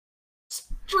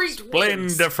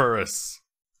Splendiferous.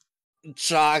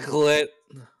 Chocolate.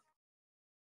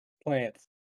 Plants.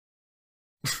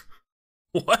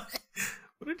 What?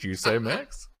 What did you say,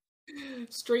 Max?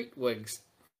 Street wigs.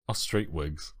 Oh, street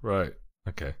wigs. Right.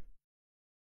 Okay.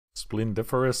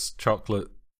 Splendiferous chocolate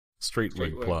street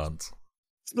wig wigs. plants.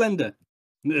 Splendor.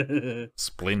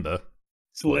 Splendor.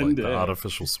 Splendor. Like the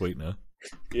artificial sweetener.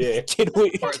 Yeah. Can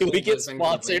we get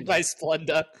sponsored by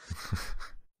Splenda?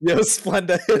 Yo,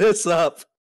 Splenda, hit us up.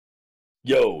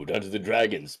 Yo, Dungeons and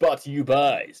Dragons, brought to you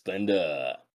by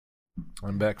Splendor.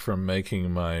 I'm back from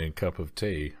making my cup of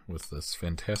tea with this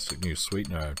fantastic new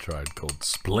sweetener I've tried called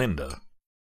Splendor.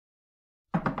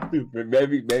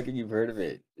 Maybe you've heard of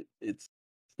it. It's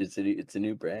a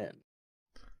new brand.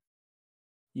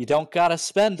 You don't gotta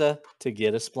spenda to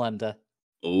get a Splenda.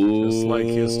 Ooh. Just like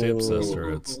your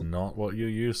stepsister, it's not what you're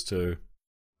used to,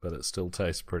 but it still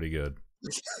tastes pretty good.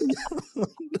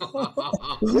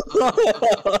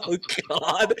 Oh,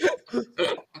 God.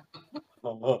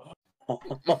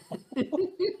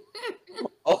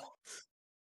 Oh.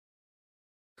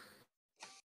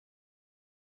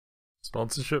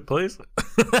 Sponsorship, please.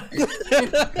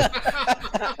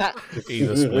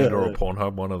 Either Splendor or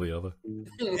Pornhub, one or the other.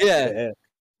 Yeah.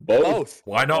 Both.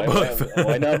 Why not both?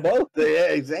 Why not both? Yeah,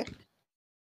 exactly.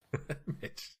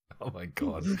 Mitch, oh my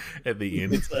god. At the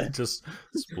end, it just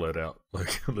split out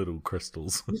like little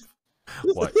crystals of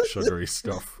white sugary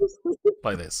stuff.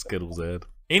 Like that Skittles ad.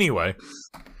 Anyway.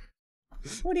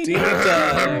 What do you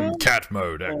need? Cat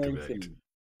mode activate.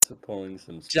 Pulling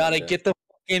some Johnny, Splenda. get the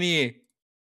fuck in here.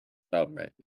 Oh, right.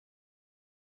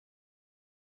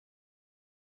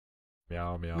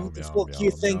 Meow meow Who the meow fuck meow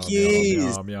you think meow, he meow,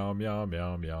 is? meow meow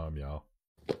meow meow meow.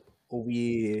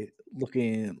 We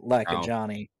looking like a Ow.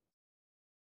 Johnny.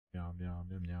 Meow meow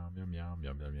meow meow meow meow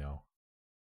meow meow meow.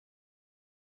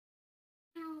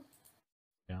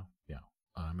 Meow meow.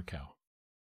 I'm a cow.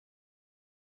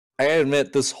 I gotta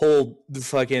admit, this whole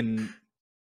fucking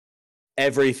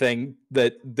everything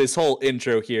that this whole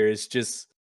intro here is just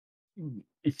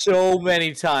so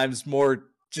many times more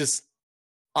just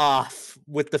off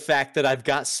with the fact that I've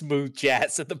got smooth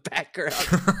jazz in the background.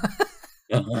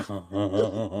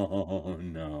 Oh,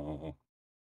 no.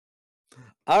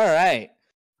 All right.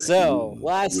 So, Ooh,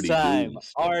 last what do you time, do,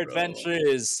 our bro?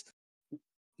 adventurers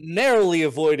narrowly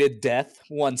avoided death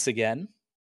once again.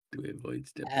 Do we avoid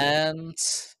step one? And,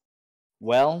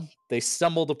 well, they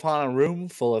stumbled upon a room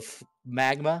full of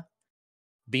magma,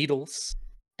 beetles,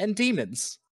 and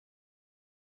demons.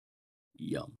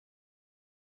 Yum.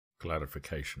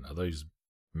 Clarification. Are those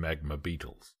magma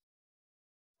beetles?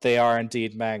 They are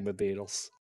indeed magma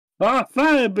beetles. Ah,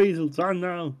 fire beetles, I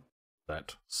know.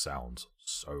 That sounds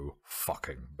so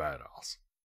fucking badass.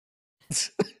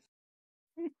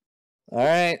 All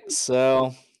right,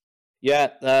 so yeah,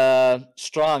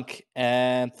 Strunk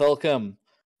and Thulkum,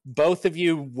 both of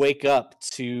you wake up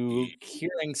to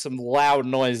hearing some loud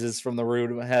noises from the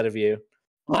room ahead of you.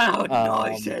 Loud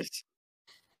Um, noises.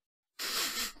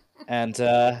 And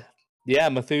yeah,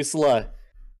 Methuselah,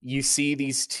 you see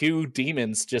these two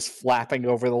demons just flapping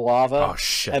over the lava. Oh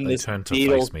shit, and they this turned to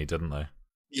beetle- face me, didn't they?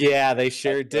 Yeah, they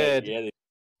sure did. Yeah,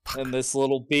 And this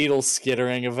little beetle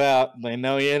skittering about. They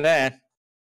know you're there.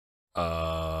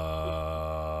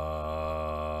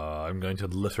 I'm going to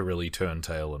literally turn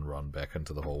tail and run back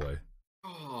into the hallway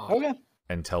Oh, Okay.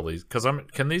 and tell these, because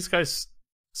can these guys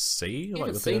see? you Like,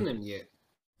 haven't with seen their- them yet.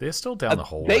 they're still down the They-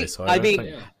 hallway, so I I don't mean- think...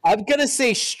 Yeah. I'm gonna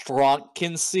say Strunk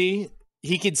can see.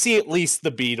 He can see at least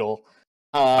the beetle.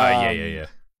 yeah.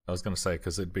 I was going to say,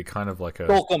 because it'd be kind of like a...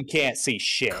 Thulkum can't see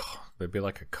shit. There'd be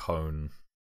like a cone.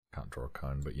 Can't draw a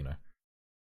cone, but you know.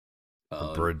 Oh,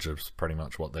 The bridge is pretty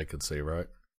much what they could see, right?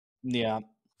 Yeah.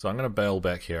 So I'm going to bail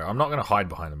back here. I'm not going to hide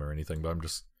behind them or anything, but I'm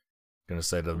just going to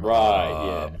say to them, Right,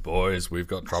 yeah. boys, we've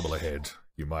got trouble ahead.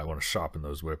 You might want to sharpen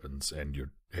those weapons and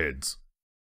your heads.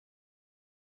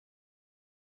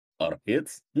 Are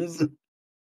hits?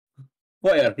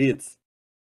 Why are hits?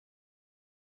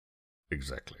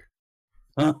 Exactly.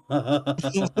 Oh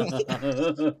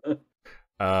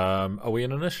Are we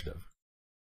in initiative?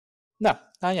 No,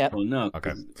 not yet. no.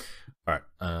 Okay. Alright,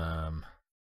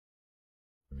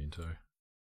 Momento.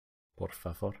 Por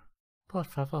favor. Por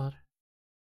favor.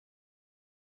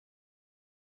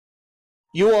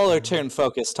 You all are turn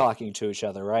focused talking to each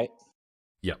other, right?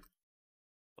 Yep.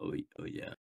 Oh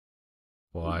yeah.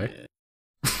 Why? Yeah.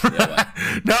 Yeah,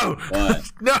 No!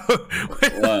 What? No! Where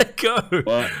did What? they go?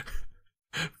 What?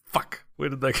 Fuck! Where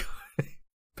did they go?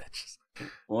 Bitches.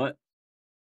 What?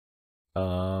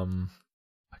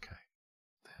 Okay.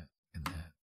 That and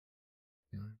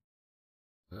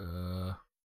that.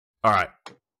 Alright.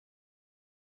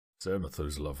 Sir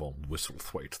Methuselah von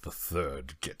Whistlethwaite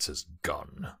III gets his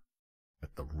gun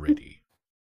at the ready.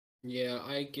 Yeah,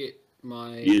 I get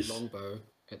my Yes. longbow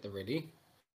at the ready.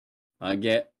 I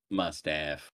get my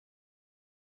staff.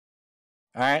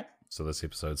 All right. So this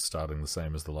episode's starting the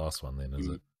same as the last one, then, is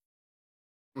it?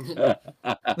 No.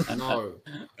 A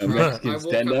I Mexican walk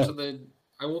stand up up. to the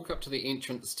I walk up to the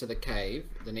entrance to the cave,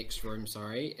 the next room,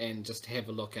 sorry, and just have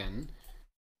a look in.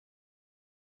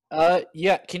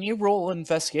 Yeah. Can you roll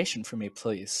investigation for me,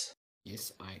 please?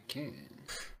 Yes, I can.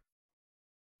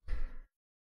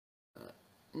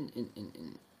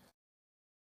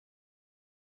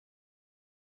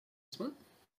 This one?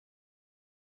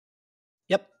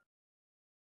 Yep.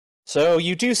 So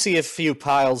you do see a few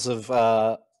piles of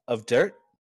dirt,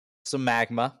 some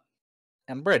magma,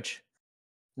 and a bridge.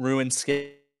 Ruins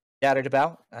scattered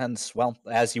about, and well,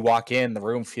 as you walk in, the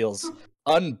room feels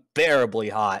unbearably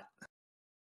hot.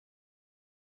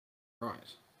 Right.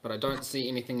 But I don't see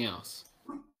anything else.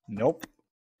 Nope.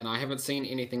 And I haven't seen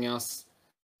anything else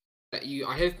that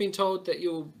I have been told that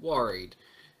you're worried.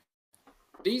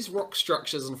 These rock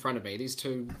structures in front of me, these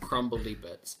two crumbly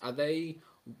bits, are they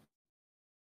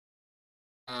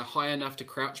high enough to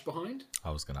crouch behind?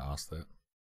 I was going to ask that.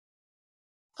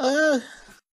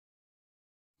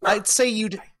 I'd say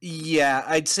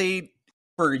I'd say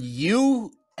for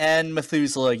you and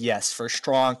Methuselah, yes. For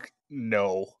Strong,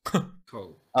 no.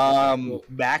 Cool.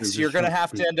 Max, There's a you're gonna shrunk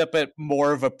have to group. end up at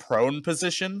more of a prone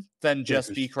position than just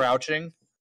there's- be crouching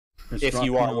Is if Strong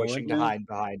you are kinda wishing to like hide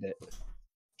behind it.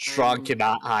 Strong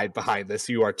cannot hide behind this.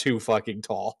 You are too fucking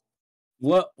tall.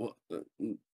 What?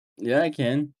 Yeah, I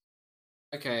can.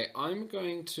 Okay, I'm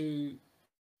going to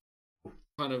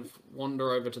kind of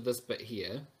wander over to this bit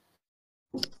here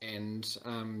and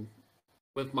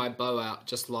with my bow out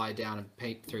just lie down and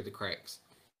peek through the cracks.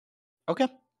 Okay.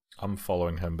 I'm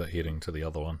following him, but heading to the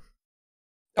other one.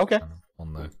 Okay. Kind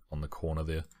of on the corner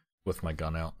there, with my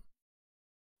gun out.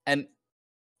 And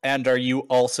are you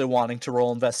also wanting to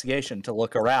roll investigation to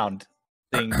look around,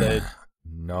 seeing the?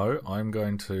 No, I'm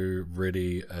going to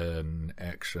ready an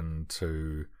action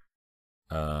to,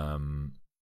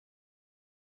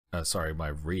 sorry, my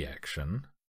reaction.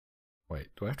 Wait,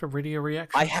 do I have to ready a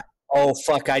reaction? Oh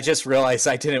fuck! I just realized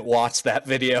I didn't watch that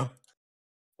video.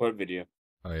 What video?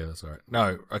 Oh yeah, that's alright.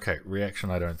 No, okay,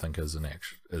 reaction I don't think is an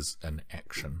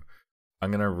action. I'm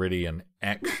gonna ready an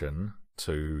action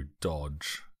to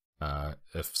dodge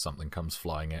if something comes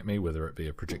flying at me, whether it be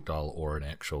a projectile or an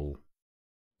actual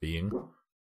being.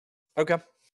 Okay.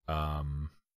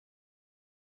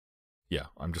 Yeah,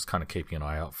 I'm just kind of keeping an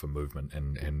eye out for movement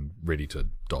and ready to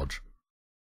dodge.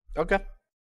 Okay.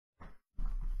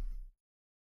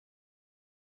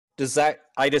 Does that?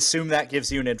 I'd assume that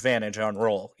gives you an advantage on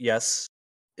roll. Yes,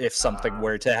 if something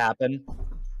were to happen,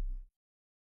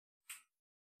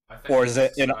 or is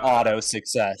it an auto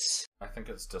success? I think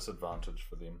it's disadvantage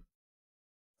for them.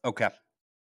 Okay.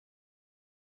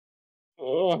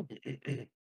 Oh.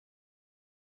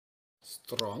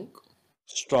 Strong.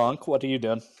 Strong. What are you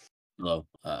doing? Hello.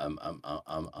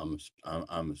 I'm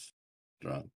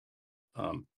strong.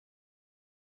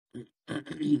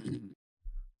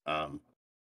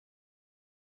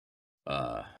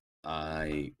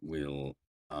 I will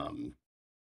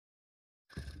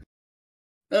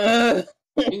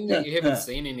Being that you haven't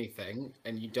seen anything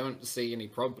and you don't see any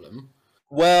problem.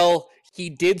 Well, he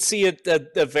did see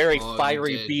a very Oh, you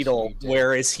fiery did, beetle, you did.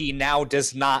 whereas he now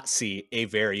does not see a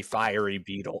very fiery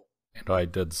beetle. And I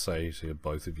did say to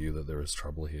both of you that there is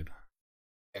trouble ahead.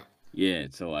 Yeah,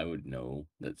 so I would know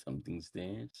that something's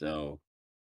there. So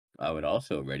I would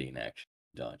also ready an action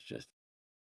dodge just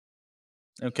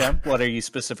Okay. What are you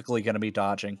specifically going to be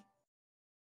dodging?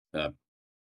 I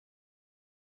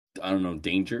don't know,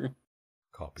 danger.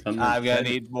 Copy. Some- I'm going to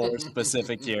need more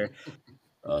specific here.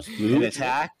 An Splooge?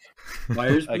 attack?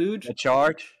 Fire A splooge?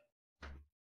 charge?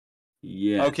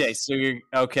 Yes. Okay, so you're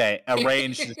okay. A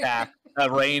ranged attack, a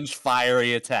ranged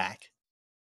fiery attack.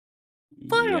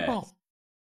 Fireball.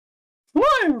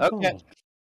 Okay.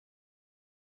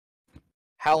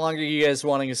 How long are you guys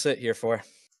wanting to sit here for?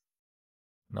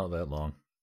 Not that long.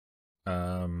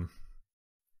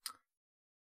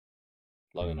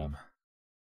 Long enough.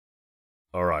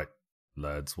 Alright,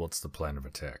 lads, what's the plan of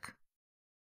attack?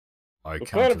 I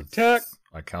plan of attack?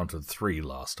 I counted 3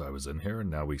 last I was in here, and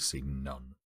now we see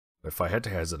none. If I had to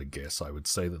hazard a guess, I would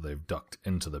say that they've ducked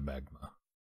into the magma.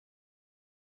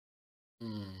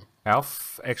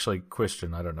 Actually,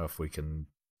 question, I don't know if we can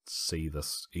see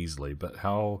this easily, but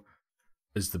how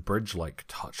is the bridge like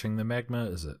touching the magma?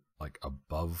 Is it like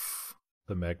above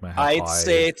the magma? How I'd high?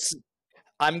 say it's.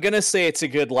 I'm gonna say it's a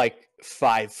good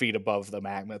 5 feet above the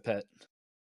magma pit.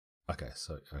 Okay,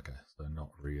 so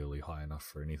not really high enough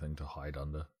for anything to hide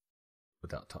under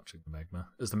without touching the magma.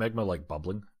 Is the magma like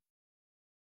bubbling?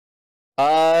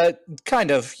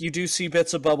 Kind of. You do see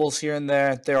bits of bubbles here and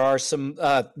there. There are some,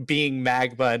 being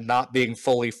magma and not being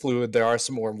fully fluid, there are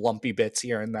some more lumpy bits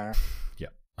here and there. Yeah.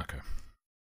 Okay.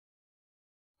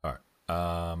 All right.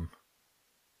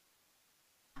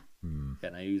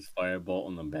 Can I use Firebolt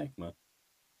on the magma?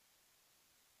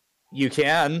 You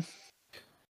can.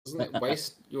 Doesn't it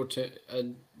waste your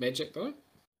magic though?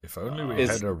 If only we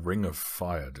had a ring of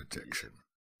fire detection.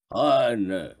 Oh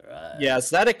no! Yeah, is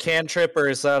that a cantrip or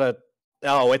is that a?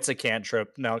 Oh, it's a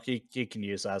cantrip. No, he can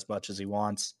use that as much as he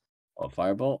wants. Oh,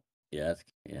 Firebolt? Yeah,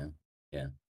 yeah.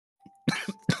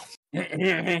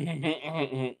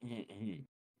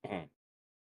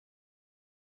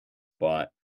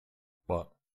 What? What?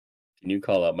 Can you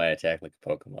call out my attack like a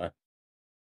Pokemon?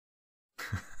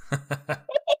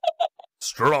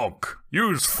 Strong.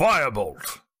 Use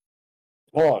Firebolt.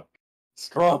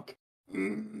 Strong.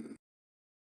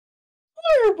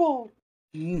 Firebolt.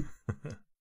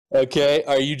 Okay,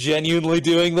 are you genuinely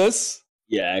doing this?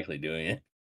 Yeah, actually doing it.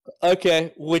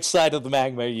 Okay, which side of the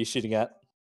magma are you shooting at?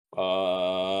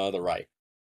 The right.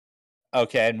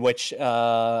 Okay, and which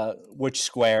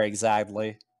square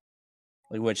exactly?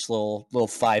 Like which little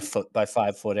 5 foot by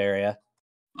 5 foot area?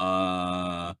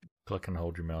 Click and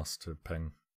hold your mouse to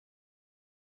ping.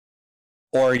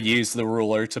 Or use the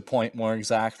ruler to point more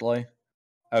exactly.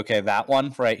 Okay, that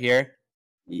one right here.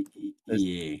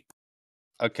 Yeah.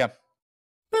 Okay.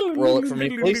 Roll it for me,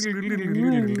 please.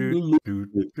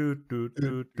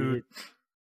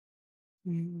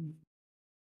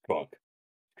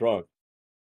 Drunk.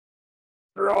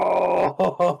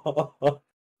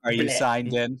 Are you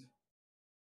signed in?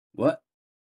 What?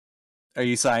 Are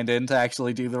you signed in to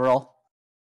actually do the roll?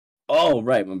 Oh,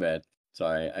 right, my bad.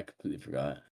 Sorry, I completely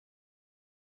forgot.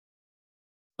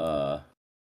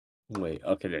 Wait,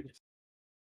 okay, there it is.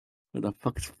 What the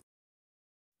fuck is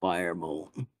Firebolt?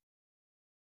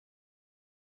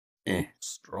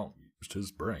 Strong used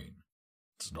his brain.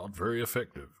 It's not very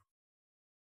effective.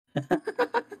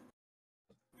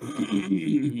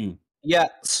 Yeah,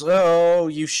 so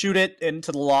you shoot it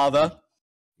into the lava.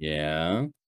 Yeah.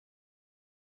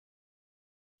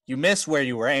 You miss where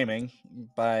you were aiming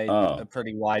by a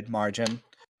pretty wide margin.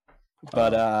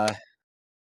 But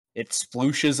it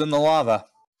splooshes in the lava.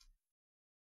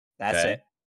 That's Okay. it.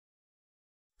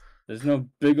 There's no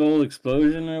big old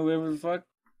explosion or whatever the fuck?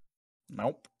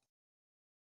 Nope.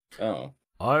 Oh.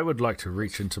 I would like to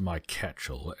reach into my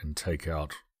catchel and take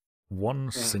out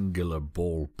one singular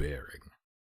ball bearing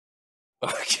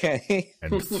Okay.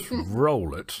 and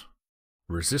roll it,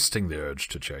 resisting the urge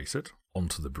to chase it,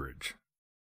 onto the bridge.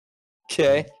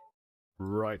 Okay.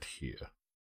 Right here.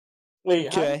 Wait,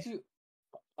 Okay.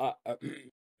 how did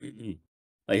you...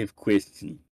 I have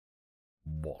question.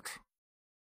 What?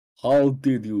 How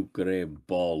did you grab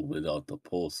ball without the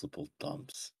possible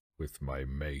dumps? With my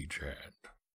mage hand.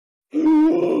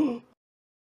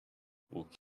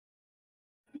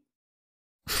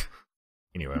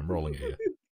 Anyway, I'm rolling it here.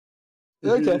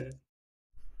 Okay.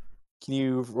 Can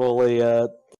you roll a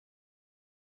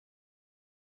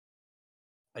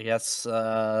I guess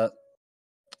not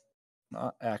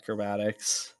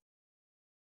acrobatics.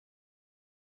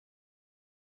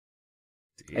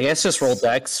 I guess just roll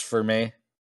dex for me.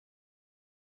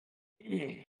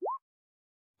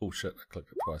 Oh shit, I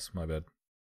clicked it twice, my bad.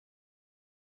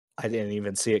 I didn't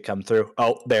even see it come through.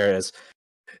 Oh, there it is.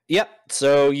 Yep.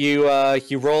 So you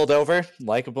rolled over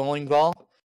like a bowling ball.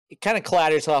 It kind of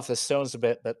clatters off the stones a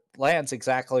bit, but lands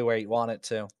exactly where you want it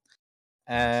to.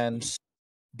 And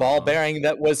ball bearing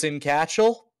that was in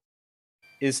Catchel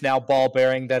is now ball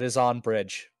bearing that is on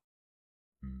bridge.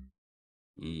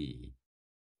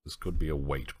 This could be a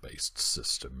weight-based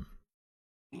system.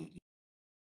 Is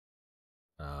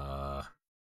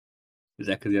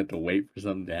that because you have to wait for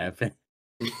something to happen?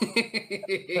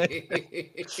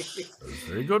 That's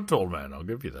very good, tall man. I'll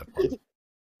give you that one.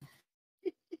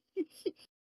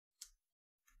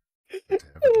 To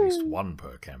have at least one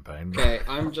per campaign. Okay,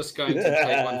 I'm just going to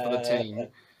take one for the team.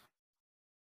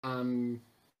 I'm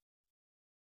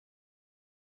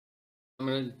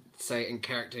going to say in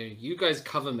character, you guys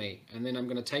cover me, and then I'm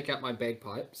going to take out my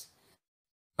bagpipes.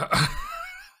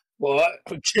 What?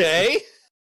 Okay.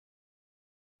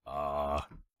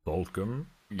 Boltgun,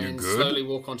 you and good? slowly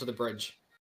walk onto the bridge.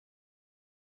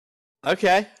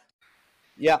 Okay.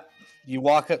 Yeah. You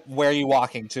walk it. Where are you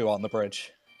walking to on the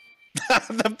bridge?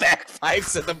 The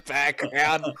bagpipes in the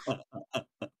background.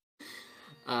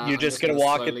 You're just gonna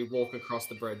walk slowly walk across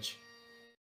the bridge.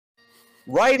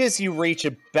 Right as you reach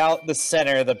about the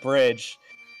center of the bridge,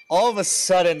 all of a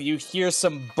sudden you hear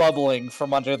some bubbling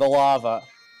from under the lava.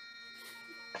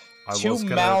 Two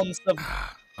mounds of...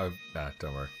 Nah,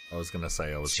 don't worry. I was going to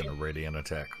say I was going to ready an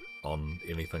attack on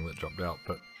anything that jumped out,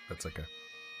 but that's okay.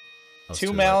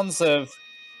 Two mounds of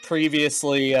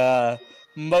previously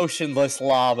motionless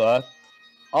lava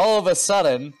all of a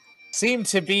sudden seem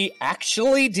to be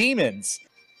actually demons.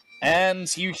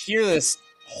 And you hear this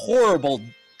horrible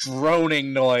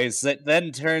droning noise that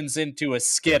then turns into a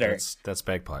skitter. That's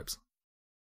bagpipes.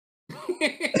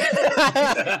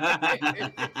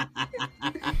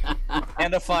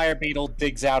 And a fire beetle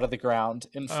digs out of the ground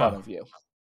in front of you.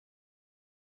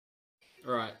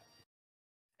 Right.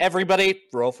 Everybody,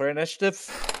 roll for initiative.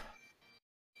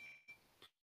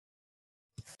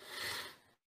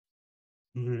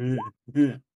 Hold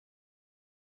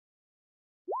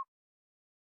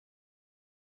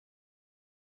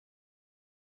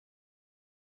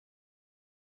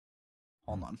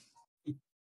on.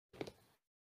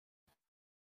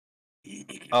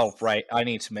 Oh, right. I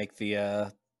need to make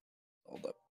the, hold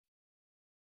up.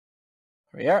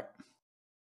 Here we are.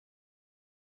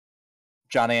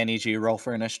 Johnny, I need you to roll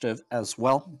for initiative as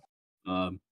well.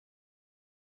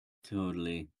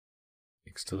 Totally.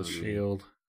 Next to the shield.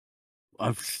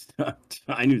 I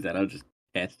knew that. I was just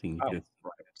casting you. Oh,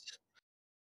 right.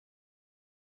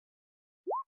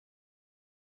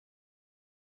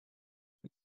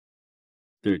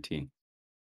 13.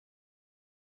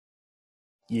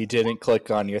 You didn't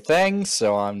click on your thing,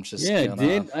 so I'm just Yeah, gonna... I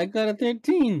did. I got a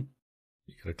 13.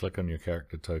 You gotta click on your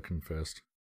character token first.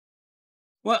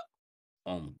 What?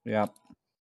 Yeah.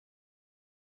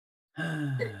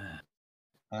 Did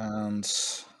And...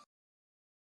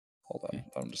 Hold on.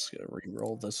 I'm just gonna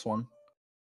re-roll this one.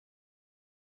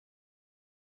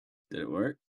 it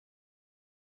work?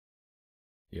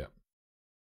 Yeah.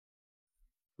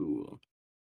 Cool.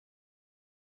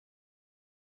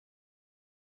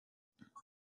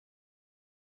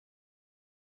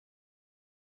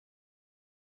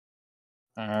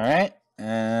 Alright,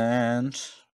 and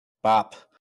Bop.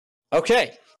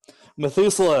 Okay,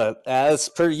 Methuselah, as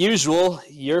per usual,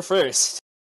 you're first.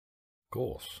 Of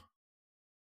course.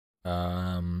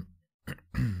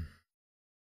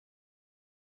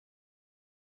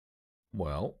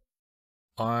 Well,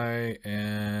 I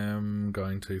am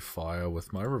going to fire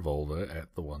with my revolver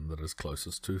at the one that is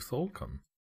closest to Thulkum.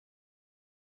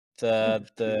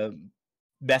 The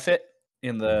Mephit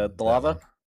in the That lava? one.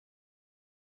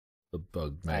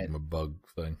 The magma bug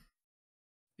thing.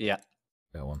 Yeah.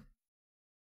 That one.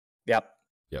 Yep.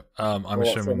 Yep. Roll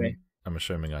it for me. I'm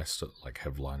assuming I still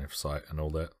have line of sight and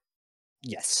all that.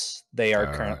 Yes, they are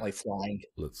Alright. currently flying.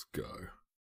 Let's go.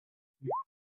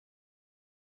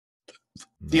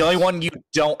 The only one you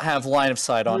don't have line of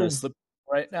sight on is the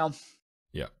right now.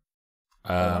 Yeah.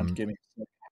 Hold on, give me a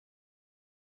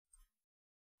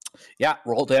second. Yeah,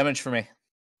 roll damage for me.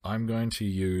 I'm going to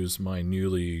use my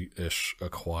newly-ish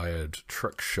acquired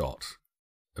trick shot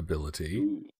ability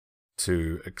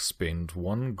to expend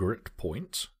 1 grit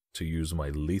point to use my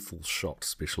lethal shot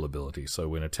special ability. So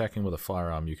when attacking with a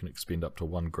firearm, you can expend up to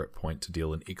 1 grit point to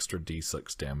deal an extra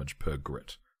d6 damage per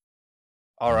grit.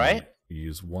 Alright. You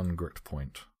use 1 grit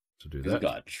point to do He's that.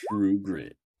 got true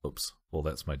grit. Oops. Well,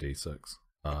 that's my d6.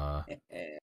 And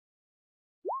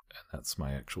that's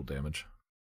my actual damage.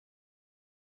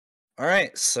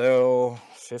 Alright, so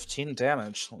 15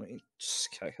 damage. Let me just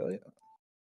calculate.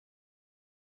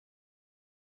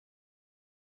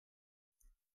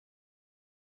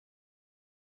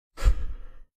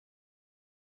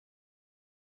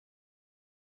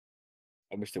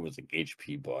 I wish there was like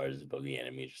HP bars above the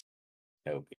enemy. Just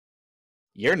helping.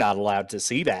 You're not allowed to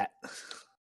see that.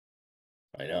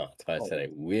 I know. That's why I said I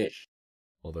wish.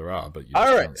 Well, there are, but you All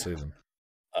just right. can't see them.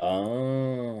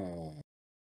 Oh.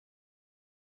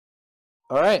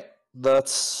 Alright,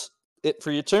 that's it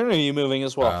for your turn, or are you moving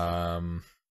as well?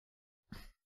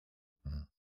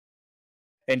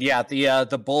 And yeah,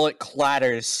 the bullet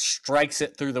clatters, strikes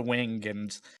it through the wing,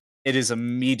 and it is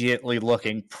immediately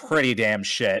looking pretty damn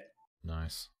shit.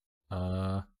 Nice.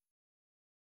 I'm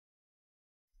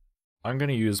going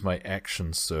to use my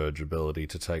action surge ability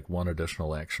to take 1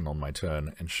 additional action on my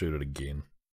turn and shoot it again.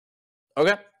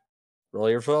 Okay. Roll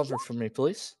your revolver for me,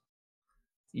 please.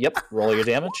 Yep, roll your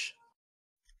damage.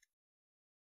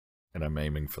 And I'm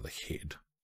aiming for the head.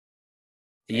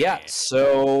 Yeah,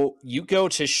 so you go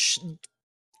to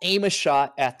aim a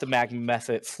shot at the magma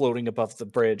mephit floating above the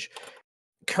bridge,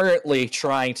 currently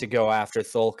trying to go after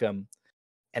Thulkum,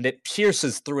 and it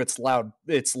pierces through its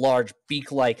large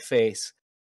beak-like face,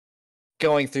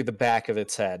 going through the back of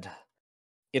its head.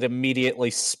 It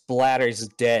immediately splatters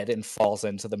dead and falls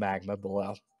into the magma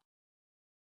below.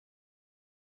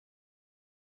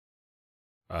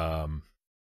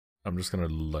 I'm just gonna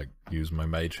like use my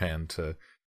mage hand to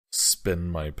spin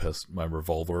my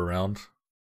revolver around,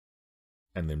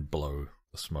 and then blow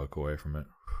the smoke away from it.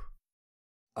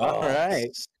 All right.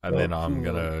 And then I'm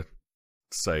gonna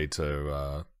say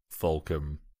to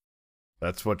Thulkum,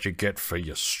 "That's what you get for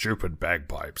your stupid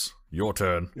bagpipes. Your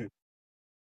turn."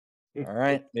 All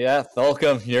right. Yeah,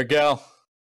 Thulkum, your go.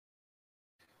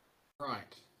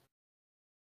 Right.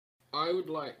 I would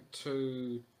like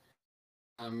to,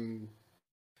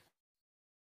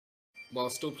 while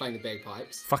still playing the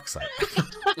bagpipes, Fuck's sake.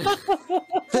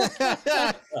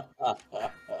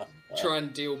 try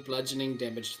and deal bludgeoning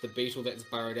damage to the beetle that's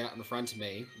burrowed out in front of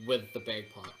me with the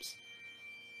bagpipes.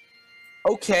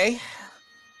 Okay.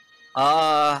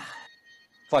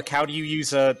 Fuck, how do you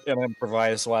use an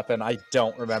improvised weapon? I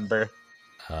don't remember.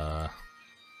 I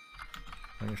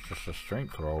think it's just a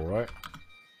strength roll, right?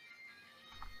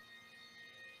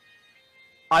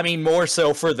 I mean, more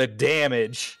so for the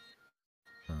damage.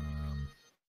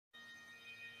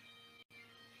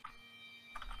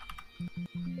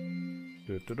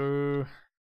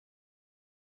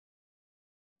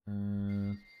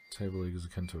 Table equals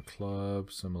akin to a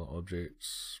club. Similar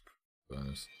objects.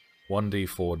 Bonus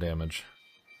 1d4 damage.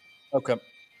 Okay.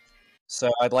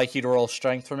 So I'd like you to roll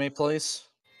strength for me, please.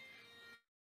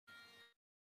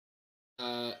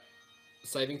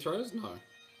 Saving throws? No.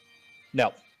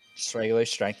 No, just regular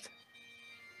strength.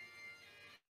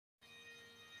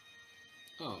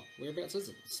 Oh, whereabouts is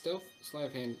it? Stealth, sleight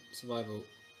of hand, survival.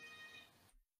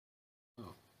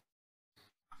 Oh.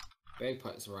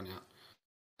 Bagpipes run out.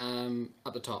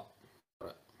 At the top.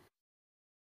 Right.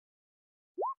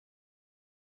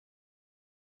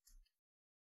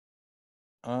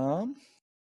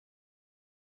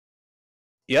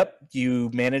 Yep, you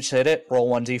managed to hit it. Roll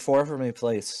 1d4 for me,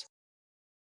 please.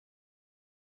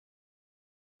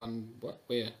 What?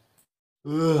 Where?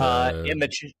 In the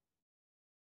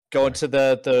go into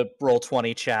the roll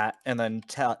 20 chat and then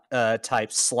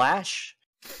type slash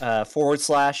 /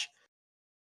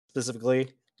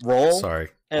 specifically roll. Sorry.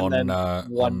 And on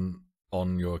then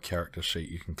on your character sheet,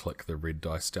 you can click the red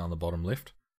dice down the bottom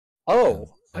left.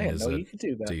 Oh, and I didn't there's know a you could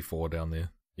do that. D4 down there.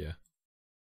 Yeah.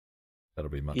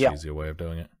 That'll be a much Yeah. easier way of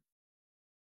doing it.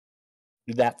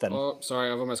 Do that then. Oh, sorry,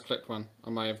 I've almost clicked one. I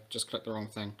might have just clicked the wrong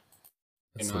thing.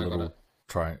 It's You the know, I got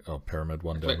little it. pyramid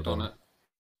one down the Clicked on bottom. it.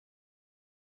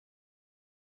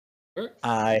 Where?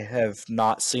 I have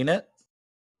not seen it.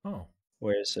 Oh.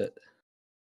 Where is it?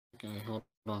 Okay, hold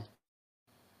on.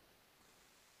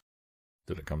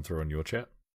 Did it come through in your chat?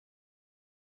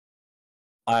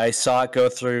 I saw it go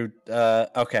through.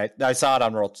 Okay, I saw it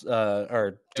on Roll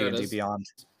or There it D&D is. Beyond,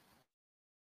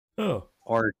 Oh.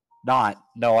 or not.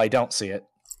 No, I don't see it.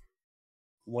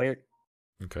 Where?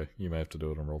 Okay, you may have to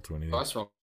do it on Roll20 then. Dice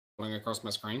rolling across my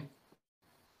screen.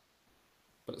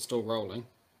 But it's still rolling.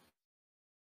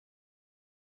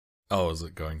 Oh, is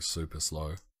it going super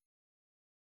slow?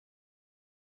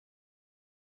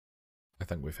 I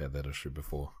think we've had that issue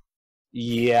before.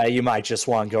 Yeah, you might just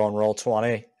want to go and roll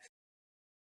 20.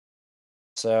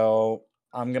 So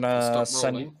I'm gonna Stop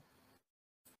send. rolling.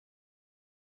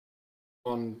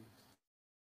 On.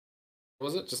 What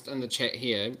was it? Just in the chat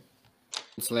here.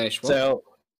 Slash what? So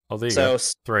Oh, there you so go.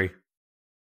 s- 3.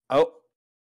 oh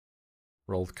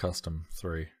Rolled custom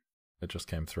 3. It just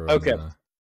came through. Okay. On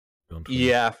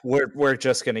yeah, we're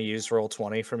just gonna use roll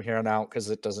 20 from here on out because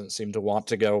it doesn't seem to want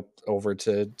to go over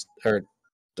to, or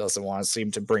doesn't want to seem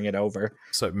to bring it over.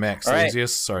 So Max, All the right.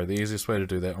 easiest way to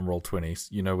do that on Roll20,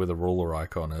 you know where the ruler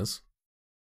icon is?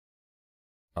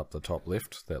 Up the top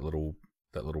left, that little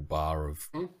bar of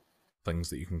things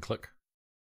that you can click.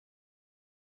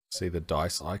 See the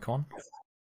dice icon?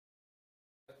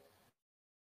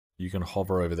 You can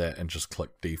hover over that and just click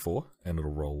D4 and it'll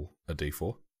roll a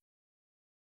D4.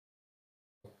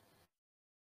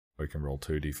 Or you can roll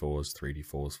 2D4s,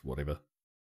 3D4s, whatever,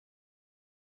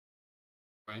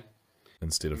 Right.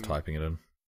 instead of typing it in.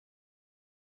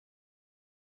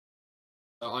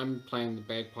 So I'm playing the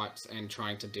bagpipes and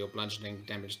trying to deal bludgeoning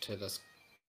damage to this.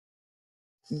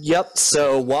 Yep.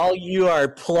 So while you are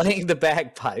playing the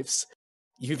bagpipes,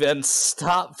 you then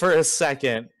stop for a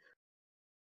second,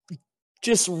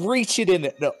 just reach it in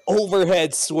an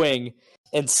overhead swing,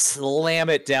 and slam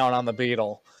it down on the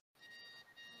beetle.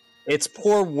 Its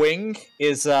poor wing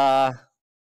is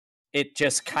it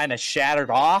just kind of shattered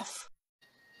off,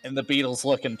 and the beetle's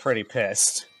looking pretty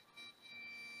pissed.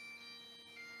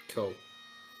 Cool.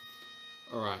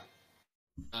 Alright.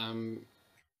 I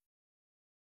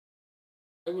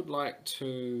would like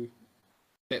to.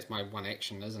 That's my one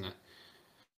action, isn't it?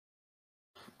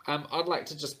 I'd like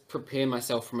to just prepare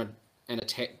myself from an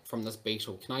attack from this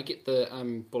beetle, can I get the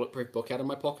bulletproof book out of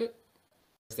my pocket?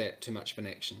 Is that too much of an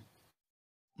action?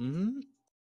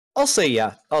 I'll say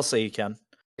yeah. I'll say you can.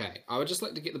 Okay, I would just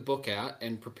like to get the book out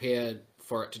and prepare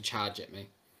for it to charge at me.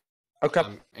 Okay.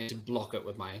 And to block it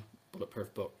with my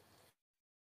bulletproof book.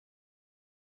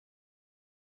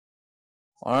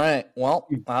 All right. Well,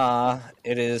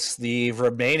 it is the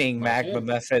remaining Magma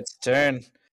Mephit's turn,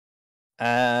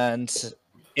 and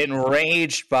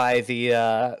enraged by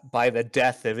the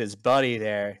death of his buddy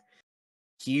there,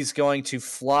 he's going to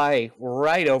fly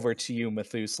right over to you,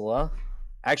 Methuselah.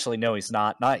 Actually, no, he's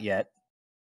not. Not yet.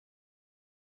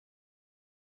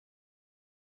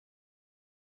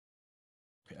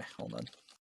 Okay, hold on.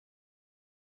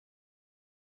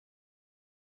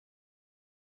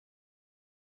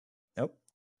 Nope.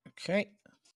 Okay.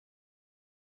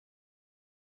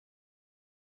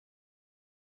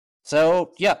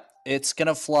 So, yeah, it's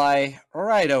gonna fly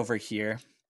right over here.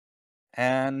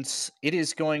 And it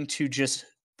is going to just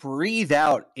breathe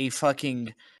out a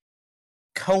fucking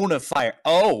cone of fire.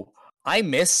 Oh, I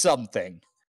missed something.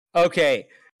 Okay,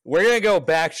 we're gonna go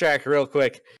backtrack real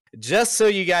quick. Just so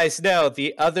you guys know,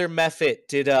 the other Mephit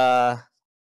did,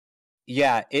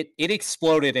 yeah, it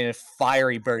exploded in a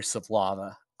fiery burst of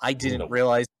lava. I didn't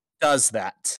realize it does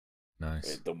that. Nice.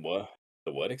 Wait, the what?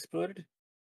 The what exploded?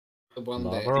 The one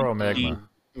Lava that or magma?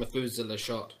 Methuselah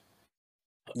shot.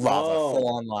 Lava, Oh. full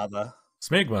on lava.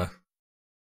 Smegma.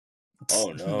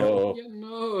 Oh no! Yeah,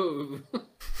 no.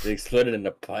 They exploded in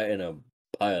a pile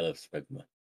of smegma.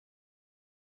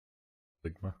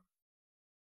 Sigma.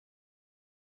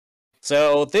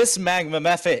 So this Magma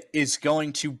Mephit is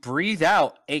going to breathe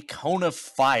out a cone of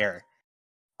fire.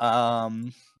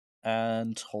 And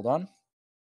hold on.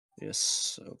 Yes,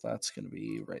 so that's going to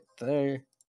be right there.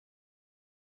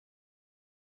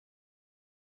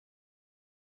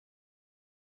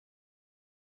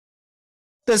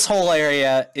 This whole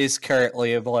area is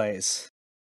currently ablaze.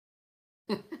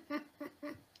 Damn.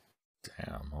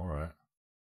 All right.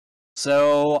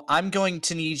 So I'm going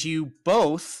to need you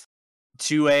both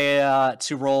to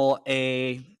roll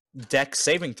a dex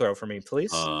saving throw for me,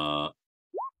 please. Fuck,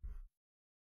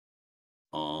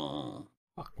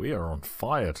 we are on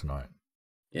fire tonight.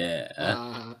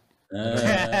 Yeah.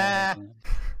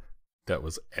 That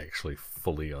was actually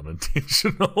fully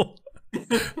unintentional.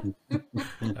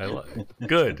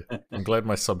 Good. I'm glad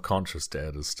my subconscious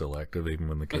dad is still active even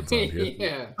when the kids aren't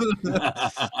here.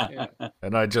 Yeah.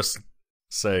 And I just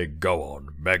say, go on,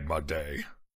 Magma Day.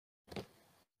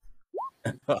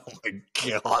 Oh my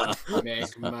god.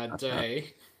 Make my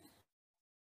day.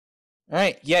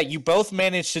 Alright, yeah, you both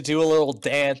managed to do a little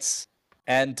dance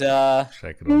and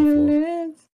Shake it on the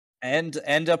floor. and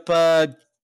end up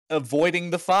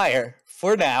avoiding the fire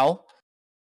for now.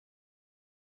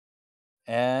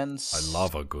 And I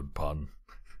love a good pun.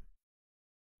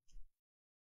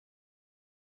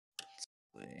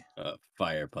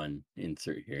 Fire pun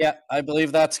insert here. yeah, I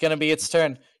believe that's gonna be its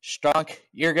turn. Strong,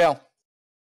 your go.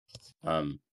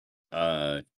 Okay.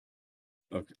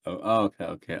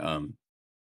 Okay.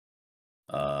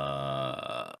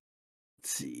 Let's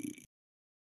see.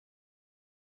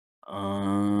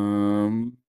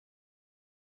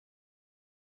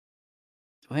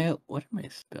 What are my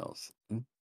spells?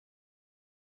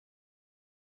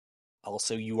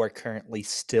 Also, you are currently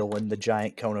still in the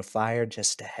giant cone of fire,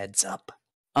 just a heads up.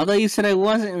 I thought you said I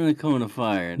wasn't in the cone of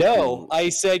fire. No, I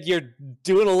said you're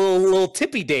doing a little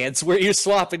tippy dance where you're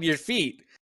swapping your feet.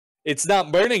 It's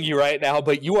not burning you right now,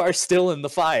 but you are still in the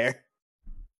fire.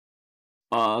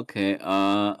 Oh, okay.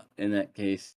 In that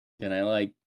case, can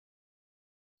I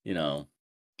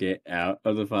get out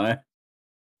of the fire?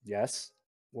 Yes.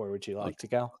 Where would you like to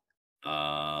go?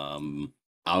 Out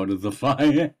of the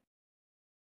fire.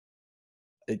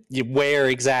 Where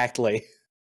exactly?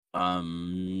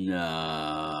 Move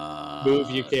Move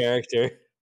your character.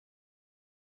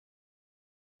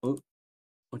 What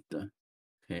the?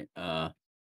 Okay.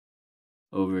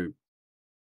 Over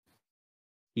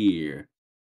here.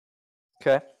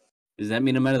 Okay. Does that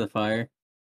mean I'm out of the fire?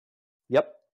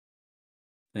 Yep.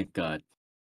 Thank God.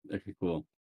 Okay, cool.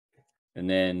 And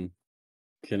then,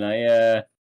 can I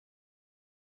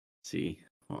see?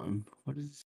 Hold on. What does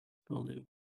this spell do?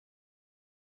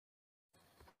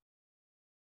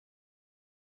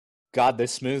 God,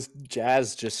 this smooth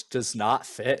jazz just does not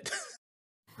fit.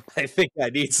 I think I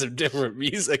need some different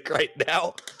music right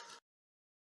now.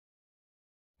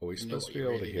 Are we You know supposed what to be you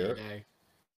able to really hear need, it? eh?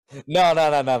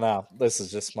 No. This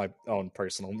is just my own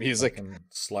personal I music. can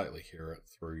slightly hear it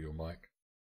through your mic.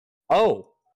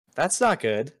 Oh, that's not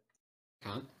good.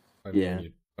 Can't.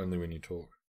 Only when you talk.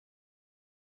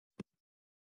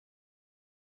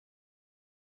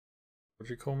 Would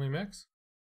you call me, Max?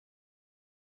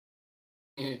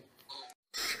 Okay.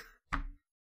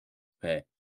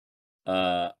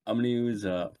 I'm gonna use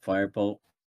Firebolt.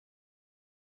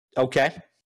 Okay.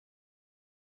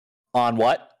 On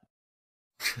what?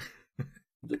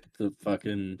 The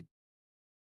fucking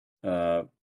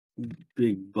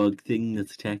big bug thing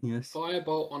that's attacking us.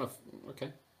 Firebolt on a.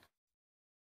 Okay.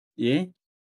 Yeah.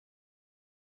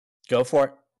 Go for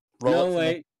it. Roll No it for me.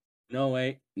 wait. No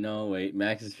wait. No wait.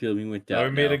 Max is filling me with doubt. No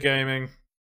now. metagaming.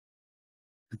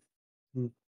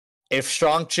 If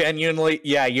Strong genuinely,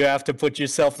 yeah, you have to put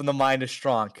yourself in the mind of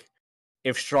Strong.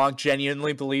 If Strong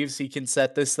genuinely believes he can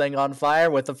set this thing on fire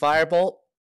with a firebolt,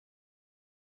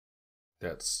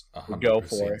 That's Go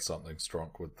for 100% it. something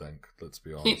Stronk would think, let's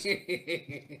be honest.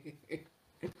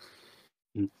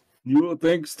 You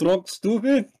think Strong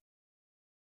stupid?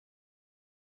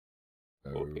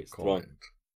 No Okay, Stronk. comment.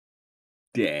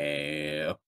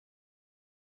 Damn.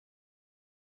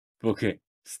 Okay.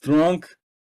 Strong.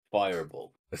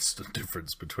 Firebolt. That's the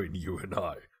difference between you and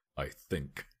I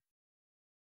think.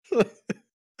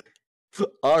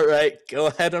 all right, go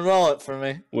ahead and roll it for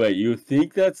me. Wait, you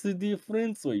think that's the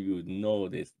difference, or you know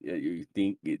this? You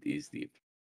think it is the?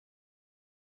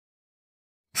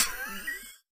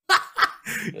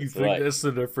 You That's think right. that's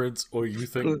the difference, or you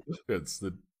think that's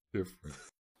the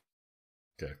difference?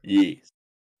 Okay. Yes.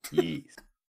 Yes.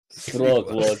 Strong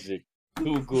logic.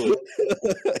 Too good.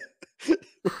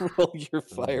 Roll your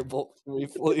firebolt for me,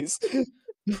 please.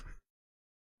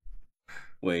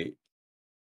 Wait.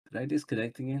 Did I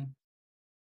disconnect again?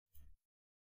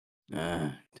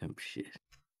 Dumb shit.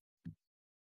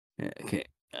 Yeah, okay.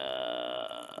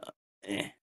 Eh.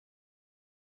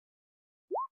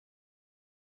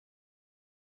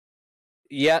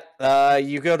 Yeah,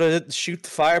 you go to shoot the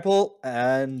firebolt,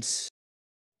 and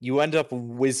you end up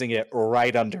whizzing it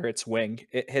right under its wing.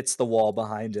 It hits the wall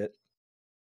behind it.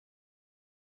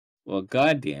 Well,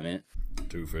 god damn it.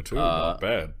 2 for 2, not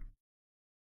bad.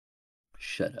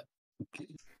 Shut up.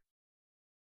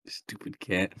 Stupid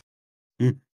cat.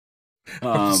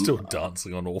 I'm still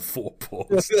dancing on all 4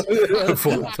 paws.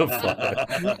 What the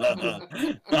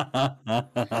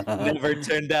fuck? Never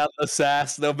turn down the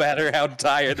sass, no matter how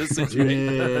dire the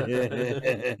situation.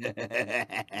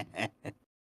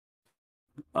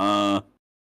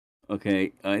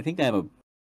 Okay. I think I have a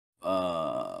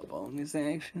bonus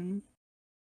action.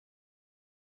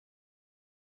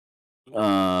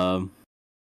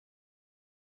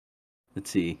 Let's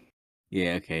see.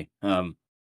 Yeah. Okay. Can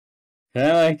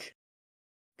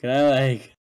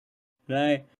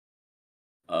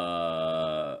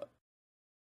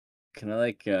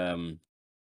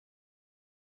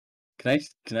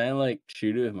I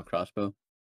shoot it with my crossbow?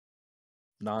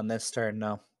 Not on this turn,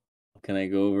 no. Can I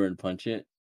go over and punch it?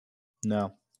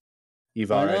 No. You've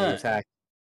Why already not? attacked.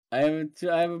 I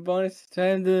have a bonus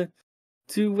time to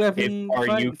 2 weapon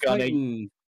Are you gonna- fighting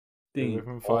thing.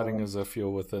 Weapon fighting is if you're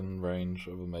within range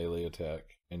of a melee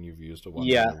attack and you've used a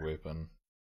Yeah. one-handed weapon.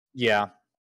 Yeah.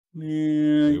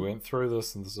 We Man, went through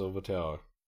this in the Silver Tower.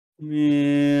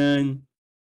 man.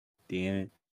 Damn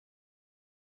it.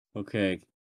 Okay.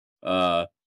 I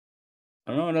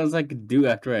don't know what else I could do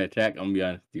after I attack, I'm gonna be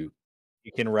honest with you.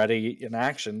 You can ready an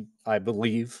action, I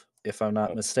believe, if I'm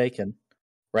not mistaken.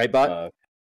 Right, Bot?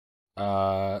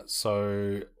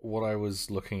 So what I was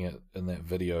looking at in that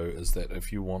video is that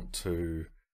if you want to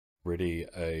ready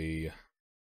a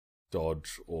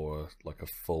dodge or like a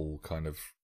full kind of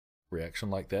reaction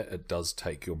like that, it does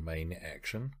take your main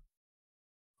action.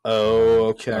 Oh,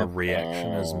 okay. A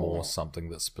reaction is Oh. more something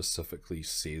that specifically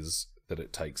says that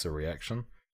it takes a reaction.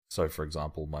 So for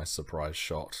example, my surprise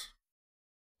shot.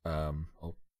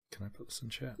 Oh, can I put this in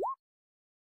chat?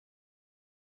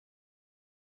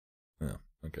 Yeah.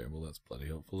 Okay, well that's bloody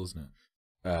helpful, isn't it?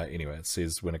 Anyway, it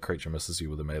says when a creature misses you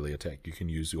with a melee attack, you can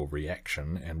use your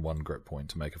reaction and 1 grip point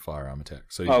to make a firearm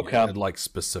attack. So Okay. it like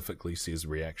specifically says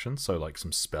reaction. So like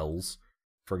some spells,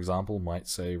 for example, might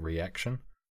say reaction.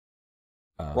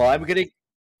 Well, I'm gonna.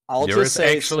 I'll There just is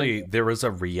say actually there is a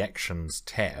reactions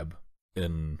tab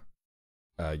in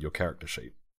your character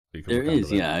sheet. You can There look under is,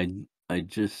 that. yeah. I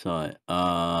just saw it.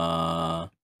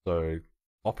 So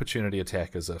opportunity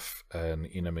attack is if an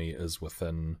enemy is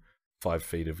within 5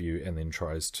 feet of you and then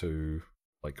tries to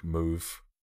like move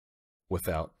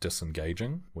without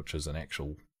disengaging, which is an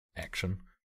actual action.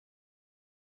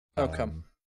 Okay.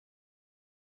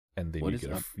 And then What you is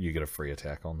get up? you get a free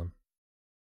attack on them.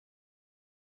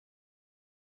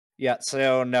 Yeah,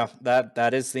 so no,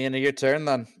 that is the end of your turn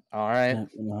then. All right. That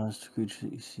last creature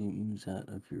that you see moves out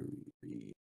of your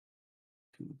reach.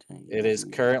 It is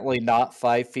currently not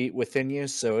 5 feet within you,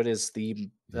 so it is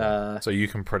the Yeah. So you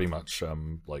can pretty much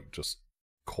like just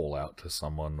call out to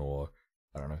someone, or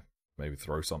I don't know, maybe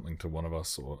throw something to one of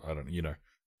us, or I don't,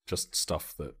 just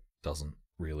stuff that doesn't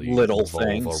really Little involve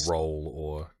things. a roll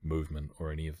or movement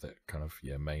or any of that kind of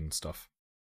main stuff.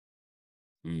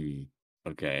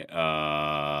 Okay.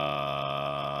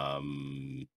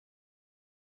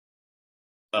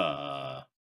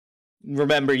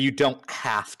 Remember, you don't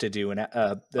have to do one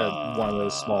of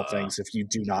those small things if you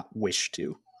do not wish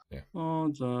to.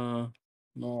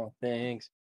 No, thanks.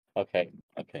 Okay.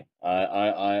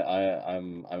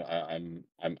 I'm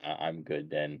good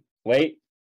then. Wait.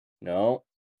 No.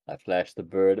 I flashed the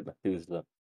bird at Methuselah.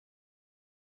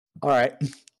 All right.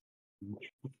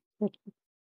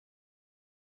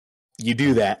 You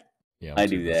do that. Yeah, I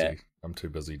too do busy. that. I'm too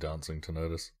busy dancing to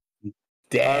notice.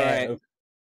 Damn.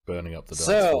 Burning up the dance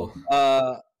So,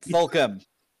 floor. Fulcum,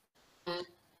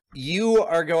 you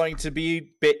are going to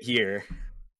be bit here.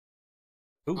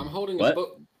 Ooh, I'm holding What? a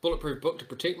bulletproof book to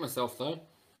protect myself, though.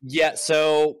 Yeah,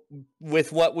 so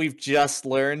with what we've just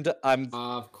learned, I'm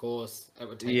Of course, it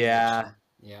would take Yeah. action.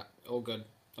 Yeah, all good.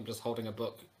 I'm just holding a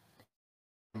book.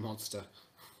 Monster.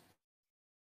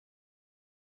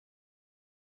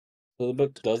 So the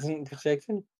book doesn't protect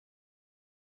him?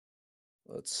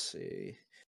 let's see.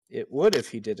 It would if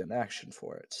he did an action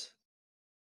for it.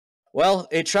 Well,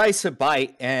 it tries to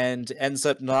bite and ends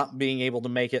up not being able to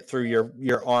make it through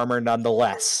your armor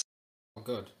nonetheless. Oh,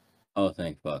 good. Oh,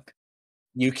 thank fuck.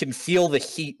 You can feel the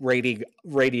heat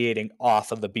radiating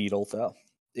off of the beetle, though.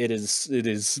 It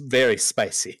is very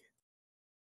spicy.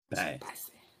 Nice.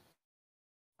 Spicy.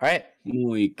 All right,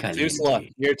 Muy Methuselah,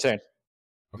 caliente. your turn.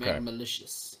 okay.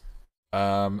 Malicious.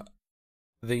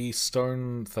 The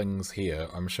stone things here,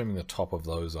 I'm assuming the top of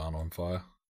those aren't on fire.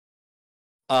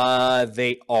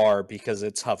 They are because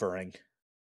it's hovering.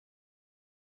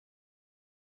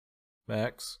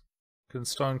 Max, can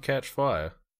stone catch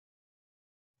fire?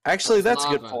 Actually, that's a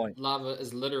lava. good point. Lava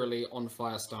is literally on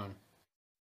fire stone.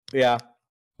 Yeah.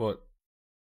 What?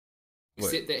 Wait,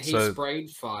 Except that he so sprayed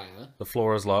fire. the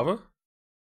floor is lava?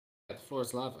 The floor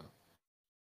is lava.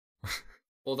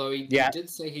 Although he Yeah. did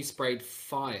say he sprayed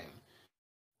fire.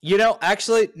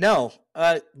 Actually, no.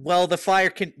 Well, the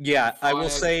fire can. Yeah, I will Fire-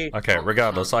 say. Okay,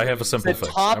 regardless, I have a simple The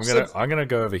fix. tops I'm gonna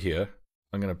go over here.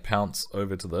 I'm gonna pounce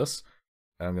over to this,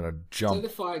 and I'm gonna So jump the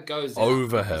fire goes out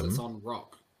over because him. It's on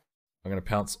rock. I'm gonna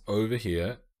pounce over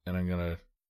here, and I'm gonna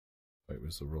wait.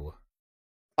 Where's the ruler?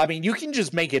 I mean, you can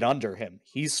just make it under him.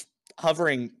 He's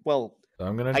hovering. Well, So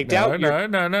I'm gonna I doubt no. you're-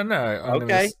 I'm gonna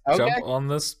Okay, jump okay. on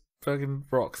this fucking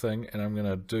rock thing, and I'm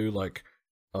gonna do like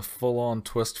a full-on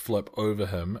twist flip over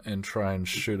him and try and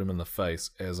shoot him in the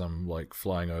face as I'm like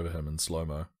flying over him in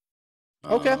slow-mo.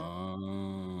 Okay.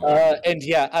 And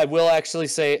yeah, I will actually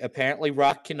say apparently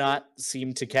rock cannot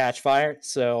seem to catch fire,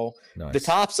 so Nice. the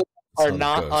tops It's are a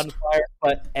not on ghost. fire,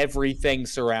 but everything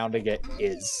surrounding it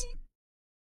is.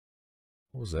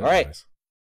 What was that? All right. noise?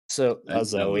 So, That sounds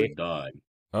Zoe. like God.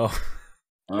 Oh,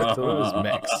 I thought it was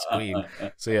Max squeak.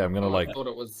 So yeah, I'm gonna I thought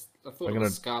it I'm was gonna-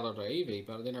 Scarlet or Evie,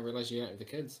 but then I realized you don't have the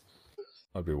kids.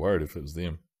 I'd be worried if it was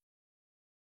them.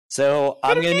 So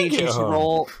I'm gonna need you Get to home.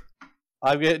 roll.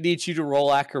 I'm gonna need you to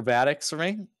roll acrobatics for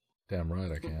me. Damn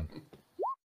right I can.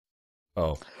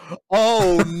 Oh.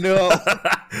 Oh no!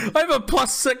 I have a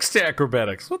 +6 to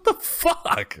acrobatics. What the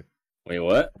fuck? Wait,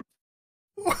 what?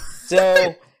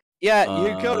 So yeah,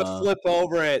 you go to Uh. flip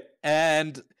over it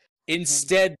and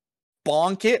instead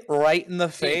bonk it right in the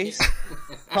face,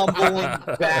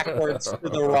 tumbling backwards to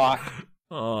the rock.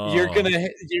 Oh. You're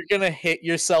gonna hit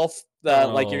yourself.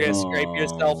 Like you're gonna scrape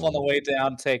yourself on the Oh. way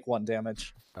down. Take 1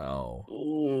 damage. Oh.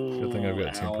 Ooh, Good thing I've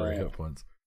got temporary ow. hit points.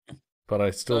 But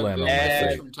I still land on Don't my be And-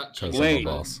 feet. from touching Wait,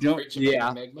 the don't- creature making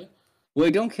yeah. magma.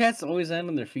 Wait, don't cats always land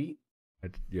on their feet? I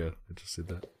just said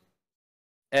that.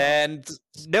 And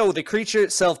no, the creature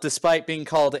itself, despite being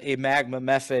called a magma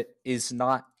mephit, is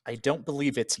not. I don't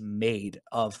believe it's made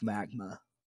of magma.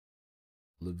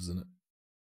 Lives in it.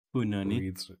 Punani.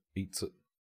 Breathes it. Eats it.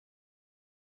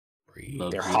 Breathes.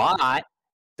 Love They're it. hot.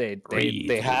 They Breathe.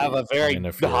 have a very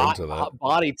if you're hot, into that. hot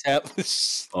body temp.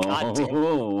 God damn.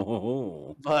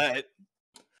 Oh. But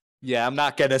yeah, I'm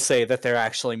not gonna say that they're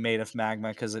actually made of magma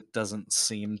because it doesn't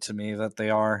seem to me that they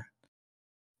are.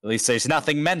 At least there's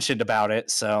nothing mentioned about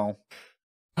it. So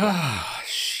Ah,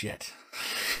 shit.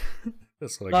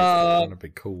 That's what I get for trying to be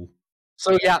cool.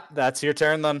 yeah, that's your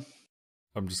turn then.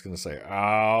 I'm just gonna say,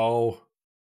 ow.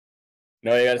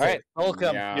 No, you gotta All say. right,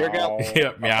 welcome. You're go.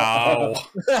 Yeah, meow.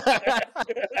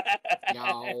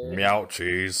 Yow. Meow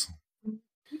cheese.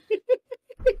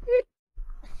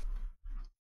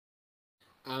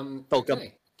 Welcome.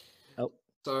 Okay. Oh.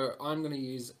 So I'm going to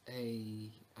use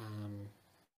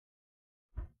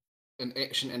an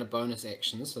action and a bonus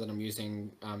action, so that I'm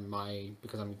using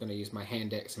because I'm going to use my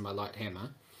hand axe and my light hammer.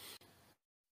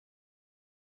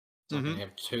 So I'm going to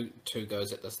have two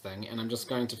goes at this thing, and I'm just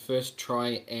going to first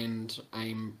try and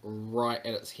aim right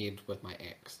at its head with my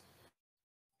axe.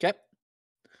 Okay.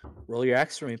 Roll your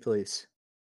axe for me, please.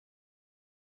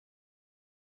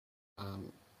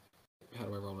 How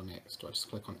do I roll an axe? Do I just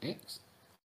click on axe?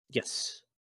 Yes.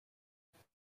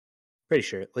 Pretty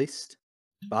sure, at least.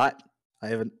 But I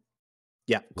haven't.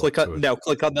 Yeah, click on the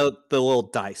little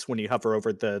dice when you hover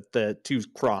over the two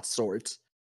cross swords.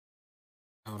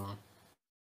 Hold on.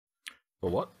 For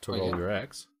what? To roll your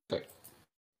axe? Okay.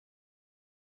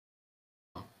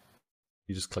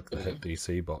 You just click the hit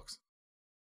DC box.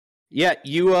 Yeah,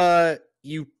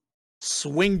 you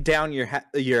swing down your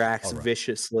axe Alright.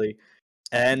 viciously,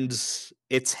 and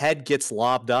its head gets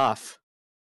lobbed off.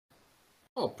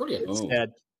 Oh, brilliant. Its Oh.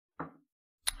 head.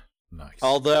 Nice.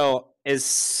 Although, as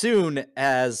soon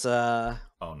as Oh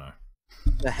no.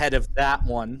 the head of that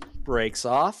one breaks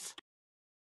off,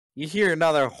 you hear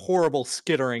another horrible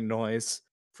skittering noise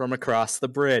from across the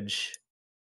bridge.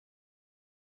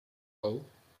 Oh.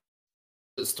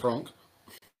 It's strong.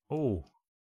 Oh.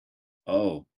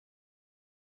 Oh.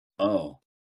 Oh.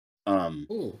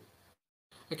 Ooh.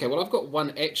 Okay, well, I've got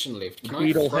one action left. Can I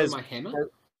Beetle throw has- my hammer?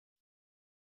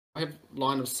 I have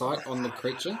line of sight on the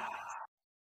creature.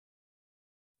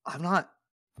 I'm not.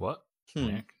 What?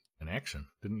 Hmm. An action?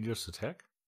 Didn't you just attack?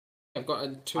 I've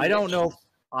got two. I don't know. actions.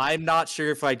 I'm not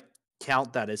sure if I'd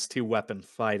count that as 2-weapon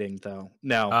fighting, though.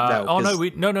 No. Oh no, 'cause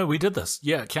we did this.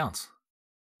 Yeah, it counts.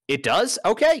 it does.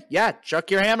 Okay, yeah.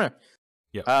 Chuck your hammer.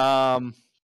 Yep. Yeah,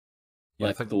 Yeah, I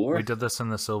Like think Thor? we did this in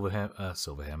the Silver Hammer. The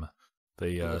Silver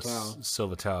Tower.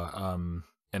 Silver Tower.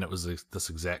 And it was this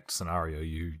exact scenario.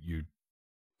 You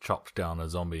chopped down a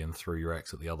zombie and threw your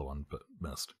axe at the other one, but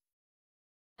missed.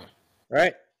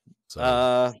 right.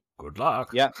 So good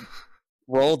luck. Yeah.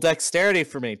 Roll dexterity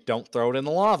for me. Don't throw it in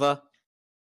the lava.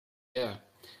 Yeah.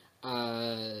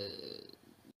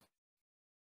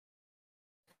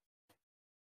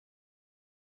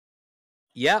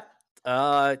 Yep.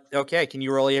 Okay. Can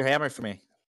you roll your hammer for me?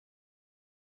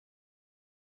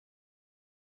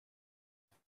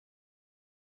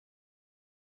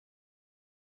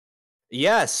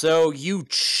 Yeah, so you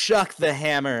chuck the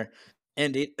hammer,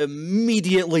 and it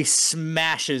immediately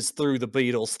smashes through the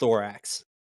beetle's thorax,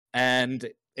 and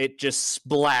it just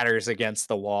splatters against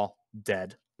the wall,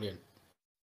 dead. Brilliant.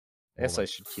 Yes, More I like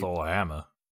should keep. Thor hammer.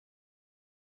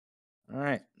 All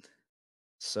right.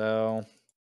 So,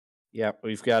 yeah,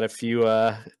 we've got a few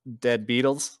dead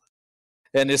beetles,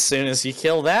 and as soon as you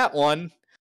kill that one,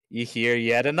 you hear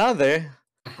yet another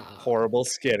horrible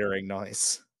skittering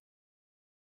noise.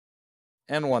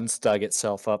 And one's dug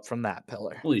itself up from that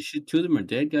pillar. Holy shit, two of them are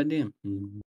dead, goddamn.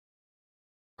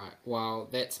 Right. Well,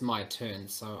 that's my turn,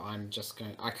 so I'm just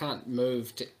going. I can't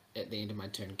move at the end of my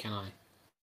turn, can I?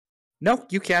 No,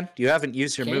 you can. You haven't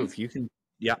used your Can? move. You can.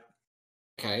 Yeah.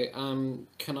 Okay.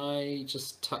 Can I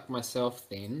just tuck myself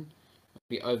then?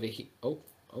 Be over here. Oh,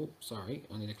 sorry.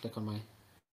 I need to click on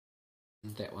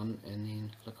that one, and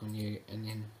then click on you, and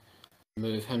then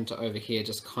move him to over here.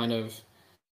 Just kind of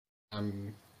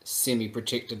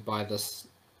semi-protected by this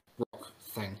rock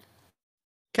thing,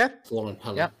 Okay. fallen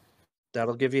pillar. Yep.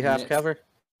 That'll give you half Yes. cover.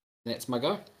 That's my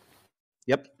go.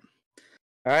 Yep.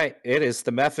 All right. It is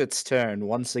the Mephit's turn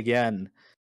once again.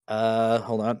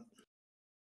 Hold on.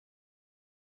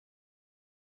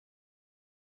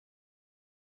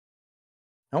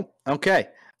 Nope. Okay.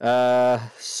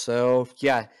 So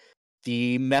yeah,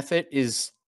 the Mephit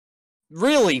is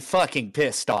really fucking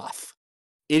pissed off.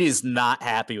 It is not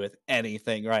happy with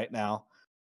anything right now.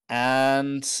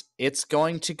 And it's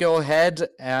going to go ahead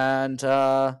and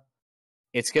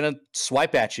it's going to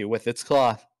swipe at you with its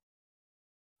claw.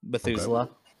 Methuselah.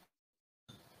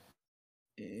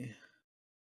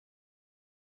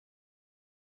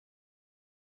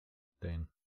 Dane.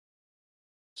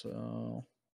 So,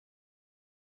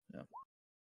 yeah.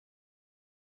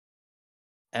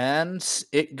 And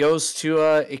it goes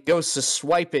to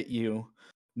swipe at you,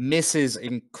 misses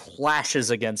and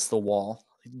clashes against the wall,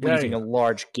 leaving Yay. a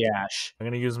large gash. I'm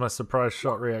going to use my surprise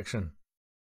shot reaction.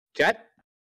 Okay.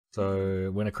 So,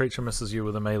 when a creature misses you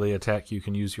with a melee attack, you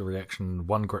can use your reaction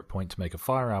 1 grit point to make a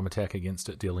firearm attack against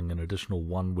it, dealing an additional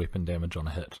 1 weapon damage on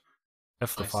a hit.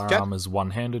 If the Nice. firearm is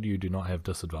one-handed, you do not have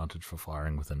disadvantage for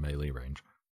firing within melee range.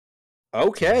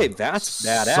 Okay, that's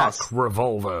badass. Suck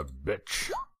revolver, bitch.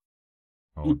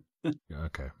 Oh, yeah,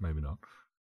 okay, maybe not.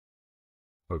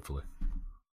 Hopefully.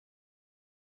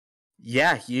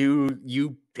 Yeah, you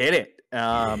hit it. You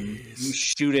Yes.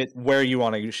 shoot it where you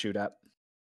want to shoot at.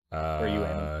 are you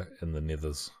aiming? In the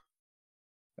nethers.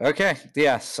 Okay,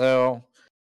 yeah, so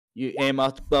you aim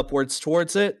upwards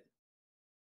towards it.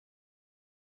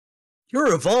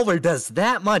 Your revolver does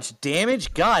that much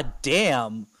damage? God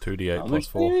damn. 2d8 How plus much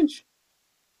 4. damage?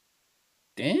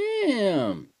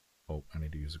 Damn. Oh, I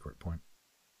need to use a grip point.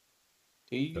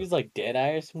 Do you use like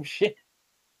Deadeye or some shit?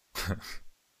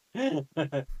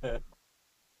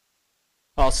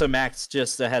 Also, Max,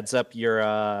 just a heads up,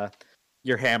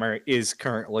 your hammer is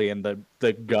currently in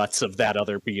the guts of that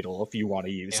other beetle if you want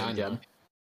to use Yeah, it I know. again.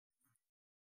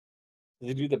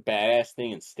 They do the badass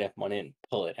thing and step on it and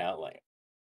pull it out like.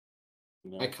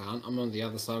 You know? I can't. I'm on the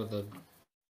other side of the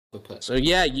pit. So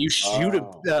yeah, you shoot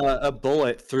Oh. a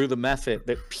bullet through the mephit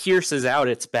that pierces out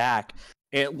its back.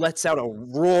 It lets out a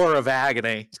roar of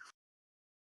agony.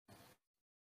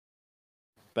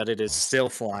 But it is still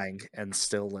flying and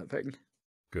still living.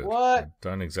 Good. What? I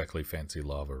don't exactly fancy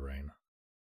lava rain.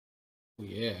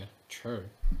 Yeah, true.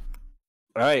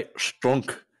 Alright,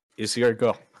 Strunk, is your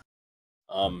go.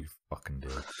 You fucking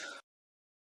did.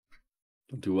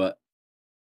 Don't do what?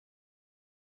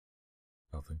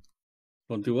 Nothing.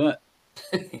 Don't do what?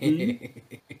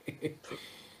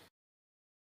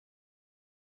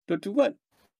 Don't do what?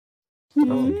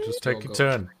 Oh, just take Oh, your God.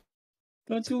 turn.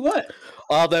 Don't do what?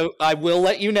 Although I will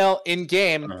let you know in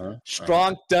game, Uh-huh.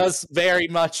 Strong does very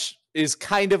much is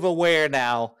kind of aware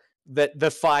now that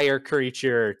the fire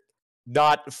creature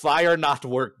not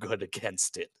work good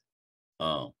against it.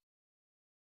 Oh.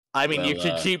 I mean, you Well,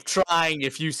 can keep trying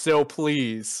if you so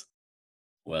please.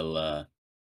 Well,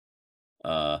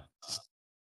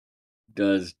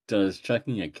 does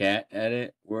chucking a cat at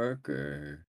it work,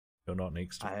 or You're not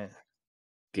next to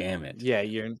damn it? Yeah,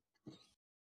 you're.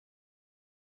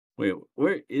 Wait,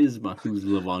 where is my who's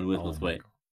live on with Oh us? my Wait.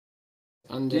 God.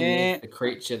 Underneath Yeah. the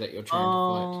creature that you're trying to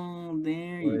Oh,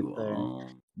 there Right you there. are.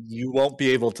 You won't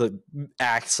be able to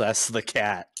access the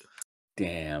cat.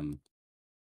 Damn.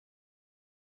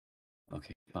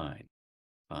 Okay, fine.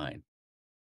 Fine.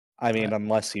 I mean, Right.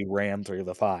 unless you ran through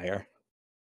the fire.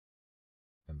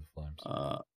 And the flames.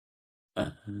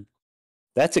 Uh-huh.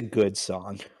 That's a good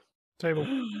song. Table.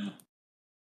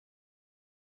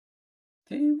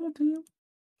 Table.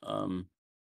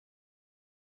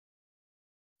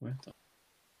 Where the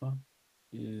fuck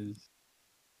is?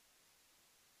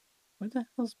 Where the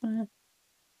hell's my?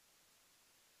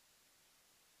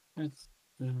 That's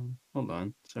hold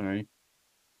on. Sorry.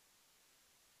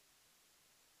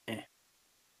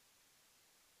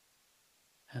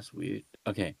 That's weird.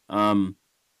 Okay.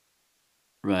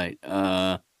 Right.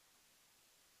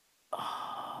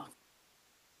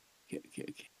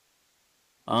 Okay.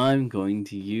 I'm going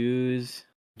to use. fight.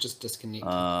 Just disconnect.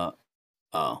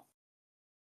 Oh.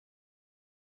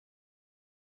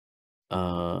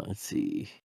 Let's see.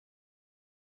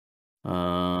 You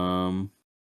know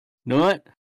what?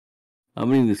 I'm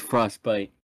gonna use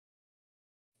frostbite.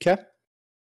 Okay.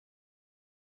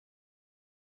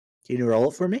 Can you roll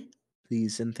it for me,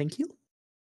 please, and thank you?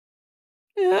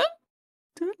 Yeah,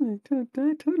 totally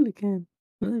can.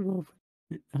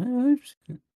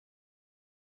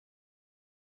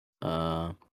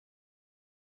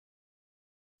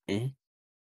 Eh?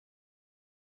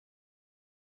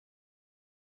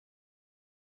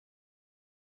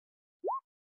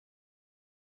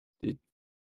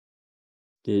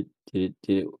 Did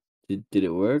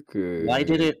it work, or Why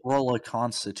did it roll a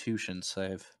Constitution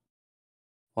save?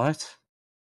 What?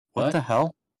 What What? the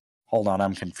hell? Hold on,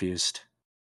 I'm confused.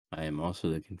 I am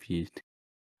also confused.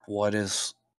 What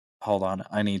is? Hold on,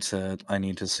 I need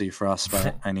to see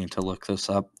Frostbite. I need to look this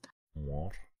up.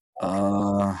 What?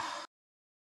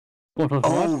 What?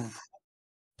 Oh,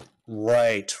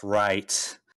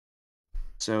 right.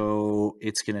 So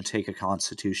it's gonna take a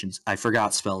Constitution. I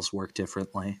forgot spells work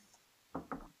differently.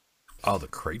 Oh, the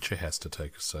creature has to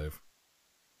take a save.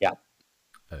 Yeah.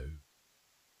 Oh.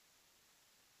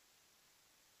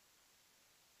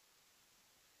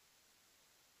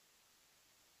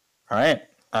 All right.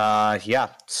 Yeah.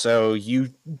 So you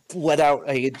let out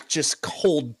a just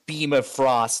cold beam of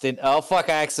frost, and oh fuck!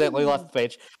 I accidentally left the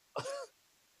page.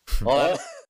 Hold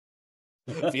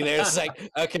on. Be there a sec.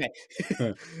 Okay.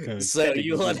 So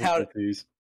you let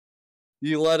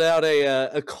out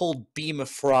a cold beam of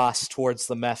frost towards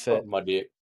the mephit, My dick.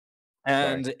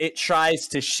 and it tries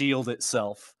to shield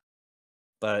itself,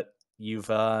 but you've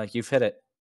hit it.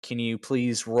 Can you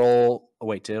please roll? Oh,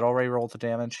 wait, did it already roll the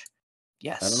damage?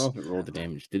 Yes. I don't know if it rolled the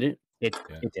damage. Did it? It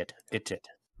Yeah. it did.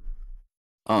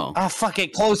 Oh. Ah, fuck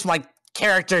it! Close my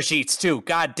character sheets too.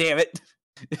 God damn it!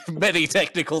 Many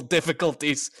technical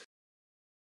difficulties.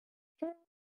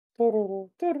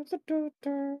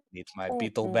 Needs my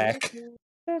beetle back.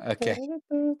 Okay,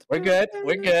 we're good.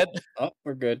 Oh,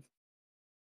 we're good.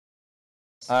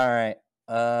 All right.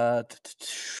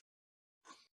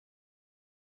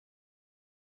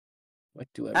 What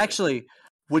do I Actually,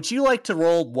 would you like to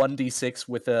roll 1d6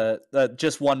 with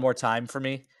just one more time for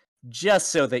me? Just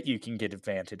so that you can get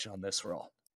advantage on this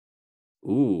roll.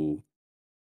 Ooh.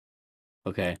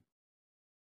 Okay.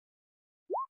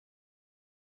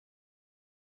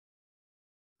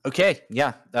 Okay,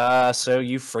 yeah. So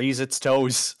you freeze its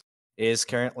toes. It is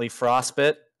currently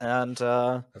frostbite and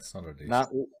That's not a D6.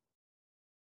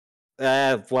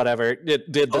 not. Whatever.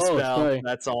 It did the Oh, spell. sorry.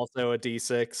 That's also a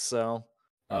d6. So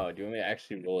Oh, do you want me to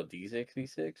actually roll a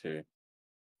d6 or?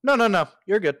 no.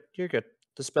 You're good. You're good.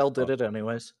 The spell did Oh. it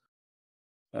anyways.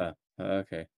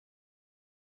 Okay.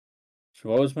 So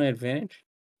what was my advantage?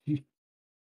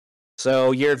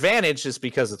 So your advantage is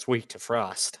because it's weak to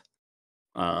frost.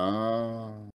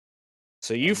 Oh.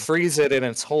 So you freeze it, and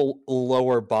its whole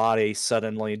lower body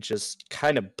suddenly just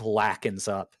kind of blackens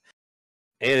up.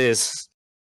 It is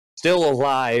still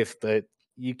alive, but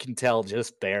you can tell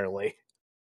just barely.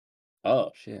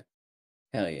 Oh shit.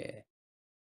 Hell yeah.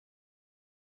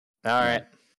 All right,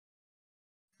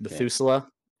 Methuselah,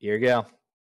 here you go.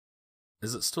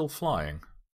 Is it still flying?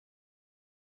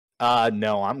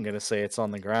 No, I'm gonna say it's on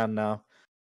the ground now.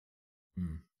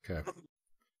 Okay.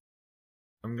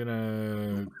 I'm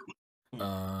gonna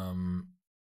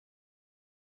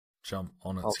jump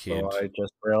on its head. Also, I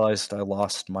just realized I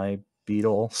lost my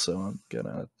beetle, so I'm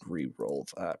gonna re-roll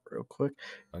that real quick.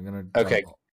 I'm gonna Okay.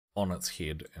 jump on its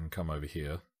head and come over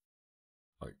here.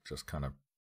 Like just kind of,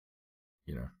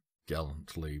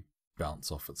 gallantly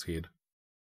bounce off its head.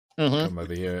 Mm-hmm. Come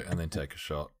over here and then take a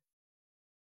shot.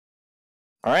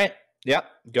 All right. Yeah,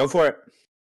 go for it.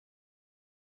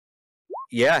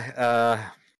 Yeah.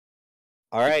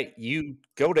 All right. You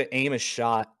go to aim a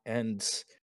shot and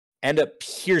end up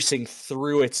piercing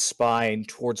through its spine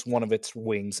towards one of its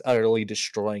wings, utterly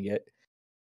destroying it.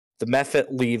 The Mephit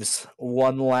leaves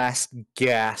one last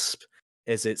gasp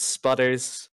as it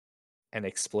sputters and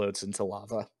explodes into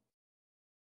lava.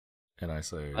 And I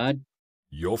say, What?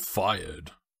 "You're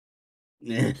fired."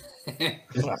 Oh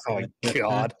my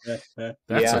god. That's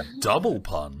Yeah. a double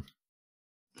pun.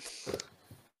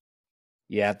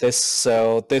 Yeah, this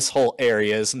whole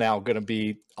area is now going to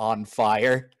be on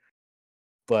fire.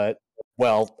 But,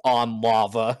 well, on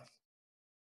lava.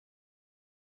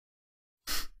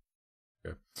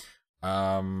 Okay.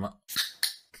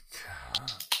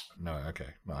 No, okay.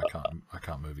 No, I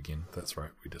can't move again. That's right.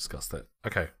 We discussed that.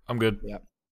 Okay, I'm good. Yep.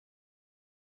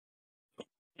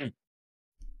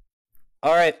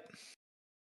 All right.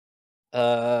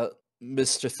 Mr.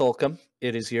 Thulkum,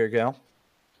 it is your go.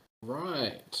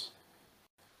 Right.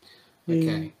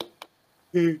 Okay.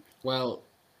 Well,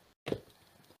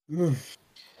 I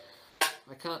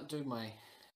can't do my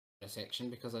bonus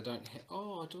action because I don't have...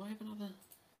 Oh, do I have another?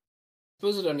 I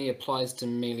suppose it only applies to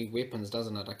melee weapons,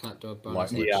 doesn't it? I can't do a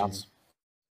bonus Light action. weapons.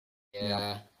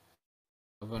 Yeah.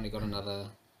 I've only got another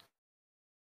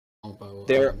longbow.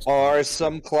 There are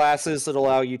some classes that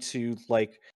allow you to,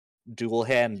 like, dual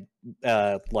hand,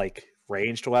 like,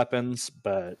 ranged weapons,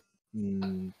 but...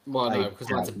 Well, no, because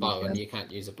mine's a can't bow, use and it. you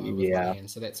can't use a bow with Yeah. one hand,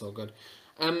 so that's all good.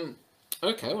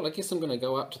 Okay, well, I guess I'm going to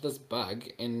go up to this bug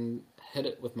and hit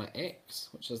it with my axe,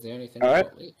 which is the only thing All I've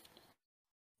right. got left.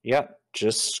 Yep,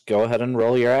 just go ahead and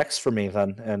roll your axe for me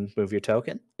then, and move your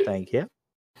token. Thank you.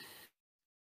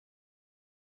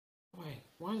 Wait,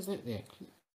 why is that there?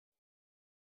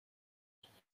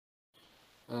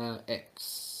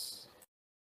 X.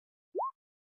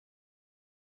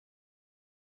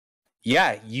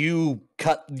 Yeah, you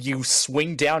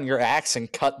swing down your axe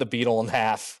and cut the beetle in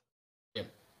half.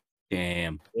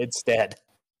 Damn. It's dead.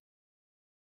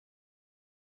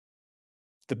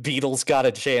 The beetle's got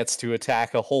a chance to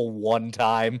attack a whole one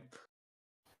time.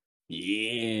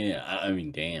 Yeah. I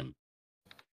mean, damn.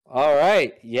 All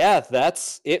right, yeah,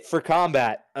 that's it for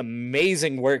combat.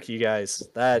 Amazing work, you guys.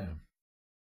 That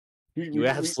you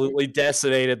absolutely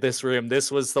decimated this room.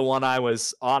 This was the one I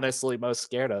was honestly most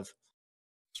scared of.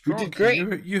 We did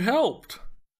great. You helped.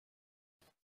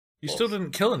 You still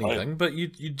didn't kill anything, but you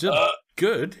did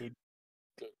good.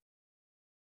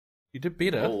 You did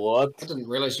better. What? I didn't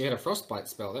realize you had a frostbite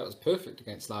spell. That was perfect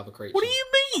against lava creatures. What do you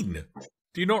mean?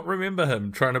 Do you not remember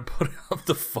him trying to put out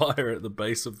the fire at the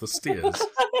base of the stairs?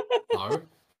 No.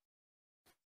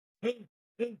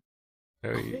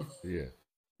 Yeah.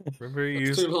 Remember he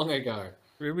It's too used. long ago.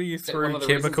 Remember you that one threw of the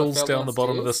reasons I chemicals fell down the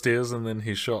bottom of the downstairs? stairs, and then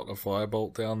he shot a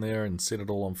firebolt down there and set it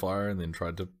all on fire, and then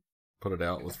tried to put it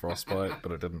out with frostbite,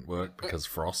 but it didn't work because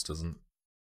frost isn't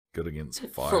good against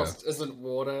fire. Frost isn't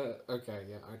water. Okay,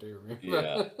 yeah, I do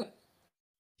remember.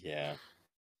 Yeah.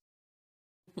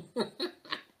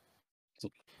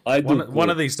 I do. One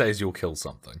of good. these days you'll kill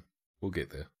something. We'll get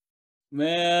there.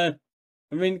 Man,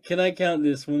 I mean, can I count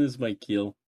this one as my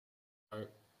kill?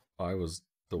 I was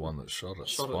the one that shot it.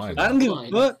 Shot it Spine. for I don't give a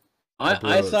Fine. fuck. I blew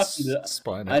I its softened it.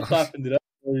 spine I out. softened it up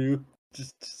for you.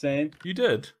 Just saying. You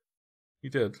did. You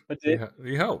did. I did.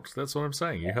 You helped. That's what I'm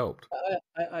saying. You helped.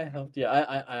 I helped. Yeah,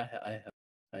 I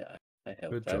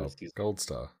helped. Good I job. was using- Gold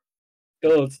star.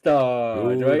 Gold star. Do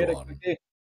I Good get a one. cookie?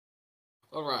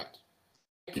 All right.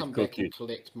 I come Go back and cute.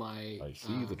 collect my. I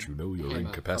see that you know your hammer from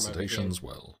over incapacitations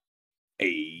well.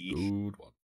 Hey. Good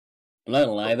one. I'm not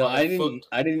gonna lie Put though. my foot-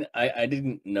 I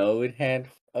didn't know it had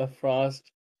a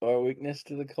frost or weakness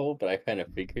to the cold, but I kind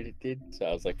of figured it did. So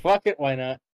I was like, "Fuck it, why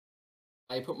not?"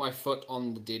 I put my foot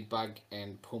on the dead bug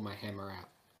and pull my hammer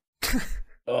out.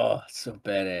 Oh, so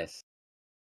badass.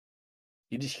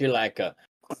 You just hear like a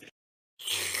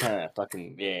kind of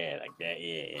fucking like that,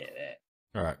 that.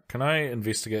 All right. Can I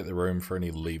investigate the room for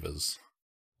any levers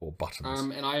or buttons?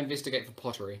 And I investigate for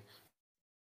pottery.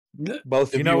 Both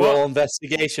of You you know what? roll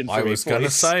investigation for I me, was going to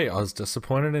please. say, I was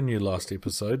disappointed in you last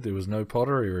episode. There was no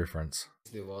pottery reference.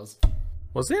 There was.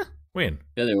 Was there? When?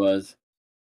 Yeah, there was.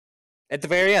 At the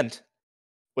very end,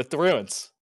 with the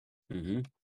ruins. Mm-hmm.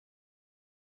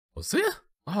 Was there?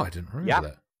 Oh, I didn't remember Yeah.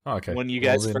 that. Oh, okay. When you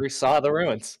Well, guys then, first saw the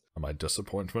ruins. my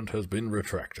disappointment has been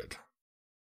retracted.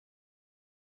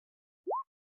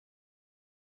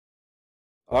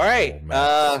 All right. Oh,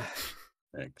 man.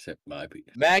 Except my beat.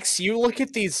 Max, you look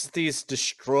at these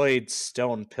destroyed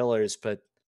stone pillars, but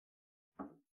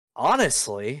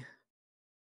honestly,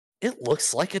 it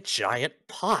looks like a giant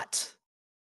pot.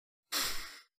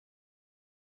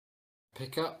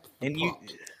 Pick up the And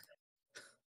pot.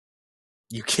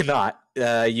 you cannot.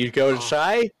 You go to Oh.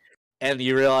 try, and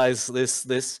you realize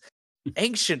this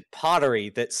ancient pottery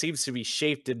that seems to be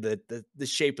shaped in the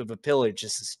shape of a pillar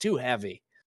just is too heavy,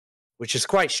 which is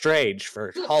quite strange for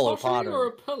Is it hollow pottery pottery. or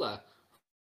a pillar?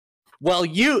 Well,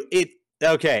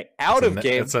 okay, out of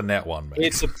game. It's a net one, man.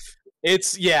 It's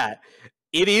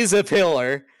it is a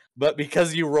pillar, but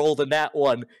because you rolled a nat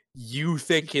one, you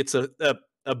think it's a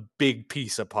big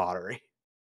piece of pottery.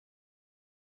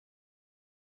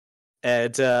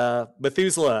 And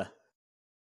Methuselah,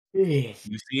 you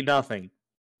see nothing.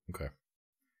 Okay.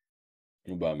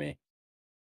 What about me?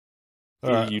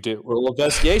 All right. You do roll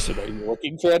investigation. Are you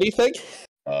looking for anything?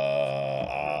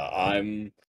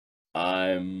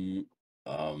 I'm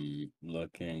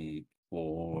looking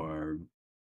for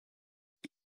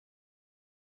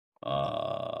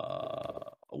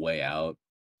a way out,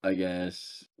 I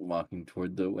guess. Walking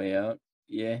toward the way out.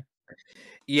 Yeah.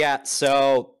 Yeah,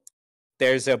 so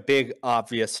there's a big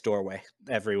obvious doorway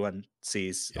everyone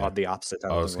sees Yeah. on the opposite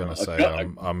end I of was the going room. to say, Okay.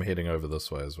 I'm heading over this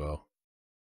way as well.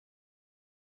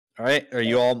 All right, are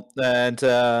you all and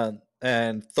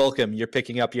Thulkum, you're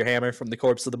picking up your hammer from the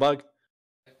corpse of the bug?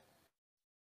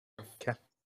 Okay.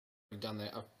 I've done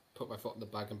that. I've put my foot in the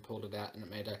bug and pulled it out, and it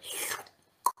made a.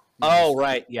 Oh,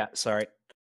 right. Yeah, sorry.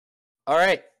 All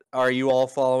right. Are you all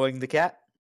following the cat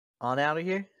on out of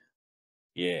here?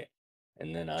 Yeah.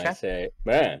 And then I Okay. say,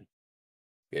 man,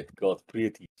 it got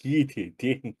pretty heated,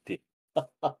 didn't it?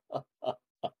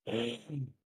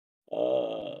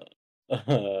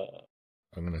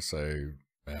 I'm going to say,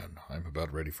 man, I'm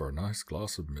about ready for a nice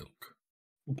glass of milk.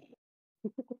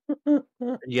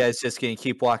 Are you guys just going to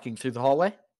keep walking through the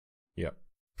hallway? Yep.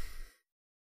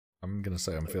 I'm going to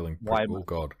say I'm feeling Why pretty... am Oh,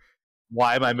 God.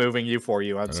 Why am I moving you for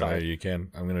you? I'm No, sorry. you can.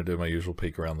 I'm going to do my usual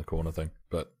peek around the corner thing.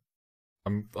 But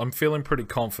I'm feeling pretty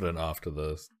confident after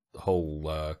the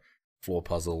whole floor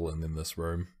puzzle and then this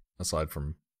room, aside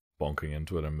from bonking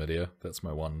into it in midair. That's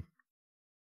my one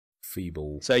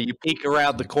feeble... So you peek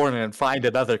around the corner and find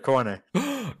another corner.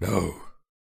 No!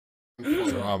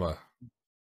 Drama.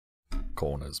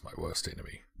 Corner's my worst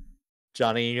enemy.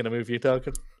 Johnny, you going to move your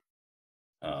token?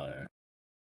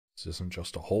 This isn't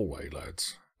just a hallway,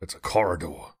 lads. It's a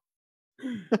corridor.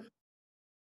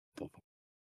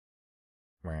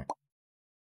 Meh.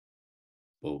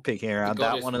 Peeking The around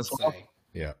that goddess one would as well. say,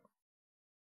 Yeah.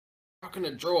 how can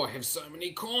a drawer have so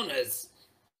many corners?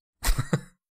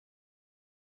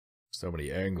 So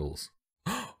many angles.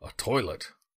 A toilet.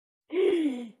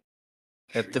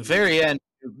 At the very end,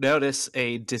 you notice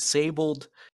a disabled,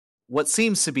 what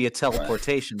seems to be a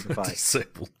teleportation device.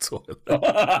 Disabled toilet.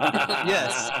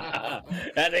 Yes.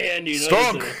 At the end, you know,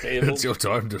 Strong! it's a table. It's your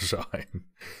time to shine.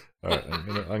 Alright,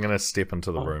 I'm gonna step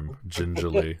into the room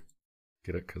gingerly.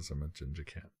 Get it? Because I'm a ginger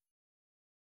cat.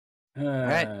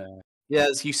 Right. Yeah,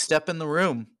 as you step in the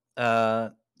room, you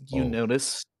Oh.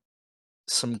 notice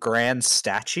some grand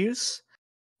statues.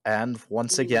 And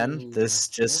once again, Ooh, this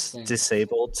just awesome.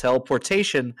 disabled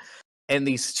teleportation and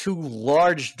these two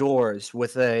large doors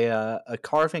with a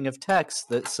carving of text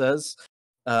that says,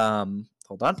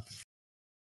 hold on.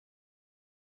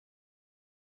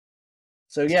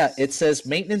 So yeah, it says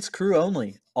maintenance crew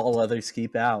only. All others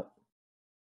keep out.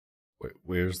 Wait,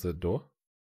 where's the door?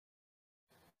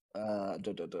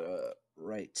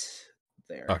 Right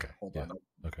there. Okay, Hold yeah. on.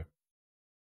 Okay.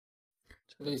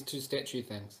 These two statue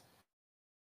things.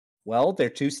 Well, they're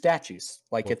two statues,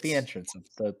 like at the What's- entrance of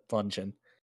the dungeon.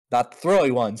 Not the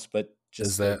throwy ones, but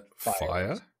just Is the that fire fire?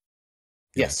 ones.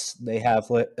 Yeah. Yes, they have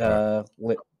lit. Right.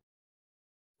 Lit.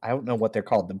 I don't know what they're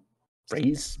called. The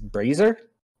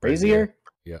brazier.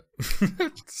 Yeah.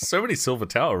 So many Silver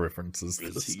Tower references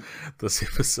this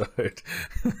episode.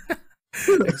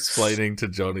 Explaining to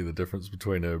Johnny the difference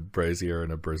between a brazier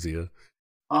and a brazier.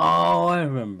 Oh, I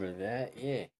remember that.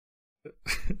 Yeah.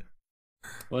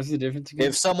 What's the difference again?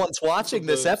 If someone's watching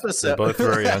this They're episode, both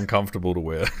very uncomfortable to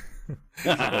wear.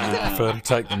 I prefer to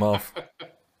take them off.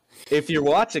 if you're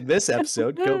watching this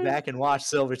episode, go back and watch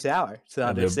Silver Tower to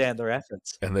And they're- understand the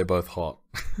reference. And they're both hot.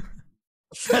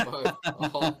 Both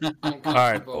All right.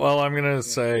 uncomfortable. Well, I'm going to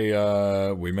say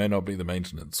we may not be the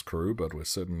maintenance crew, but we're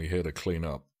certainly here to clean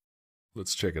up.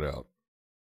 Let's check it out.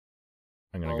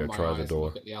 I'm going Roll to go my try eyes the and door.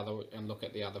 look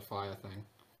at the other fire thing.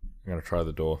 I'm going to try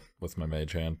the door with my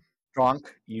mage hand. Gronk,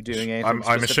 you doing anything? I'm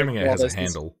specific assuming it while has a this is-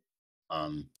 handle.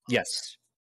 Yes.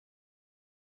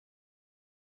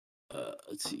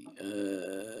 Let's see.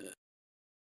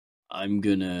 I'm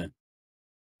gonna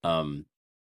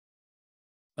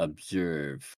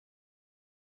observe.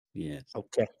 Yes,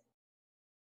 Okay.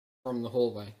 From the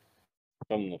hallway.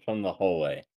 from the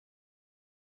hallway.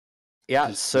 Yeah,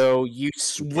 Just- so you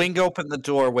swing open the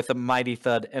door with a mighty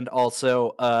thud, and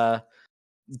also,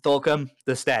 Thulkum,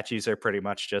 the statues are pretty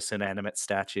much just inanimate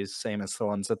statues, same as the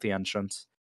ones at the entrance.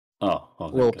 Oh, A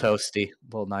okay, little good. toasty, a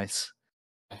little nice.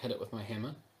 I hit it with my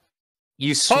hammer.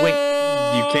 You swing.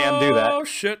 You can do that. Oh,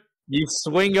 shit. You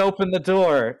swing open the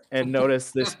door and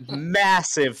notice this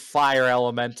massive fire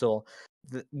elemental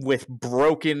with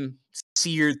broken,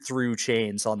 seared through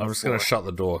chains on the I'm just floor. going to shut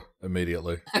the door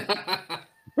immediately.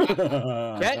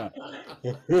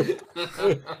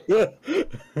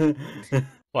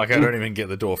 Like, I don't even get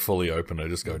the door fully open. I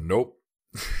just go, nope.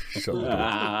 Shut the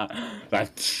door.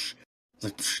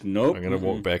 Nope. I'm going to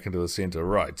walk back into the center.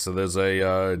 Right, so there's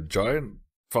a giant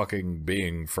fucking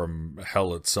being from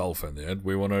hell itself in there.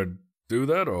 We want to do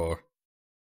that, or?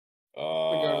 We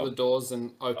go to the doors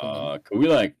and open them. Can we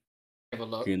Have a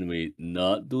look. can we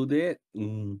not do that?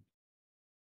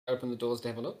 Open the doors to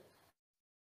have a look.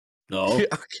 No.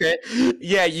 Okay.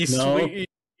 Yeah, you No. swing.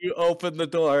 You open the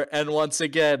door and once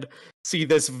again see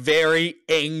this very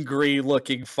angry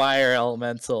looking fire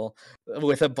elemental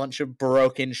with a bunch of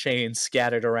broken chains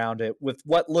scattered around it with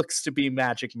what looks to be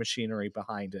magic machinery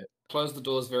behind it. Close the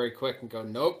doors very quick and go,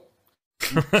 nope.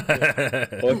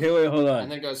 Okay, wait, hold on.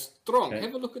 And then go, strong, Okay.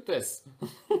 have a look at this.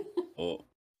 Oh,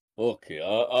 okay.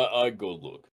 I go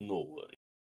look. No worry.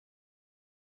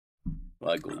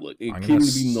 I go look. It I'm can going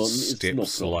to be not. It's step no problem.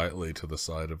 slightly to the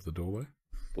side of the doorway.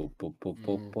 Pop, pop, pop, Mm.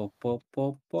 pop, pop, pop,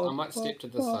 pop, pop, I might step to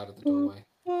this pop, side of the doorway.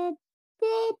 pop,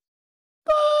 pop,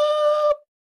 pop.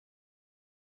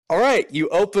 All right, you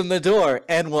open the door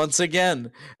and once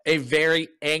again a very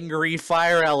angry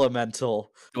fire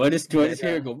elemental. Do I just hear Yeah.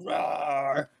 it go?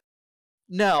 Rawr?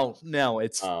 No,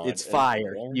 it's Oh, it's it's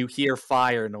fire. fire? You hear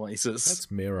fire noises. That's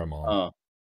Miramon. Oh,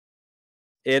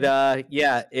 It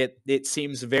it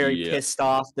seems very Yeah. pissed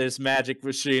off. There's magic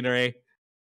machinery.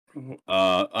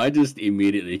 I just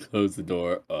immediately close the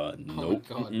door. Nope.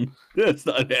 God. Mm-mm. That's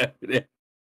not happening.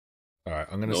 All right,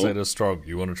 I'm going to say Nope. to Strong,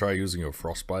 you want to try using your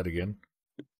frostbite again?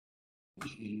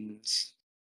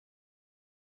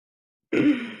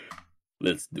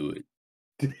 Let's do it.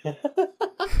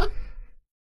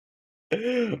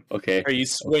 Okay. Are you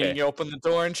swinging open the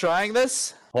door and trying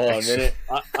this? Hold on a minute.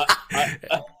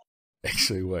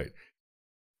 Actually, wait.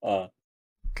 Uh,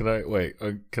 Can I wait?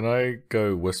 Can I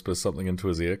go whisper something into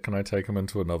his ear? Can I take him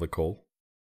into another call?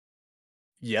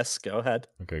 Yes, go ahead.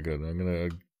 Okay, good. I'm gonna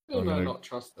Still I'm do gonna- not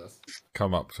trust this.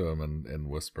 come up to him and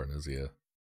whisper in his ear.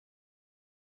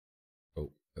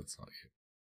 Oh, that's not you.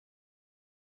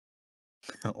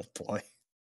 Oh boy.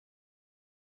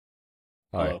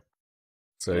 Hi. Hello.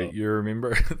 So Hello. you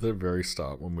remember at the very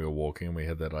start when we were walking, we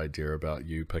had that idea about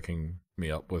you picking me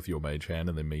up with your mage hand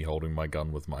and then me holding my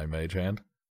gun with my mage hand?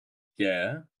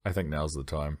 yeah. I think now's the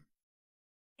time.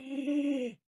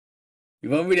 You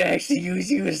want me to actually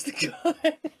use you as the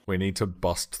gun? We need to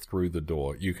bust through the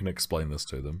door. You can explain this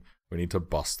to them. We need to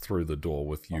bust through the door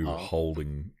with you Uh-huh.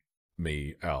 holding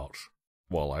me out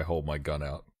while I hold my gun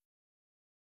out.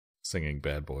 Singing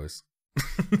Bad Boys.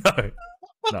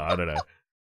 No, I don't know.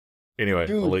 Anyway,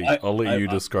 Dude, I'll let you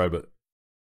I- describe it.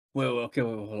 Well, okay,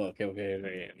 hold on.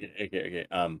 Okay.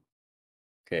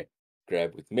 Okay.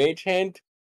 Grab with mage hand,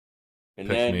 and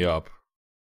Pick then me up.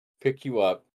 pick you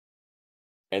up,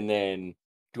 and then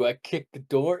do I kick the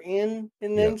door in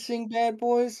and then Yeah. sing Bad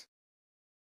Boys?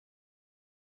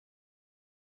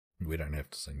 We don't have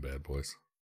to sing Bad Boys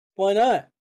Why not?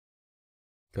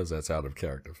 because that's out of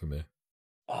character for me.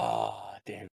 Ah,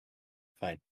 damn.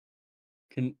 Fine.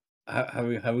 How are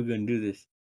we gonna do this?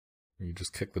 You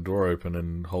just kick the door open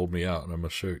and hold me out, and I'm gonna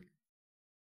shoot.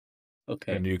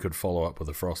 Okay. And you could follow up with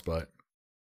a frostbite.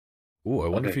 Ooh, I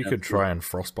wonder Okay, if you that's could try and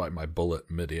frostbite my bullet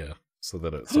midair so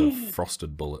that it's a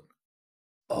frosted bullet.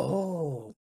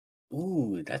 Oh.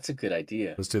 Ooh, that's a good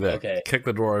idea. Let's do that. Okay. Kick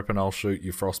the door open, I'll shoot,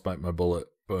 you frostbite my bullet.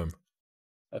 Boom.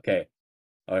 Okay.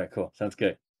 All right, cool. Sounds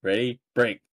good. Ready?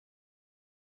 Break.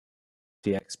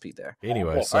 The XP there.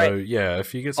 Anyway, cool. so Alright. yeah,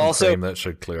 if you get some Also, cream, that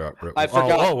should clear up. I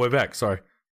forgot- Oh, we're back. Sorry.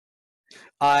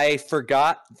 I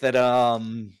forgot that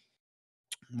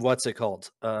what's it called?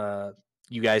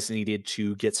 You guys needed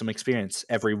to get some experience.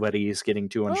 Everybody's getting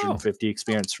 250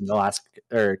 experience from the last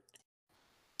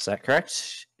is that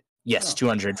correct? Yes, Oh.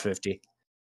 250.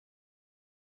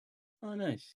 Oh,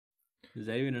 nice. Is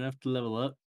that even enough to level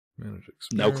up? Manage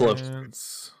No clue.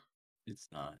 experience. It's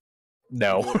not.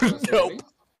 No. What was that Nope.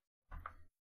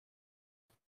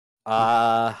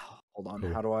 already? Hold on.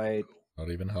 Cool. How do I Not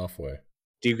even halfway.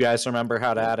 do you guys remember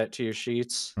how to add it to your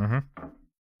sheets? Mm-hmm.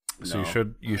 So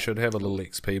No. you should have a little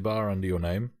XP bar under your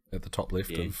name at the top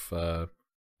left Yeah. of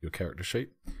your character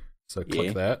sheet. So click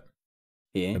Yeah. that,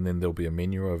 Yeah. and then there'll be a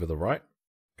menu over the right.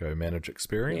 Go manage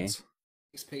experience.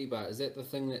 XP bar, is that the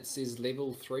thing that says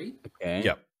level 3? Okay.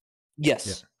 Yep. Yes.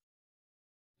 Yeah.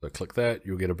 So click that.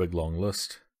 You'll get a big long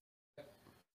list,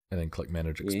 and then click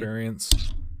manage Yeah. experience.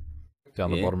 Down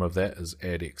the Yeah. bottom of that is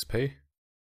add XP.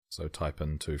 So type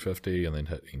in 250 and then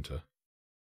hit enter.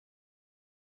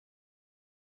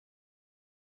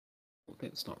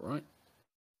 That's not right.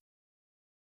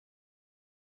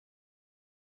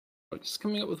 It's just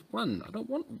coming up with 1. I don't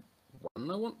want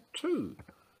 1, I want 2.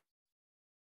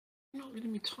 You're not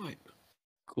letting me type.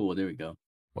 Cool. There we go.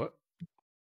 What?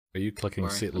 Are you clicking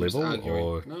Sorry, set I'm just level arguing.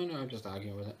 or? No, I'm just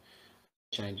arguing with it.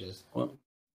 Changes. What? What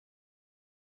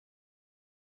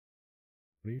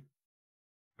are you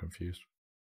confused?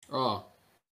 Oh.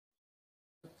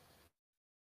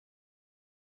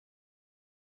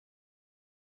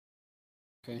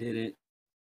 Okay. Did it?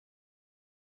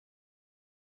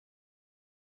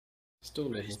 Still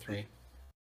level 3.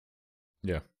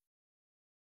 Yeah.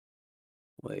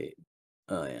 Wait.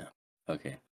 Oh yeah.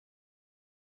 Okay.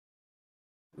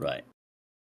 Right.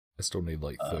 I still need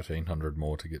like 1,300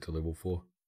 more to get to level 4.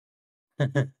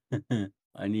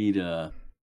 I need a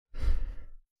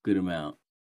good amount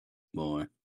more.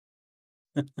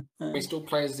 We still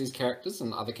play as these characters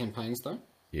in other campaigns, though.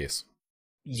 Yes.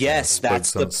 Yes, that's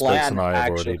Spokes the and- Spokes plan. and I have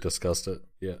Actually. already discussed it.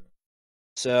 Yeah.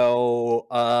 So,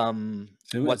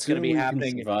 So what's going to be assuming we can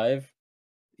happening? Survive.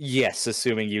 Yes,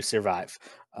 assuming you survive.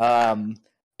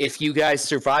 If you guys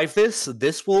survive this,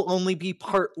 this will only be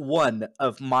part 1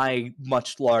 of my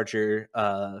much larger,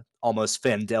 almost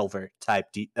Fandelver type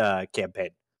campaign.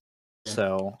 Yeah.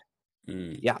 So,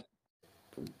 Mm. Yeah.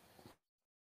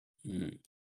 Mm.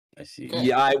 I see. Okay.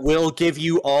 yeah, I will give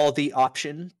you all the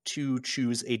option to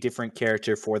choose a different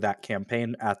character for that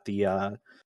campaign at the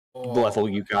level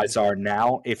you guys are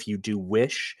now, if you do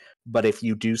wish. But if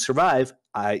you do survive,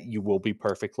 you will be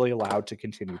perfectly allowed to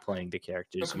continue playing the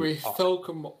characters. Could you we are.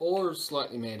 Falcom or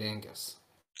Slightly Mad Angus?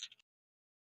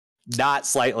 Not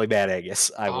slightly Mad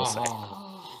Angus, I will say,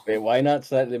 Oh. Wait, why not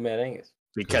Slightly Mad Angus?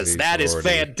 because he's that is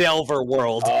already- Fandelver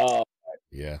world. Oh,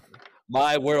 Yeah.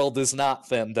 My world is not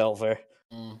Fandelver.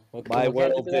 Mm. well, My can't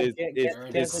world they be is, like- is, can't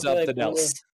is they be like something one of those-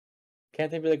 else.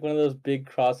 Can't they be like one of those big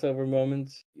crossover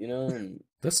moments? You know? And-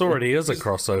 This already is a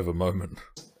crossover moment.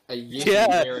 A Yeti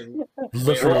Yeah. wearing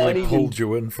Literally even- pulled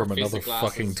you in from professor another glasses,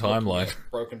 fucking looking timeline. at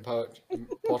broken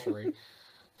pottery.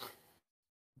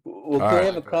 Well, can we Alright.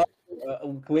 have a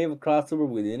can we have a crossover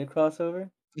within a crossover?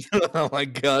 Oh my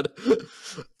god.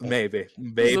 Maybe.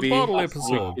 This is a Maybe. bottle we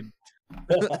episode.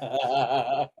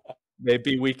 could-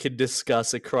 Maybe we could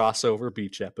discuss a crossover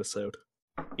beach episode.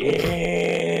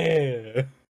 Yeah.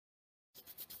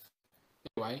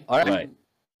 Anyway, All right. Right.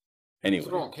 Anyway,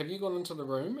 Stronk, have you gone into the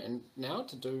room and now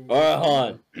to do? all right, hold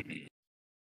on.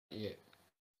 Yeah.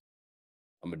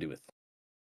 I'm gonna do it.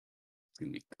 It's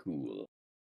gonna be cool.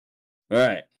 All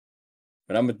right.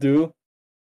 What I'm gonna do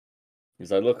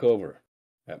is I look over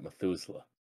at Methuselah,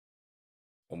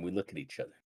 and we look at each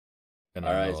other. And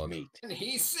Our I eyes nod. meet. And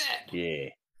he said, Yeah.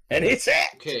 And it's it!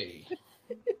 Okay.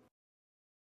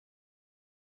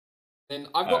 Then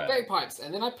I've got Alright. bagpipes,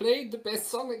 and then I played the best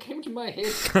song that came to my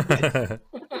head.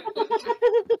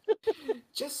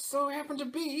 Just so happened to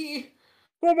be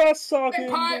The best song in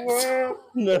bagpipes.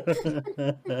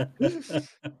 the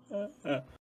world.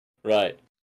 Right.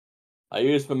 I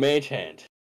used my mage hand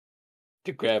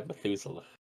to grab Methuselah.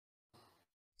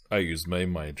 I used my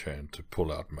mage hand to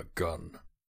pull out my gun.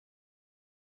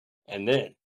 And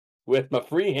then, with my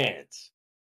free hands,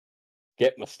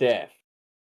 get my staff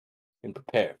and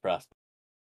prepare Frostbite.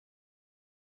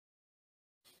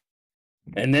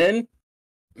 And then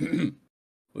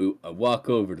I walk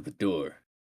over to the door,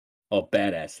 all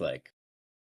badass like.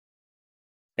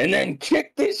 And then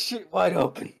kick this shit wide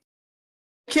open.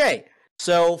 Okay,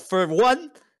 so for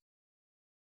one,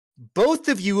 both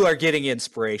of you are getting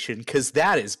inspiration because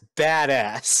that is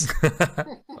badass.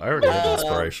 I already had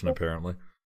inspiration, apparently.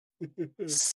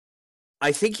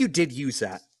 I think you did use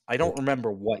that. I don't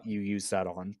remember what you used that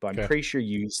on, but I'm Okay. pretty sure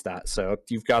you used that. So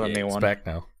you've got a Yeah, new It's one. back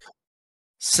now.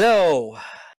 So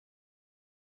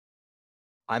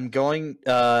I'm going.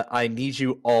 I need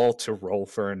you all to roll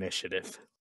for initiative.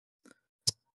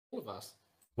 All of us.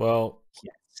 Well,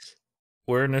 Yes.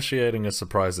 we're initiating a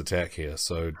surprise attack here,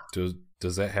 so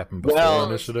does that happen before Well- No,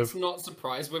 initiative? It's not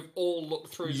surprised. We've all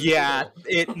looked through the Yeah, door.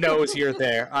 it knows you're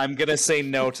there. I'm gonna say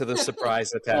no to the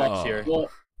surprise attack Oh. here.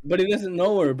 Well, but it doesn't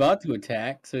know we're about to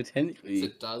attack, so Yes, technically.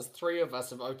 it does. 3 of us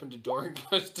have opened a door and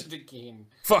closed it again.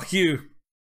 Fuck you!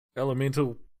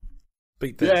 Elemental.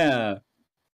 Beat that. Yeah. You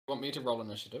want me to roll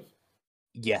initiative?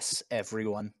 Yes,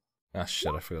 everyone. Ah,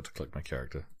 shit, I forgot to click my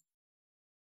character.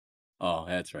 Oh,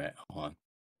 that's right. Hold on.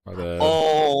 My bad.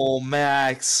 Oh,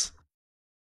 Max.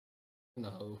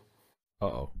 No.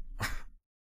 Uh-oh.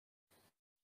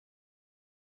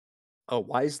 Oh,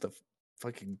 why is the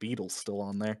fucking beetle still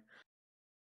on there?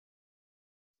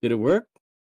 Did it work?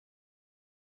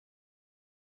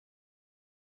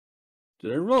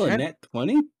 Did I roll a Can- net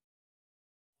 20? You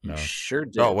No. sure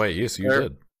did. Oh, wait, yes, you Sure.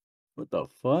 did. What the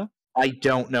fuck? I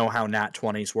don't know how nat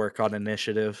 20s work on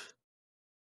initiative.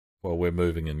 Well, we're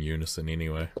moving in unison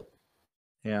anyway.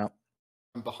 Yeah.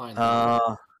 I'm behind.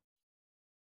 you.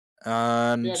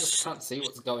 And Maybe I just can't see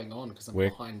what's going on because I'm We're-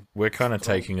 behind. We're kind of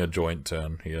Strong. taking a joint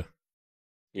turn here.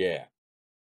 Yeah.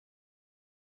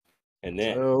 And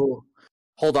then, so,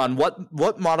 hold on.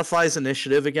 What modifies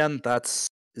initiative again?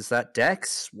 Is that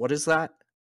Dex? What is that?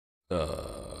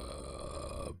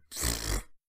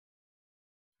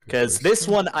 Because this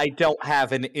one I don't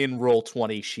have an in roll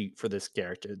 20 sheet for this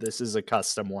character. This is a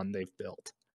custom one they've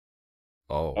built.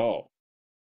 Oh.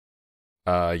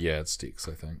 oh, Yeah, it's Dex,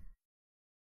 I think.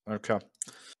 Okay.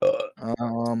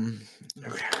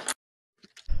 Okay.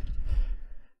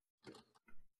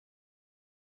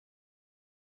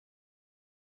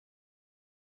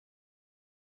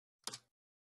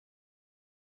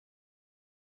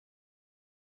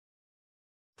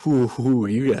 Ooh,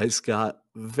 you guys got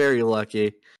very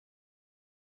lucky.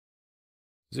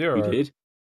 0. We did?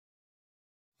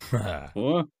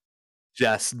 What?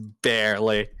 Just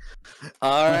barely.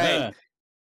 All right,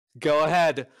 go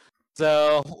ahead.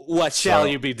 So, what shall So-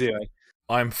 you be doing?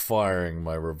 I'm firing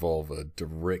my revolver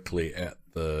directly at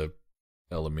the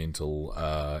elemental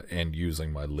and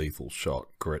using my lethal shot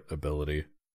grit ability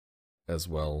as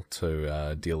well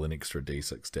to deal an extra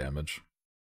d6 damage.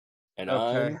 and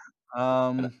Okay.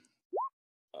 I'm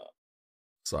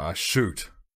So I shoot.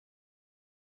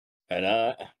 and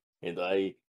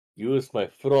I use my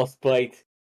frostbite,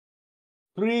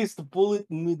 freeze the bullet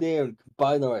in midair, and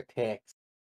combine our attacks.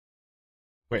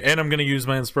 Wait, and I'm going to use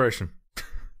my inspiration.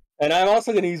 And I'm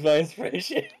also going to use my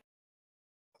inspiration.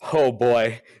 Oh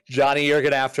boy, Johnny, you're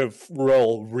gonna have to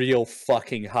roll real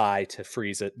fucking high to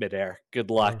freeze it midair. Good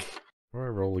luck. Where do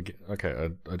I roll again? Okay,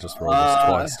 I just rolled this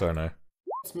twice, don't I?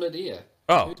 It's mid-ear.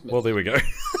 Oh, Who's well, there we go.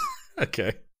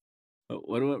 Okay.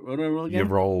 What do I roll You again?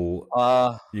 roll.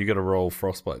 Uh, You got to roll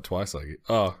frostbite twice.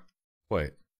 Oh,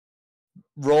 wait.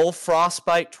 roll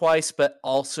frostbite twice, but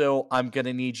also I'm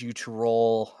gonna need you to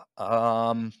roll.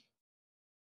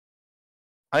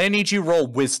 I need you to roll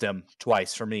wisdom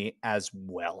twice for me as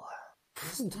well.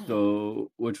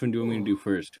 So, which one do you want me to do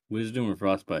first? Wisdom or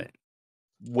frostbite?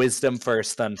 Wisdom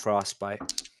first, then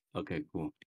frostbite. Okay, cool.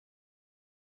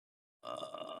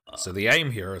 So the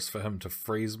aim here is for him to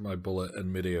freeze my bullet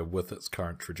in midair with its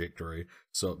current trajectory,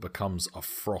 so it becomes a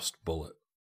frost bullet.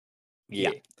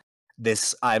 Yeah.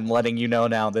 This, I'm letting you know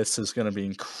now, this is going to be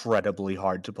incredibly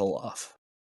hard to pull off.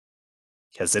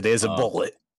 Because it is a Oh.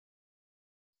 bullet.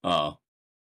 Oh.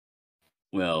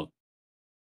 Well.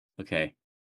 Okay.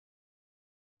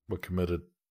 We're committed.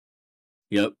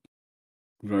 Yep.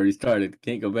 We've already started.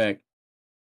 Can't go back.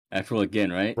 I have to roll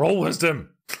again, right? Roll wisdom.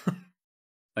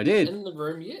 I did. In the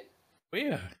room yet?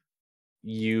 Where?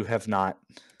 You have not.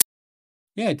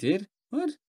 Yeah, I did.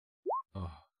 What?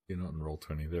 Oh, you're not in roll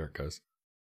 20. There it goes.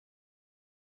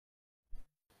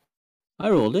 I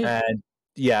rolled it. And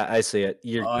yeah, I see it.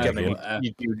 You're Oh, gonna yeah.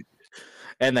 need, you do,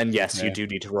 and then yes, you Okay. do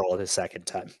need to roll it a second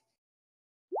time.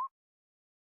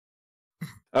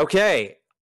 Okay.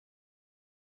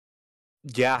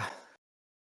 Yeah.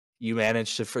 You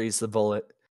managed to freeze the bullet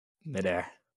midair.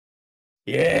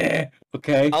 Yeah.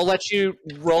 Okay. I'll let you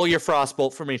roll your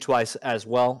frostbolt for me twice as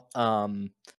well.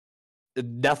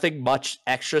 Nothing much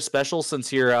extra special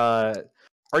since you're are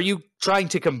you trying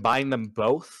to combine them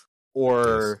both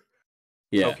or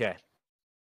Yeah. okay.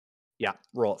 Yeah,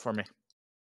 roll it for me.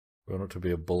 We want it to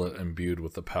be a bullet imbued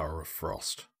with the power of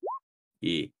frost.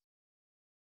 Yeah.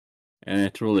 And I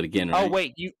have to roll it again, right? Oh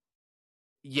wait,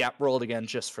 yeah, roll it again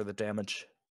just for the damage.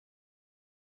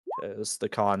 Because the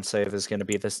con save is going to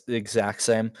be the exact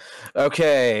same.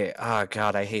 Okay. Oh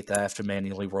god, I hate that I have to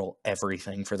manually roll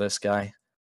everything for this guy.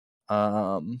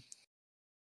 What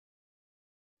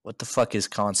the fuck is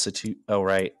constitute? Oh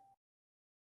right.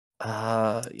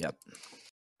 Yep.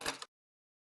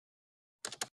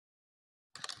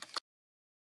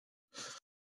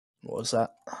 What was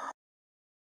that?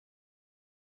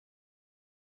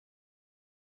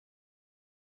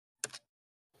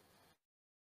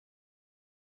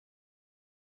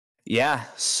 Yeah,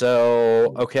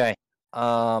 so okay.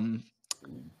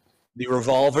 The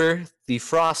revolver, the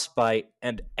frostbite,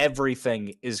 and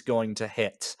everything is going to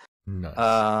hit. Nice.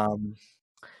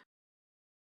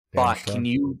 But Damage can time.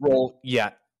 you roll?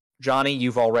 Yeah, Johnny,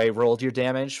 you've already rolled your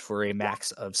damage for a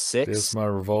max of 6. There's my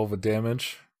revolver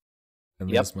damage. And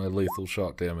Yep. there's my lethal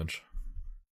shot damage.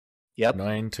 Yep.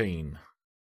 19.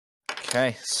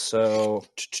 Okay, so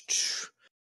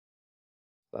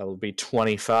that will be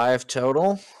 25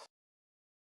 total.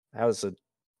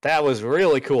 That was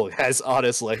really cool, guys.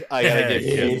 Honestly, I gotta give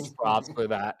kids props for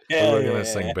that. We were going to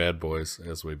sing Bad Boys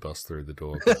as we bust through the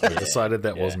door, but we decided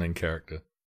that Yeah. wasn't in character.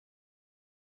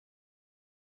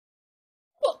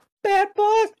 Bad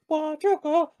boys, what you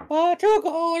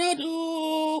gonna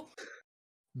do?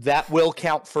 That will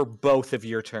count for both of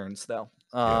your turns, though.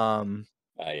 Oh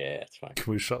yeah, that's fine.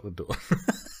 Can we shut the door?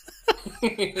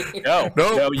 No,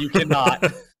 Nope. no, you cannot.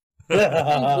 You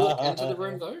walk into the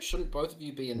room though. Shouldn't both of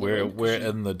you be in the room? 'Cause We're you,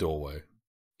 in the doorway.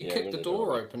 you Yeah, kicked we're the in the door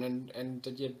doorway. open and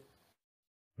did you?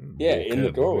 Yeah, Walk in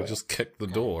the doorway. We just kicked the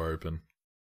door open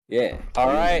Yeah. All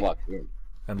we right. walked in.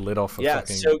 and lit off a Yeah,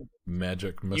 fucking so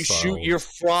magic you missile. shoot your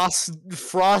frost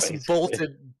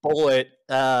bolted bullet,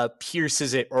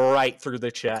 pierces it right through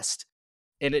the chest,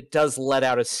 and it does let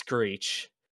out a screech.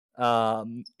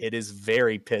 It is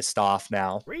very pissed off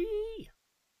now.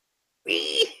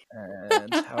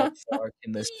 And how far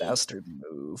can this bastard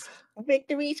move?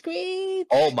 Victory scream.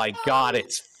 Oh my god,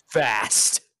 it's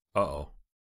fast. Uh-oh.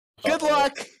 Good Uh-oh.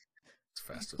 luck. It's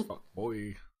fast as fuck,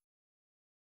 boy.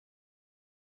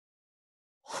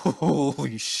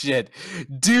 Holy shit.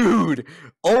 Dude.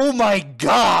 Oh my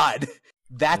god.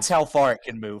 That's how far it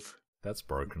can move. That's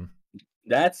broken.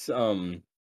 That's Wow.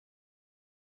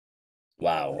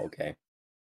 Okay.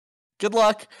 Good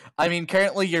luck. I mean,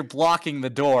 currently you're blocking the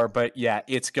door, but yeah,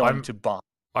 it's going I'm- to bomb.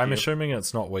 I'm You. assuming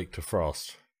it's not weak to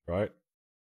frost, right?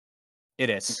 It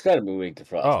It's is. got to be weak to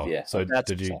frost. Oh, Yeah. so That's,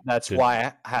 did you? that's did-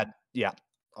 why I had, yeah,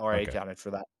 already Okay. accounted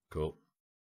for that. Cool.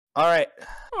 All right.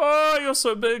 Oh, you're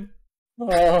so big.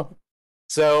 Oh.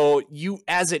 So you,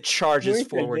 as it charges Muy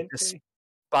forward, caliente.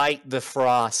 despite the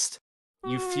frost,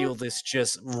 you feel this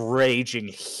just raging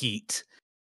heat,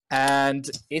 and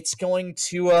it's going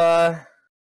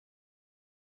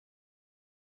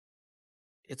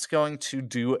to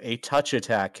do a touch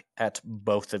attack at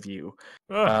both of you.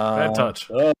 Ah, bad touch.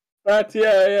 That's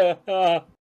yeah. I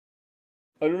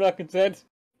do not consent.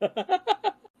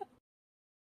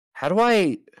 How do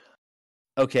I?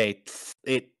 Okay,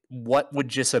 what would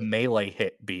just a melee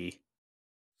hit be?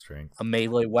 Strength. A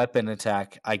melee weapon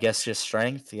attack? I guess just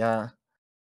strength. Yeah.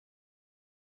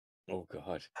 Oh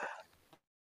god.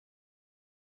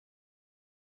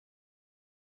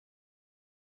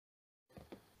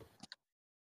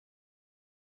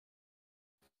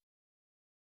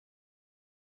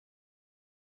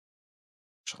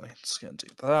 Actually, it's gonna do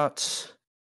that.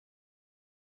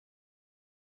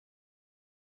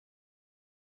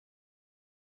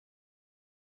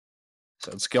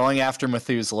 So it's going after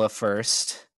Methuselah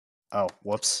first. Oh,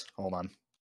 whoops. Hold on.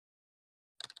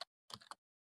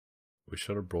 We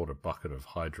should have brought a bucket of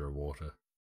hydro water.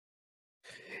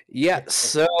 Yeah,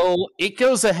 so it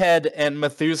goes ahead and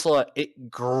Methuselah, it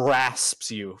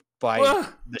grasps you by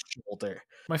Ah, the shoulder.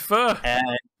 my fur.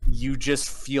 And you just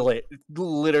feel it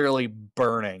literally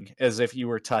burning as if you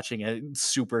were touching a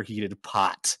superheated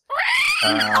pot.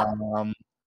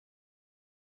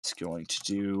 It's going to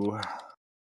do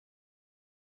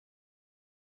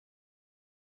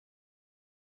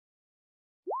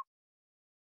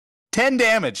 10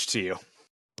 damage to you.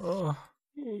 Oh.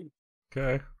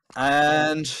 Okay.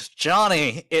 And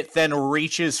Johnny, it then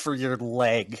reaches for your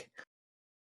leg,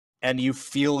 and you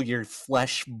feel your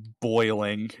flesh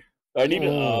boiling. I need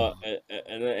Oh.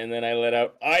 and then I let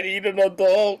out. I need an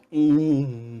adult.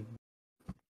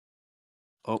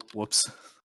 Oh, whoops.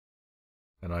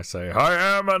 And I say,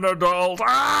 I am an adult.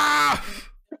 Ah!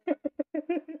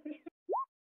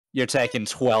 You're taking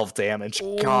 12 damage.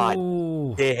 God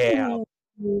Ooh. damn.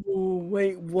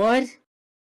 Wait, what?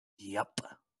 Yep.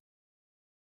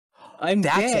 I'm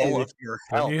That's dead. all of your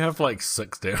Don't health. you have like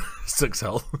 6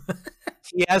 health?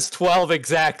 He has 12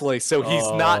 exactly, so he's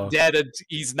Oh. not dead.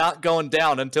 He's not going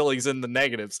down until he's in the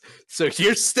negatives. So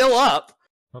you're still up,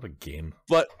 Not again.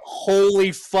 but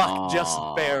holy fuck, just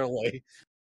Aw. barely.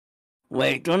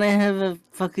 Wait, don't I have a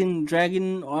fucking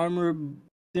dragon armor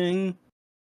thing?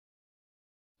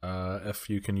 If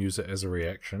you can use it as a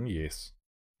reaction, yes.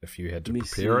 If you had to Let me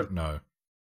prepare see. it, no.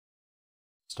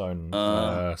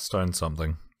 Stone, stone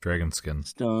something, dragon skin,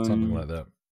 Stone. something like that.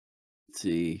 Let's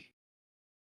see.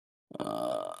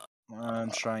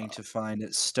 I'm trying to find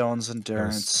it. Stone's There's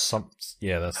endurance.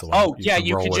 yeah, that's the one. Oh, yeah,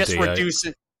 you roll can a just D8, reduce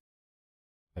it.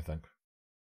 I think.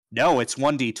 No, it's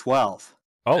 1d12.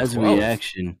 Oh, As a 12.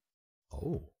 reaction.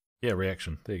 Oh, yeah,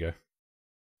 reaction. There you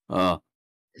go.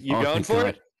 You Oh, going thank for God.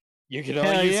 it? You can Hell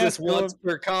only use yeah, this go once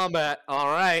per combat. All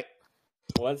right.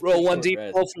 Once Roll per 1d12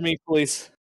 short rest. for me,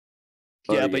 please.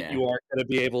 Oh, Yeah, but yeah. you aren't going to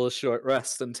be able to short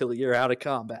rest until you're out of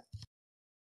combat.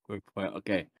 Quick point.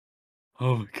 Okay.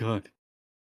 Oh my God.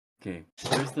 Okay.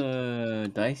 Where's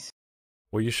the dice?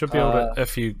 Well, you should be able to,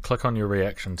 if you click on your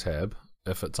reaction tab,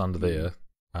 if it's under there,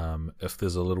 if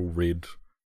there's a little red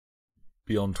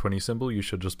beyond 20 symbol, you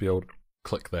should just be able to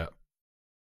click that.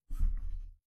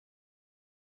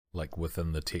 Like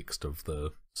within the text of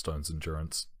the Stone's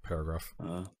Endurance paragraph.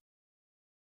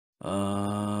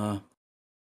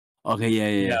 Okay,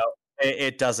 yeah. No,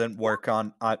 it doesn't work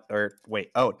on. Or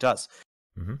wait, oh, it does.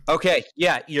 Mhm. Okay,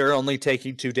 yeah, you're only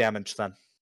taking 2 damage then.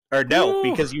 Or no, Woo!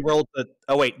 because you rolled the.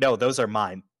 Oh wait, no, those are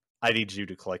mine. I need you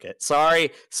to click it.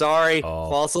 Sorry, Oh.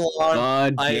 false alarm.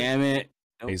 God I- damn it.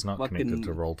 He's not connected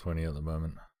to Roll20 at the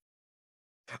moment.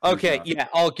 Okay, not. yeah,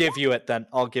 I'll give you it then.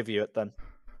 Oh, there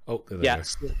they Yeah.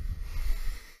 go.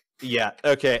 Yeah,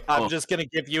 okay. I'm Oh. just gonna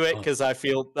give you it Oh. because I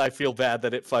feel bad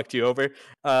that it fucked you over.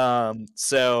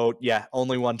 So yeah,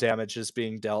 only 1 damage is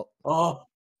being dealt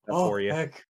for you.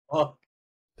 Heck. Oh,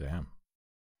 Damn.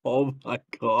 oh my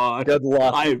God. Good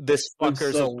luck. I'm This I'm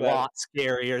fucker's so a glad. lot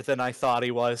scarier than I thought he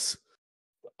was.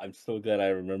 I'm so glad I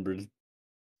remembered.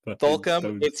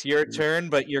 Thulkum, it's your turn,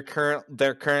 but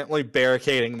they're currently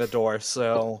barricading the door,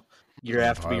 so you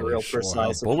have to be Entirely real sure how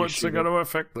precise. if you bullets are shoot going it. to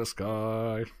affect this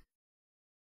guy.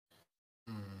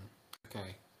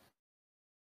 Okay.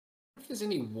 If there's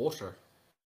any water,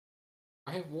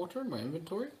 I have water in my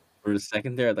inventory. For a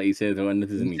second there, I thought you said there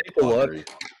wasn't any Take a look. pottery.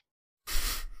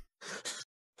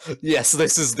 Yes,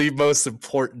 this is the most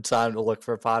important time to look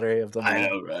for pottery of them all. I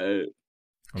know, right?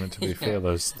 I mean, to be fair,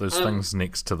 those things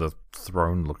next to the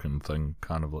throne-looking thing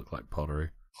kind of look like pottery.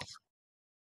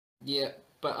 Yeah,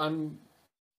 but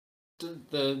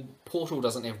the portal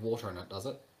doesn't have water in it, does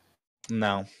it?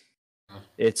 No, Oh.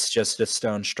 it's just a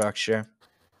stone structure.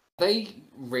 Are they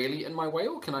really in my way,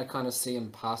 or can I kind of see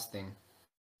them past them?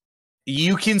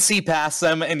 You can see past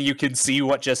them and you can see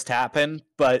what just happened,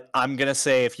 but I'm gonna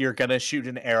say if you're gonna shoot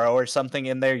an arrow or something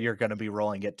in there, you're gonna be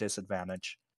rolling at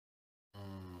disadvantage.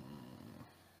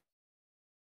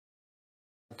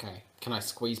 Okay, can I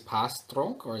squeeze past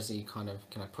Thronk, or is he kind of?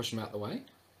 Can I push him out the way?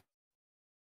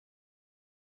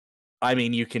 I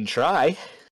mean, you can try.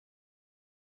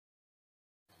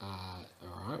 All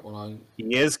right. Well,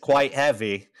 He is quite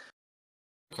heavy.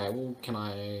 okay. Well, can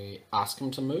I ask him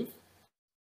to move?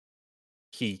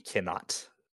 He cannot.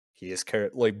 He is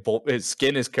currently his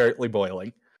skin is currently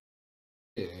boiling.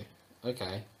 Yeah.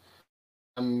 Okay.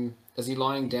 Is he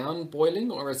lying down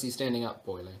boiling, or is he standing up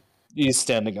boiling? He's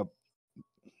standing up.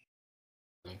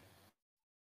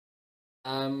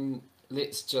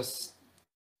 Let's just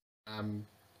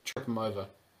trip him over.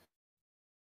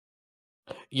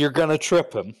 You're gonna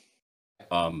trip him.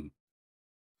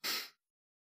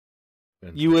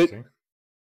 You would-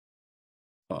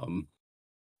 Interesting.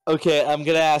 Okay, I'm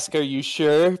gonna ask, are you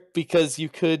sure? Because you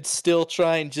could still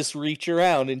try and just reach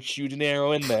around and shoot an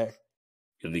arrow in there.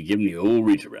 If they give me the old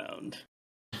reach around.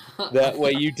 That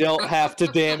way you don't have to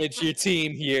damage your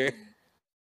team here.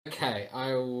 Okay,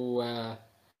 I'll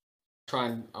try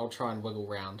and wiggle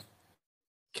round.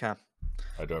 Okay.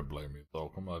 I don't blame you,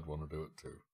 Thulkum. I'd want to do it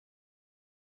too.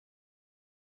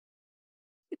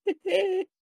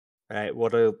 Alright,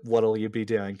 what'll you be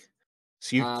doing?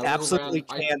 So you Wiggle absolutely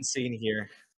round, can see in here.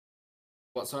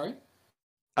 What? Sorry.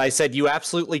 I said you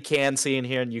absolutely can see in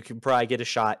here and you can probably get a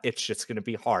shot. It's just gonna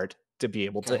be hard to be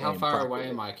able Okay, to how aim far properly. away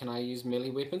am I? Can I use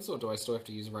melee weapons or do I still have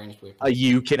to use ranged weapons?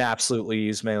 You can absolutely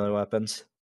use melee weapons.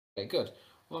 Okay, good.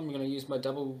 Well, I'm going to use my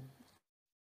double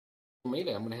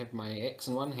melee. I'm going to have my axe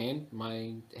in one hand,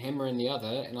 my hammer in the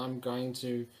other, and I'm going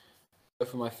to go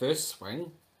for my first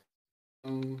swing.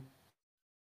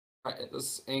 Right at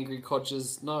this angry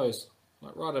codger's nose.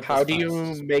 Like right up How his do you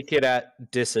face. make it at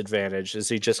disadvantage? Is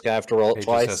he just gonna have to roll it He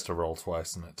twice? just has to roll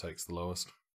twice and it takes the lowest.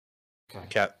 Okay,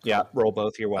 Okay, yeah, roll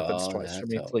both your weapons Oh, twice for that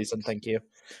me, helps. please and thank you.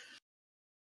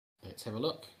 let's have a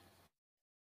look.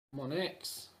 Come on,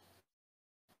 axe.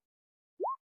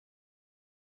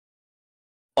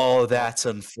 Oh, that's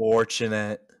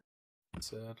unfortunate.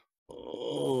 Sad.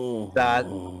 Oh, That-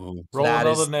 Roll That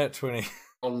another is- net 20.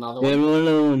 Roll another leave one. him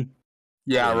alone.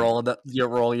 Yeah, Yeah.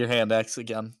 roll your hand X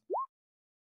again.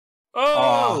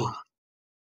 Oh!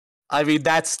 I mean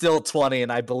that's still 20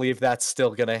 and I believe that's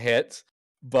still gonna hit.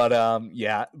 But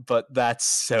yeah, but that's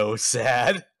so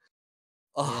sad.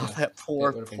 Oh, Yeah, that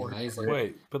poor, would've been poor amazing. crit.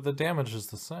 Wait, but the damage is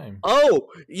the same. Oh,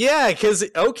 yeah, because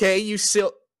okay, you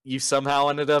somehow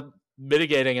ended up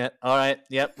mitigating it. All right,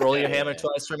 yep. Roll your hammer Yeah.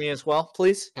 twice for me as well,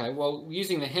 please. Okay, well,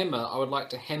 using the hammer, I would like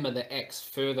to hammer the axe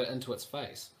further into its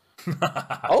face.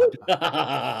 Oh,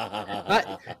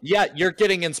 yeah, you're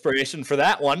getting inspiration for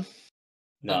that one.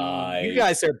 Nice. You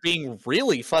guys are being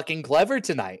really fucking clever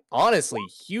tonight. Honestly,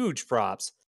 huge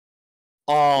props.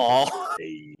 Oh,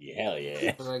 Hey, hell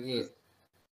yeah. What did I get?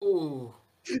 Ooh.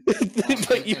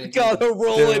 but you gotta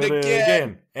roll it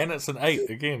again. And it's an 8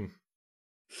 again.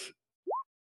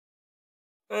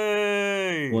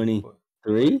 Hey!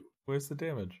 23? Where's the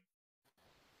damage?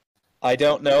 I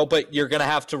don't know, but you're gonna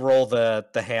have to roll the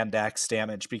hand axe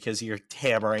damage because you're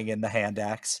hammering in the hand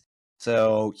axe.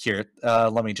 So here,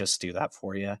 let me just do that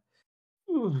for you.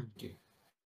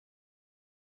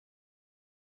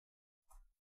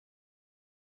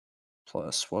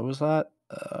 Plus, what was that?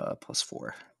 Plus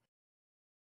 4.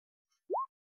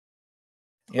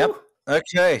 Yep.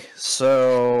 Okay,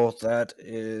 so that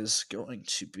is going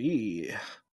to be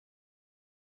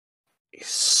a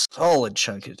solid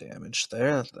chunk of damage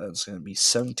there. That's going to be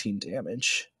 17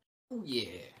 damage. Oh yeah.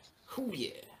 Oh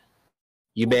yeah.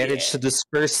 You managed to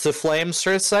disperse the flames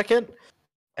for a second,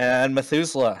 and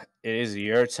Methuselah, it is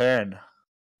your turn.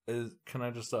 Can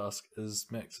I just ask, is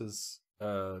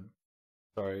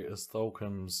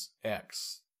Thulkum's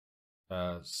axe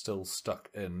still stuck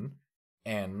in?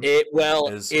 And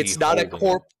Is he It's not a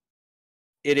holding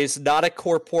It is not a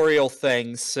corporeal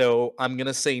thing, so I'm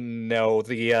gonna say no.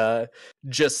 The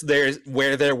just there's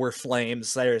where there were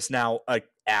flames, there is now a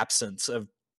absence of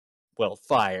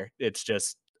fire. It's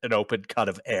just an open cut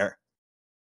of air.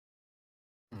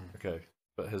 okay,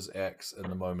 but his axe in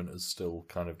the moment is still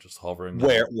kind of just hovering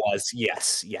Where it was,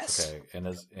 yes. Okay,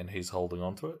 and he's holding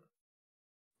on to it.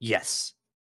 Yes.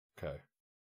 Okay.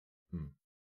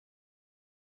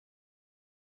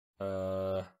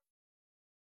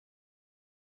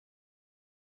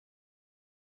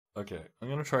 Okay, I'm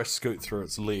gonna try scoot through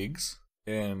its legs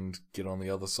and get on the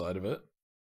other side of it.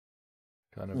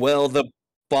 Kind of. Well, the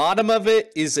bottom of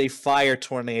it is a fire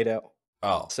tornado,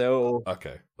 Oh. so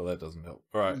Okay, well that doesn't help.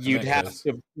 All right. in you'd that have case-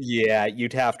 to,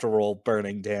 you'd have to roll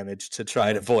burning damage to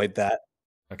try to avoid that.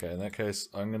 Okay, in that case,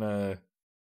 I'm gonna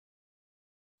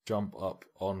jump up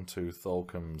onto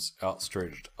Thulkum's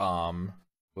outstretched arm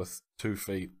with 2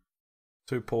 feet,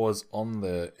 2 paws on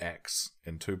the axe,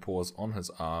 and 2 paws on his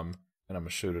arm, and I'm gonna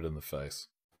shoot it in the face.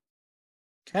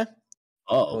 Okay.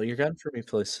 Oh, Roll your gun for me,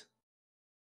 please.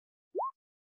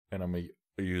 And I'm gonna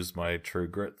use my true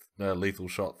grit lethal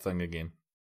shot thing again.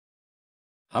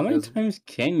 how many As- times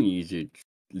can you use your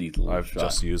lethal I've shot?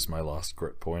 just used my last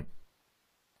grit point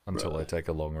until I Bruh. take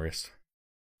a long rest.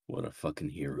 What a fucking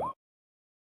hero.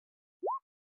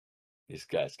 This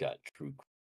guy's got true.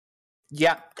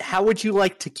 Yeah, how would you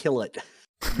like to kill it?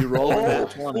 You roll Oh,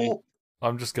 that 20.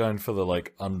 I'm just going for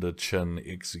the under chin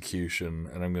execution,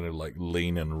 and I'm gonna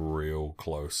lean in real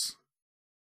close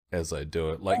as I do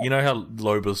it. You know how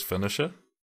Loba's finisher?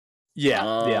 Yeah.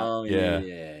 Oh, Yeah.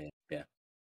 yeah.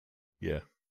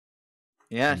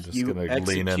 Yeah, I'm just you gonna lean in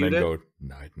execute and it. go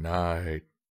night night,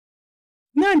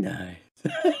 Not nice.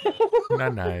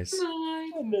 not nice.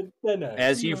 Not nice.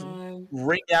 As you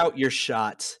ring out your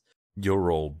shot,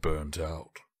 You're all burnt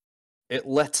out. It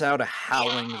lets out a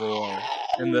howling roar,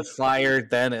 and the fire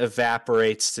then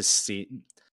evaporates to steam.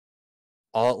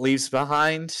 All it leaves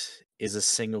behind is a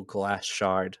single glass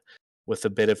shard with a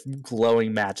bit of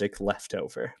glowing magic left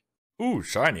over. Ooh,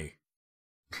 shiny.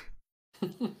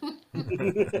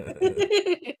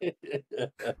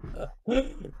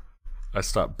 I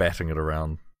start batting it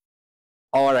around.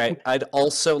 Alright, I'd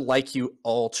also like you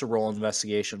all to roll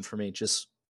investigation for me, just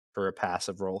for a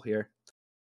passive roll here.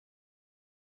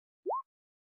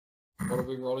 What are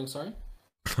we rolling, sorry?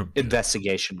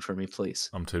 Investigation for me, please.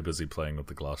 I'm too busy playing with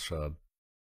the glass shard.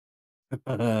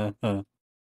 Son?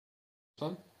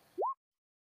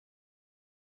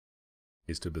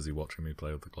 He's too busy watching me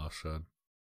play with the glass shard.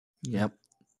 Yep.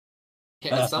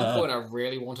 Yeah, at some point I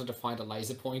really wanted to find a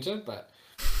laser pointer, but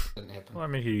it didn't happen. Well, I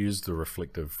mean, he used the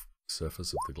reflective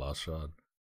surface of the glass shard.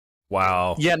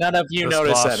 Wow. Yeah, none of you this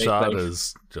noticed glass shard anything.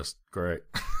 is just great.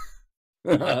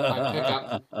 I pick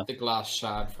up the glass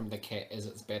shard from the cat as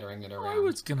it's battering it I around,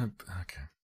 was gonna. Okay.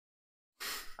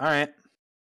 Alright.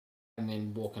 and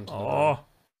then walk into the room. Oh.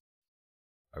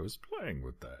 I was playing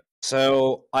with that.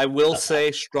 So I will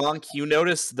say, Strong, you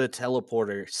notice the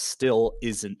teleporter still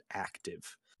isn't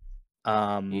active.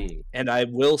 And I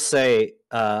will say,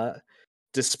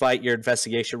 despite your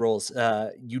investigation rolls,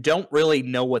 you don't really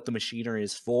know what the machinery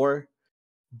is for,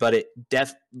 but it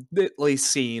definitely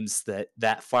seems that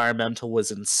that fire elemental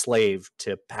was enslaved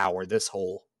to power this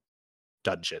whole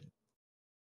dungeon.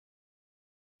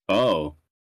 Oh.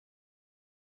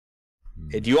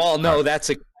 And you all know Alright. that's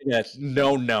a kind of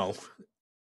no-no.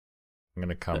 I'm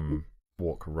gonna come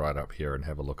walk right up here and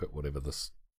have a look at whatever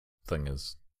this thing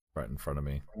is right in front of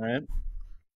me. All right.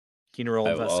 Can you roll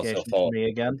I will also investigation follow- for me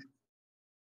again?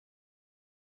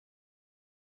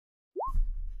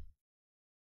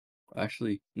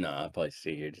 Actually, no, I'll probably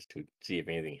stay here just to see if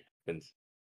anything happens.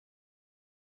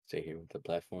 Stay here with the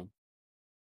platform.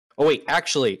 Oh wait,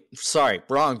 actually, sorry,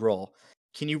 wrong roll.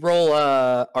 Can you roll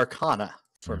Arcana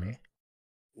for me?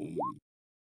 Ooh.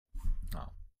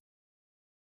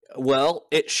 Well,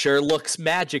 it sure looks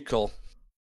magical.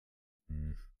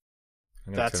 I'm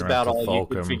gonna That's turn around about to all you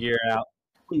can Falcom, figure out.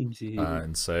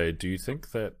 and say, do you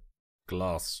think that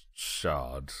glass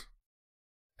shard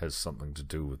has something to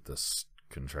do with this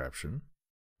contraption?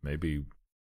 Maybe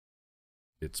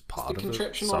it's Is part the of it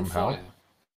contraption somehow. on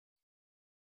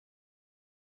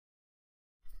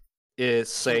fire?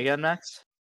 Say again, Max?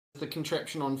 Is the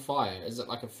contraption on fire? Is it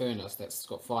like a furnace that's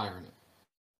got fire in it?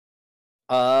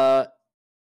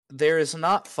 There is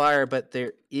not fire, but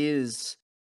there is,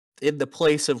 in the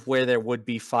place of where there would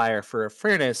be fire for a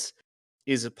furnace,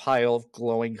 is a pile of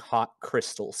glowing hot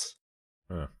crystals.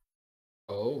 Huh,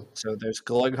 Oh, So there's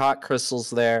glowing hot crystals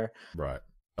there. right.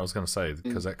 I was gonna say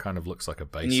because that kind of looks like a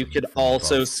basin. And you could from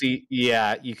also above. see,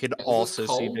 yeah, you could is also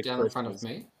this see coal the down in front of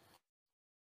crystals. me?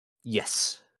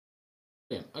 Yes.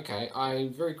 Yeah, okay. I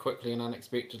very quickly and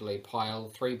unexpectedly pile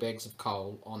 3 bags of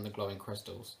coal on the glowing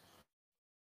crystals.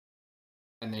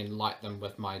 And then light them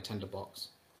with my tinderbox.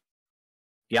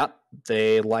 Yep,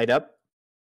 they light up.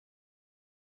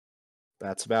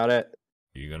 That's about it.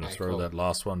 You gonna Okay, throw cool. that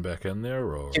last one back in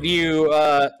there, or Can you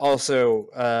also,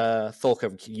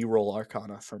 Thulkum, can you roll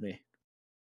Arcana for me?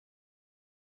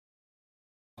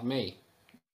 Me.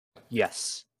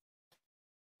 Yes.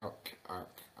 Arc.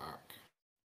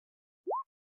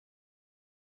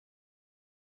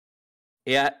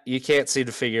 Yeah, you can't seem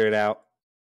to figure it out.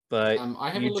 But I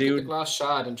have a you look do at the glass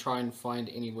shard and try and find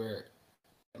anywhere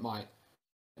it might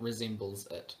resembles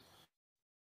it.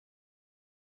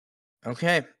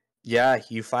 Okay. Yeah,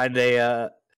 you find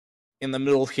a in the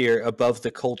middle here above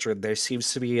the cauldron there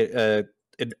seems to be an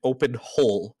open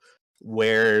hole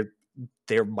where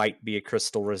there might be a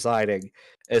crystal residing,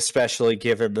 especially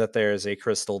given that there is a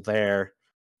crystal there,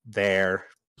 there,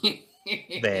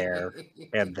 There.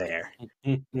 and there.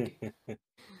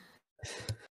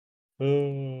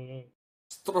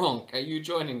 Stronk, are you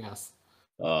joining us?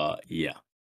 Yeah.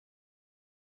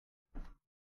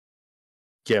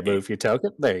 Yeah, move your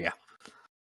token. There you go.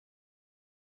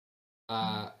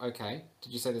 Okay.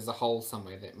 Did you say there's a hole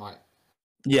somewhere that might...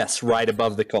 Yes, right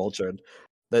above the cauldron.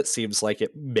 That seems like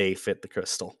it may fit the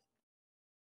crystal.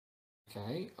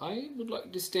 Okay, I would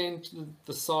like to stand to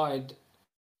the side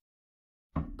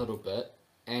a little bit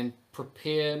and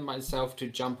prepare myself to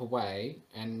jump away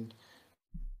and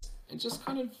just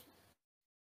kind of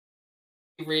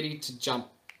be ready to jump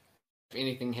if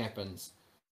anything happens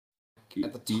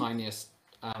at the tiniest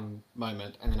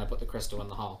moment, and then I put the crystal in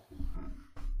the hole.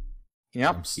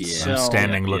 Yep. I'm Yeah.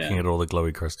 standing Yeah. looking at all the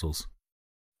glowy crystals.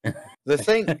 The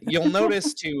thing you'll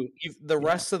notice too, the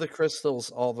rest of the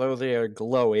crystals, although they are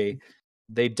glowy,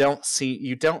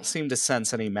 you don't seem to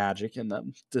sense any magic in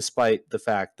them, despite the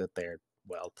fact that they're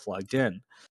well plugged in.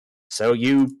 So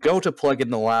you go to plug in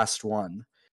the last one.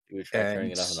 Do we try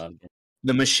turning it off And and on again?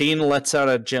 the machine lets out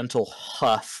a gentle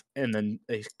huff and then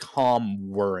a calm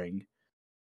whirring.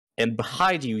 And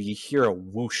behind you, you hear a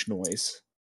whoosh noise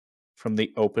from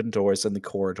the open doors in the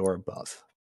corridor above.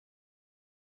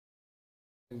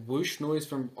 Whoosh noise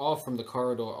from the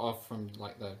corridor, off from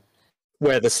like the.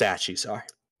 Where the statues are.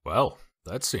 Well,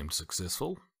 that seemed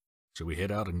successful. Should we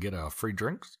head out and get our free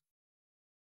drinks?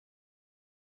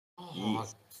 Oh,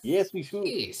 Yes. Yes, we should.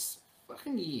 yes,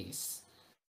 fucking yes.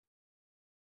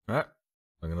 Alright,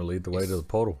 I'm going to lead the way to Yes. the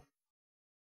portal.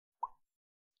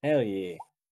 Hell yeah.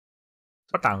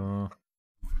 Ta-da.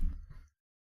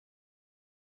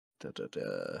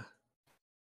 Da-da-da.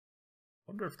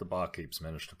 Wonder if the barkeep's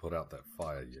managed to put out that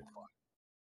fire yet.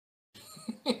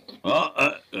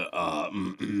 I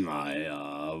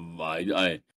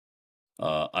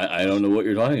don't know what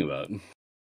you're talking about. All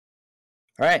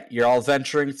right, you're all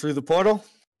venturing through the portal.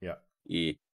 Yeah.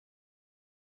 Yeah.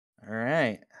 All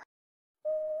right.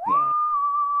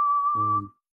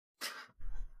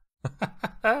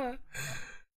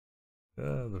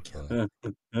 The fire.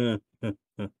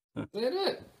 Is that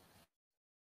it?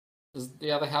 Is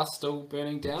the other house still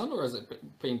burning down, or is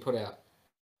it being put out?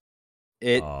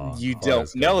 You fire's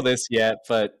don't know good. this yet,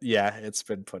 but yeah, it's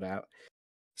been put out.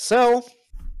 So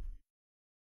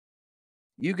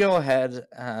you go ahead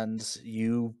and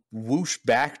you whoosh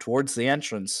back towards the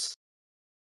entrance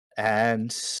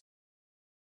and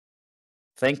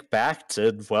think back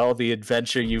to, well, the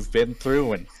adventure you've been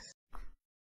through and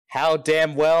how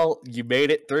damn well you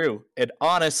made it through. And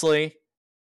honestly,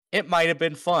 it might have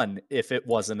been fun if it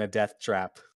wasn't a death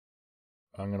trap.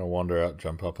 I'm going to wander out,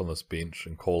 jump up on this bench,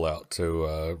 and call out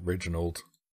to Reginald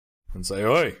and say,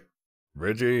 "Oi,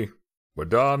 Reggie, we're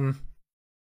done.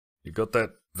 You got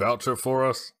that voucher for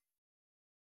us?"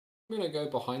 I'm gonna go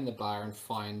behind the bar and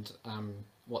find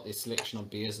what their selection of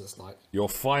beers is like. Your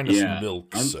finest Yeah,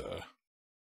 milk, I'm- sir.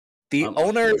 The I'm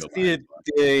owner,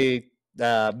 actually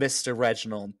Mr.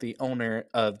 Reginald, the owner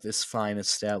of this fine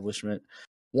establishment,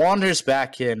 wanders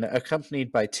back in,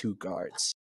 accompanied by 2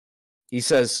 guards. He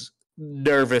says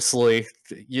nervously,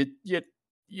 "You did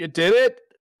it?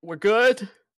 We're good?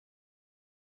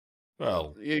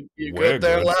 Well, You we're good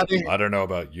there, good. laddie?" I don't know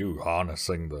about you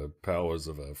harnessing the powers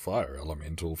of a fire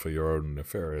elemental for your own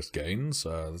nefarious gains.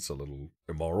 That's a little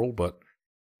immoral, but,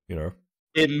 you know.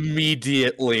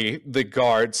 Immediately, the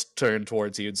guards turn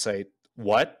towards you and say,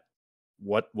 "What?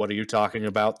 What are you talking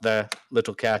about there,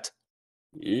 little cat?"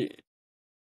 Yeah.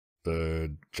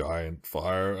 The giant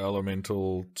fire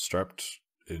elemental strapped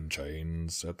in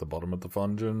chains at the bottom of the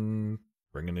dungeon.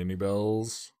 Ringing any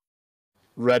bells?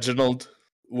 Reginald,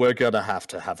 we're gonna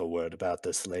have a word about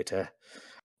this later.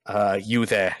 You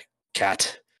there,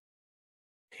 cat.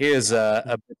 Here's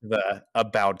a bit of a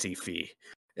bounty fee.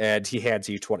 And he hands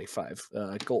you 25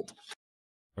 gold.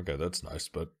 Okay, that's nice,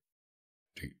 but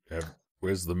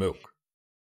where's the milk?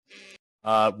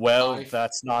 Well, I-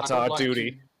 that's I not would our like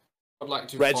duty. to- I'd like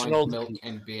to Reginald- find milk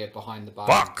and beer behind the bar.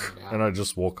 Fuck! bring it And out. I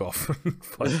just walk off and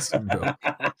find some milk.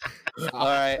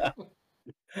 Alright.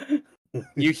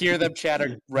 You hear them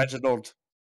chatter, Reginald.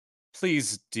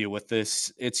 Please deal with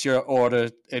this. It's your order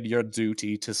and your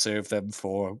duty to serve them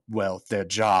for, well, their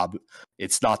job.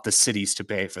 It's not the city's to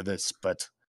pay for this, but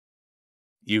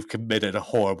you've committed a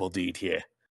horrible deed here.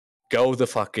 Go the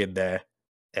fuck in there,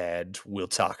 and we'll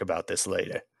talk about this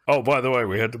later. Oh, by the way,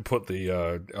 we had to put the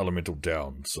elemental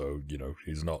down, so, you know,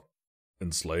 he's not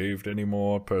enslaved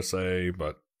anymore, per se,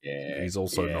 but Yeah. he's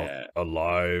also yeah. not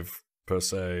alive, per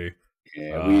se.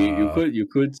 Yeah, you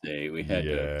could say we had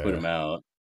to put him out.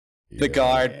 The Yeah.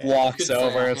 guard Yeah. walks Could say I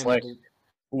over and is like, hammered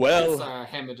well, I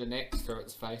hammered an X through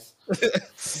its face.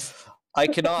 I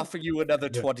can offer you another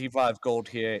 25 gold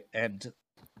here, and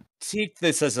take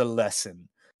this as a lesson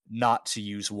not to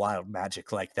use wild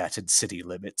magic like that in city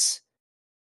limits.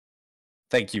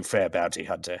 Thank you, fair bounty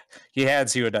hunter. He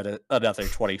hands you another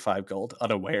 25 gold,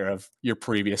 unaware of your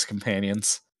previous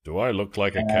companions. Do I look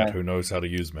like a cat who knows how to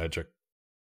use magic?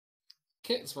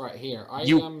 Kit's right here. I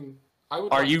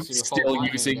would Are like you to hold still my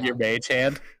hand using your out. mage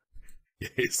hand?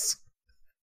 Yes.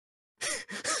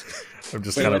 I'm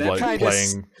just Wait, kind of what like kind of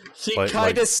playing. He Like-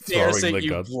 kind like of stares throwing at the you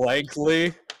gun.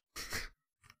 blankly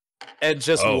and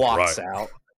just Oh, walks right. out.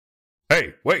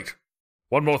 Hey, wait!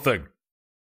 One more thing.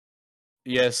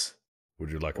 Yes,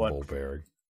 Would you like What? a ball bearing?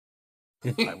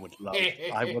 I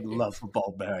would love a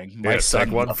ball bearing. Yeah, son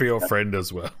take one loves for your that. friend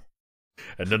as well.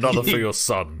 And another for your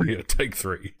son. Here, take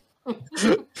 3. He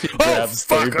Oh, grabs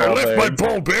three fuck! I ball left my bearings.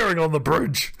 ball bearing on the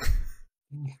bridge!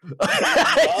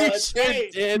 You sure right.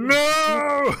 did.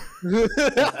 No!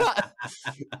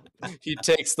 He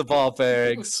takes the ball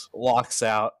bearings, walks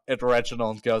out, and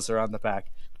Reginald goes around the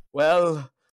back. Well,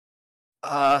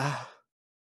 I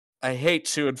hate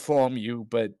to inform you,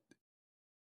 but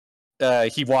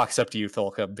he walks up to you,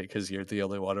 Thulkum, because you're the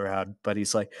only one around. But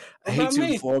he's like, I What hate about to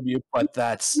me? inform you,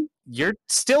 but you're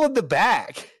still in the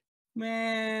back.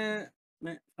 Man,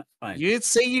 fine. You didn't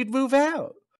say you'd move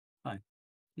out.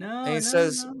 No, he no,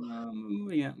 says- no, I'm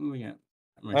moving out.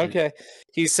 I'm right here. Okay.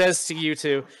 He says to you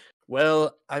two,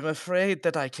 well, I'm afraid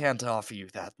that I can't offer you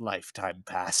that lifetime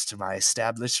pass to my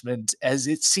establishment, as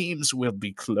it seems we'll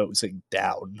be closing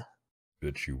down.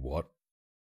 Bitch, you what?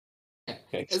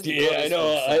 As the Yeah, I goddess know.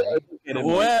 would I say, look at him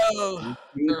like, Well,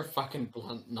 you're a fucking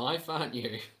blunt knife, aren't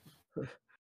you?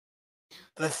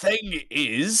 the thing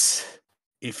is,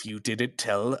 if you didn't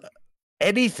tell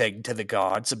anything to the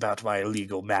guards about my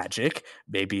illegal magic,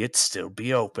 maybe it'd still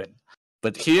be open.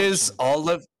 But here's Awesome. all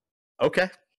of... Okay.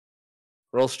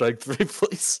 Roll strike 3,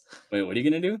 please. wait, what are you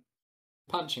gonna do?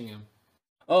 Punching him.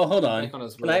 Oh, hold on. Back on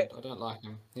his Can word. I- I don't like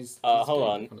him. He's hold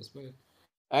going on. back on his word.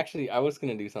 Actually, I was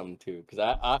gonna do something too, because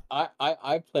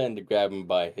I plan to grab him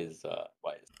by his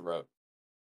throat.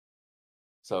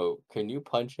 So can you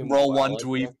punch him? Roll while 1 I to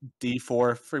grab-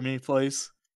 D4 for me,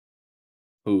 please.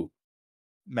 Who?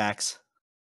 Max.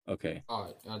 Okay.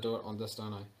 Alright, I'll do it on this,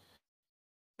 don't I?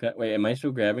 Wait, am I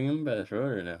still grabbing him by the throat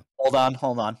or no?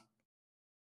 Hold on.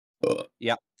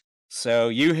 Yep. So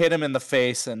you hit him in the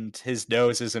face, and his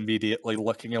nose is immediately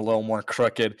looking a little more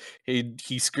crooked. He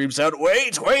screams out,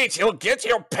 Wait, you'll get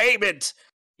your payment!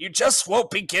 You just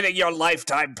won't be getting your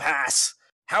lifetime pass!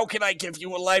 How can I give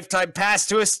you a lifetime pass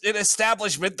to an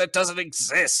establishment that doesn't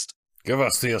exist? Give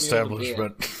us the beer.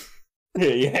 establishment.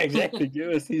 Yeah, exactly. Give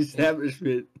us the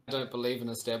establishment. I don't believe in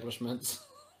establishments.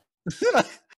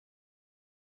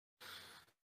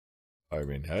 I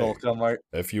mean, hey, Volcomart.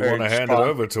 if you Or want to hand it Spawn.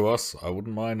 over to us, I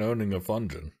wouldn't mind owning a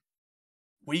Fungin.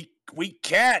 We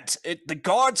can't. The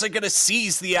guards are gonna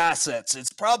seize the assets.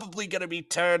 It's probably gonna be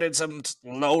turned into some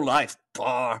low-life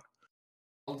bar.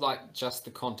 I'd like just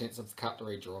the contents of the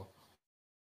cutlery drawer.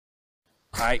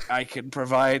 I can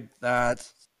provide that.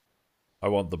 I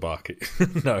want the bucket.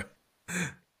 No.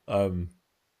 I'm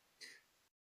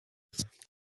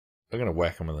gonna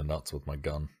whack him in the nuts with my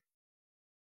gun.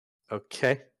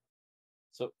 Okay.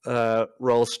 So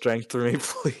Roll strength for me,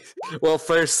 please. Well,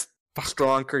 first,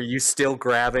 Strong, are you still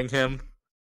grabbing him?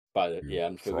 You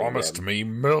I'm still gonna promised grab him. me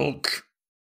milk.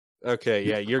 Okay,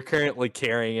 yeah, you're currently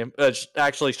carrying him.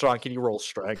 Actually, Strong, can you roll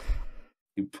strength?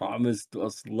 You promised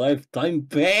us lifetime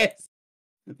pass.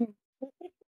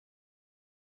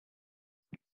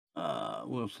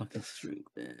 What a fucking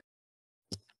strength there.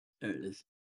 There it is.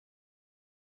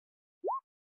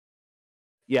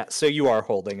 Yeah, so you are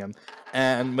holding him.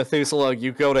 And Methuselah,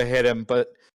 you go to hit him, but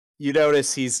you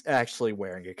notice he's actually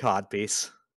wearing a codpiece.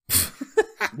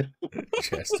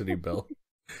 Chastity belt.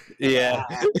 Yeah.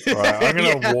 Right, I'm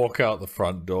gonna Yeah. walk out the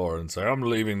front door and say, I'm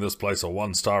leaving this place a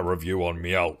 1-star review on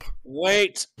Yelp.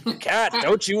 Wait, cat,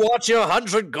 don't you want your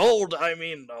 100 gold? I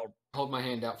mean, Hold my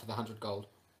hand out for the 100 gold.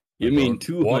 You I mean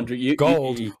don't want 200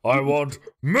 gold? I want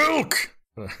milk.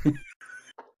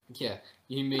 Yeah,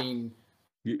 you mean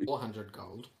You, 400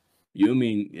 gold. you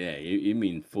mean you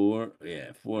mean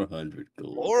 400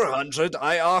 gold. 400?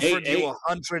 I offered Hey, you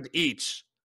 100 each.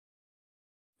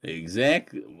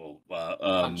 Exactly. Well,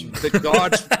 Punch him. The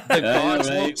guards, the know, guards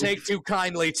right? won't take too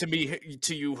kindly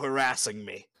to you harassing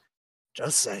me.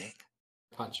 Just saying.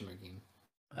 Punch him again.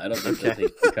 I don't think they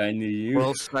take the kind of you.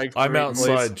 Roll strength I'm for me,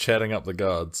 outside chatting up the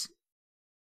guards,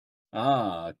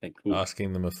 Okay, cool.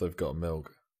 asking them if they've got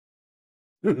milk.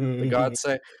 please. The guards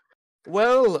say,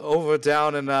 well, over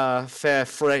down in Fair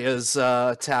Freya's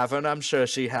tavern, I'm sure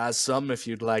she has some if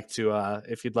you'd like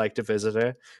to visit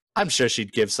her. I'm sure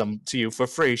she'd give some to you for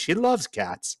free. She loves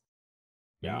cats.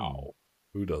 No.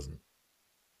 Who doesn't?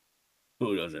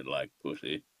 Who doesn't like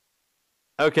pussy?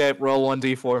 Okay, roll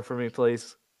 1d4 for me,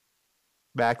 please.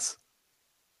 Max.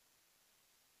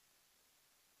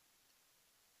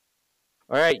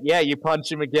 All right, yeah, you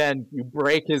punch him again. You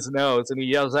break his nose, and he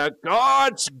yells out,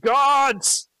 "Guards!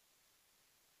 Guards!"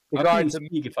 The How can you guards,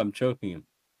 speak if I'm choking him?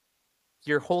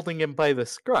 you're holding him by the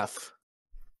scruff.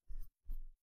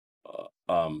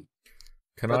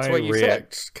 Can That's I what you said.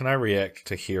 react? Can I react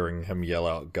to hearing him yell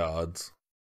out guards?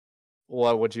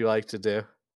 What would you like to do?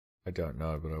 I don't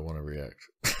know, but I want to react.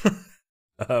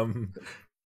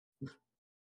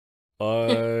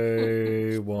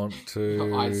 I want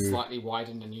Your eyes to slightly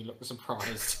widen and you look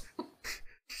surprised.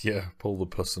 pull the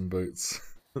Puss in Boots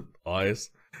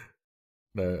eyes.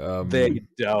 No, They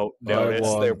don't I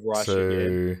notice. They're want rushing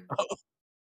in. to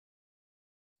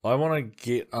I want to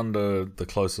get under the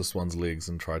closest one's legs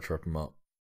and try trip him up.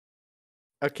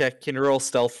 Okay, can you roll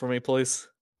stealth for me, please?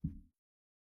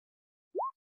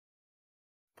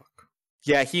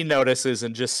 Yeah, he notices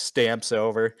and just stamps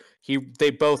over.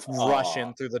 They both rush in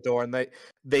Aw. through the door, and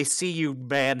they see you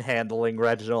manhandling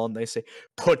Reginald, and they say,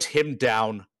 "Put him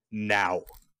down now.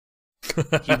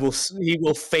 He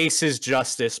will face his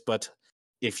justice, but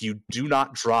if you do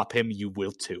not drop him, you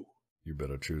will too." You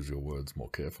better choose your words more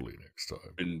carefully next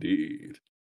time. Indeed.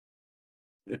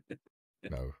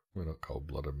 No, we're not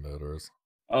cold-blooded murderers.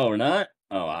 Oh, we're not?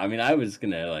 Oh, I mean, I was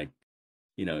gonna,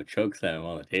 choke slam him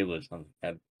on the table or something.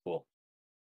 That'd be cool.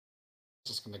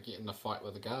 Just gonna get in a fight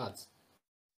with the guards.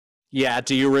 Yeah,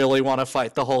 do you really want to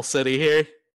fight the whole city here?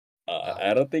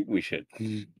 I don't think we should.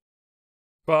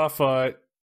 Bar fight.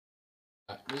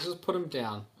 Let's just put him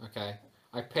down, okay?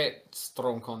 I pat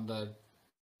Stronk on the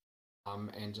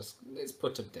and just let's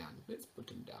put him down. Let's put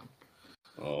him down.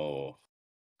 Oh,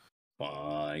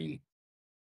 fine.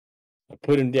 I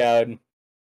put him down,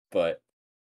 but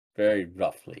very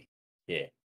roughly. Yeah.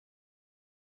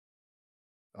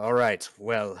 All right,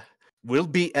 well, we'll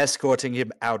be escorting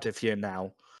him out of here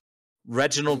now.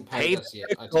 Reginald, Hasn't paid pay us yet,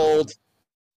 the I told gold. him.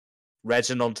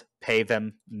 Reginald, pay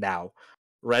them now.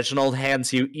 Reginald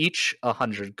hands you each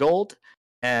 100 gold,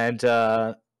 and It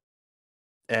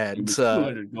was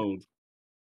 200 gold.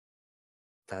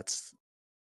 that's.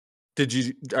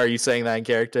 Are you saying that in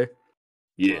character?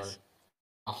 Yes.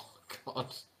 Oh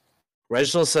god.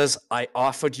 Reginald says, "I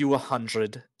offered you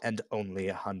 100 and only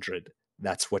 100.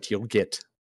 That's what you'll get."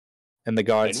 And the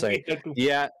guards say,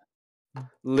 "Yeah,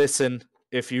 listen,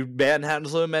 if you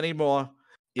manhandle him anymore,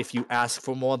 if you ask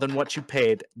for more than what you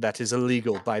paid, that is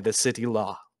illegal by the city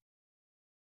law.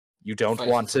 You don't Faith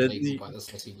want is to." illegal by the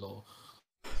city law.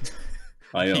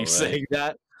 I know, You right? saying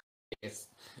that? Yes.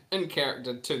 In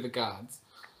character to the guards.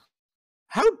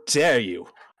 How dare you?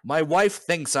 My wife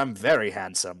thinks I'm very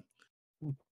handsome.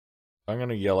 I'm going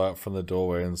to yell out from the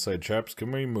doorway and say, "Chaps,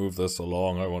 can we move this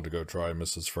along? I want to go try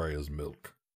Mrs. Freya's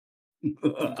milk."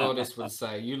 The goddess would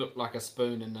say, "You look like a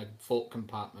spoon in a fork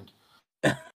compartment."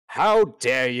 How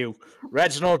dare you?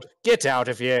 Reginald, get out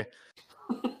of here.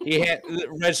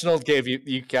 Reginald gave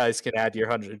you guys can add your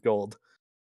 100 gold.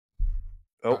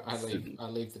 Oh, I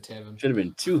leave the tavern. Should have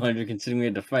been 200 considering we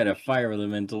had to fight a fire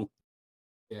elemental.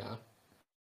 Yeah.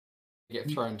 I get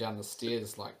thrown down the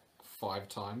stairs like 5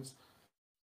 times.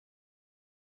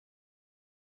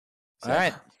 all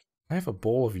right. I have a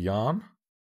ball of yarn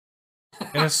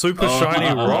and a super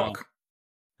shiny rock.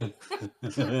 Know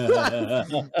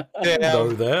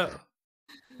that?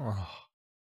 Oh,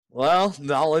 Well,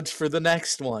 knowledge for the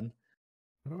next one.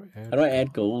 how How do I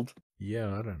add gold?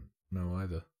 Yeah, I don't know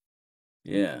either.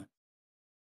 Yeah.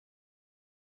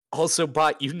 Also,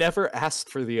 Bot, you never asked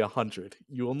for the 100.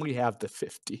 You only have the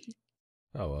 50.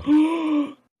 Oh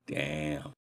well.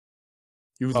 Damn.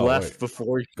 You Oh, left wait.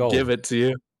 before you Gold. give it to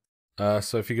you.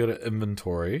 So if you go to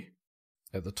inventory,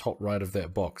 at the top right of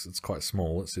that box, it's quite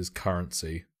small. It says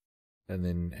currency, and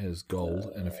then has gold.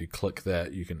 And if you click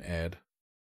that, you can add.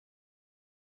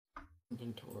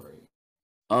 Inventory.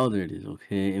 Oh, there it is.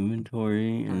 Okay,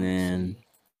 inventory, and then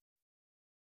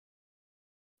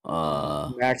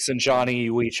Max and Johnny,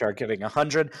 you each are getting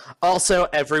 100. Also,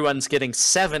 everyone's getting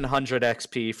 700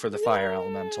 XP for the fire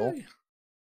elemental.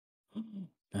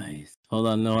 nice. Hold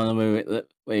on, no,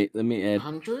 wait. Let me add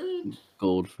 100?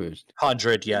 gold first,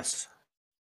 100, yes.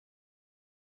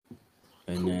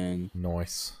 and then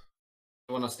Nice.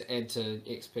 You want us to add to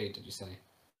XP, did you say?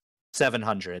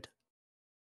 700.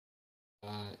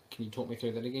 Can you talk me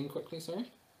through that again quickly, sorry?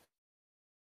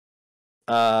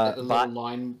 The little Bot,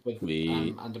 line with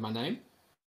We- under my name?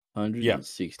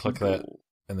 160. click that. gold.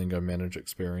 And then go manage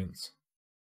experience.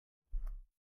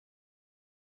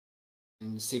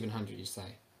 And 700, you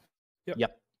say?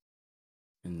 Yep.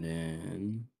 And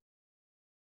then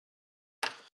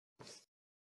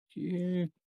here,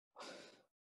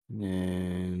 and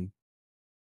then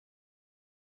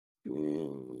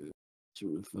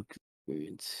sort of fuck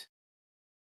experience.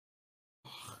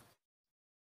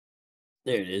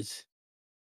 There it is.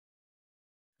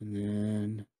 And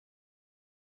then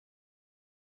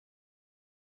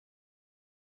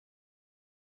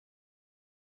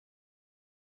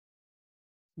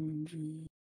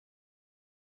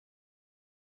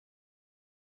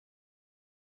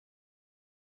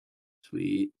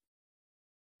sweet.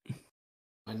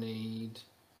 I need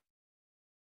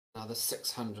another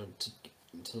 600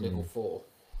 to level 4.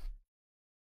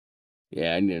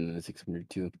 Yeah, I need another 600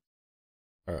 too.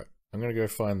 Alright. I'm gonna go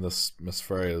find this Miss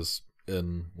Freya's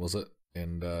inn, was it?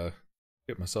 And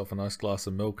get myself a nice glass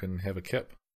of milk and have a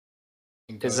kip.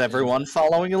 and go Is in. everyone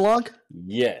following along?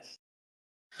 Yes.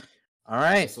 All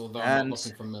right. Yes, although I'm And not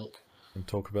looking for milk. And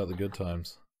talk about the good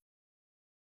times.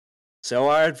 so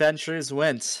our adventurers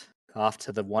went off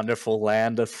to the wonderful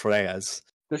land of Freyas.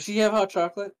 Does she have hot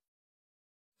chocolate?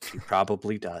 She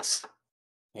probably does.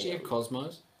 Do you have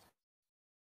Cosmos?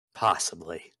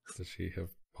 Possibly. Does she have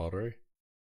pottery?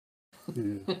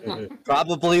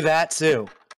 Probably that too.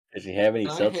 Does she have any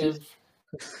Can I Celsius?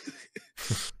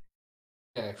 have...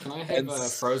 Yeah, can I have And a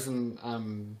frozen,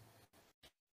 Oh,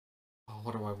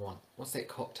 what do I want? What's that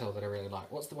cocktail that I really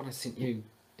like? What's the one I sent you?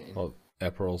 In? Oh,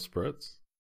 Aperol spritz?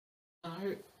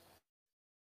 No.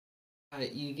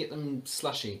 You get them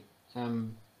slushy. I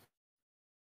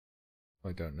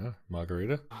don't know.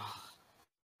 Margarita?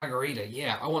 Margarita,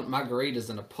 yeah. I want margaritas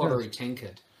in a pottery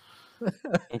tankard.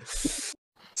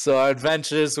 So our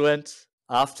adventurers went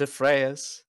off to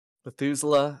Freyas.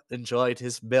 Methuselah enjoyed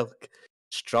his milk.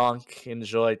 Stronk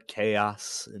enjoyed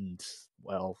chaos and,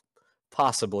 well,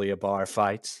 possibly a bar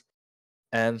fight.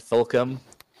 And Thulkum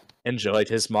enjoyed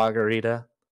his margarita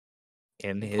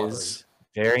in his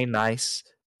very nice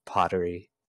pottery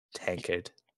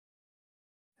tankard.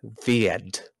 The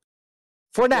end.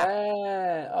 For now.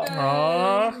 Yeah.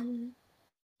 Aww.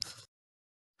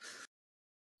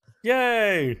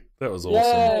 Yay! That was awesome.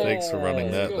 Yay! Thanks for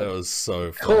running that. Good. That was so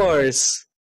Of fun. course.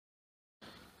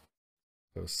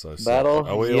 That was so sick. Battle,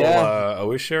 Are we yeah. all are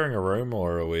we sharing a room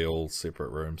or are we all separate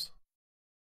rooms?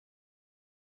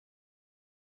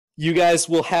 You guys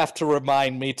will have to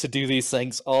remind me to do these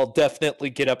things. I'll definitely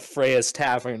get up Freya's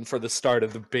Tavern for the start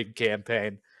of the big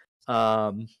campaign.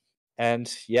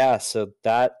 And yeah, so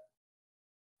that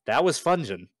was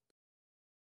Fungin.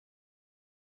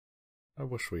 I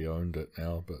wish we owned it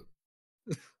now,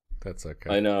 but that's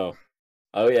okay. I know.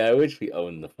 Oh yeah, I wish we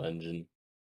owned the Fungin.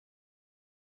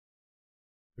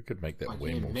 We could make that Oh,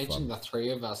 way yeah, more imagine fun. the three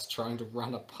of us trying to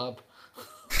run a pub.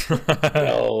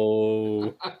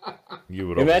 No. You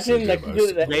would obviously Imagine that do could most do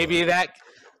of that- the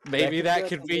Maybe work. that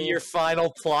could be your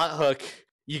final plot hook.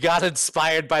 You got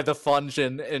inspired by the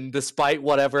Fungin, and despite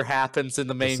whatever happens in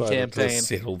the main Decided to campaign,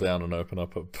 settle down and open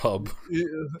up a pub.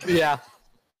 yeah,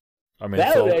 I mean,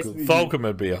 That would actually be- Falcon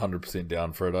would be 100%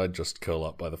 down for it. I'd just curl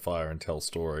up by the fire and tell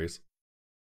stories.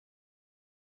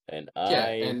 And Yeah, I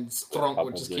and Stronk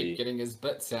would just probably- keep getting his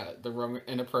bits out at the wrong,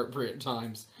 inappropriate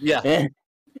times. yeah.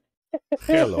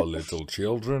 Hello, little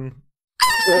children.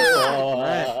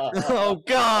 Oh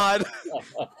God!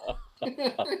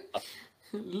 let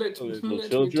Little me children,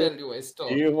 tell you a Do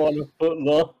story. you want a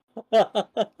football?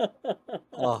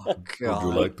 Oh Would you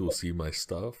God! like to see my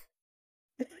stuff?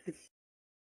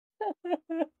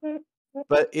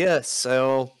 But yeah,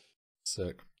 so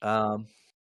Sick.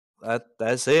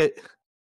 that's it.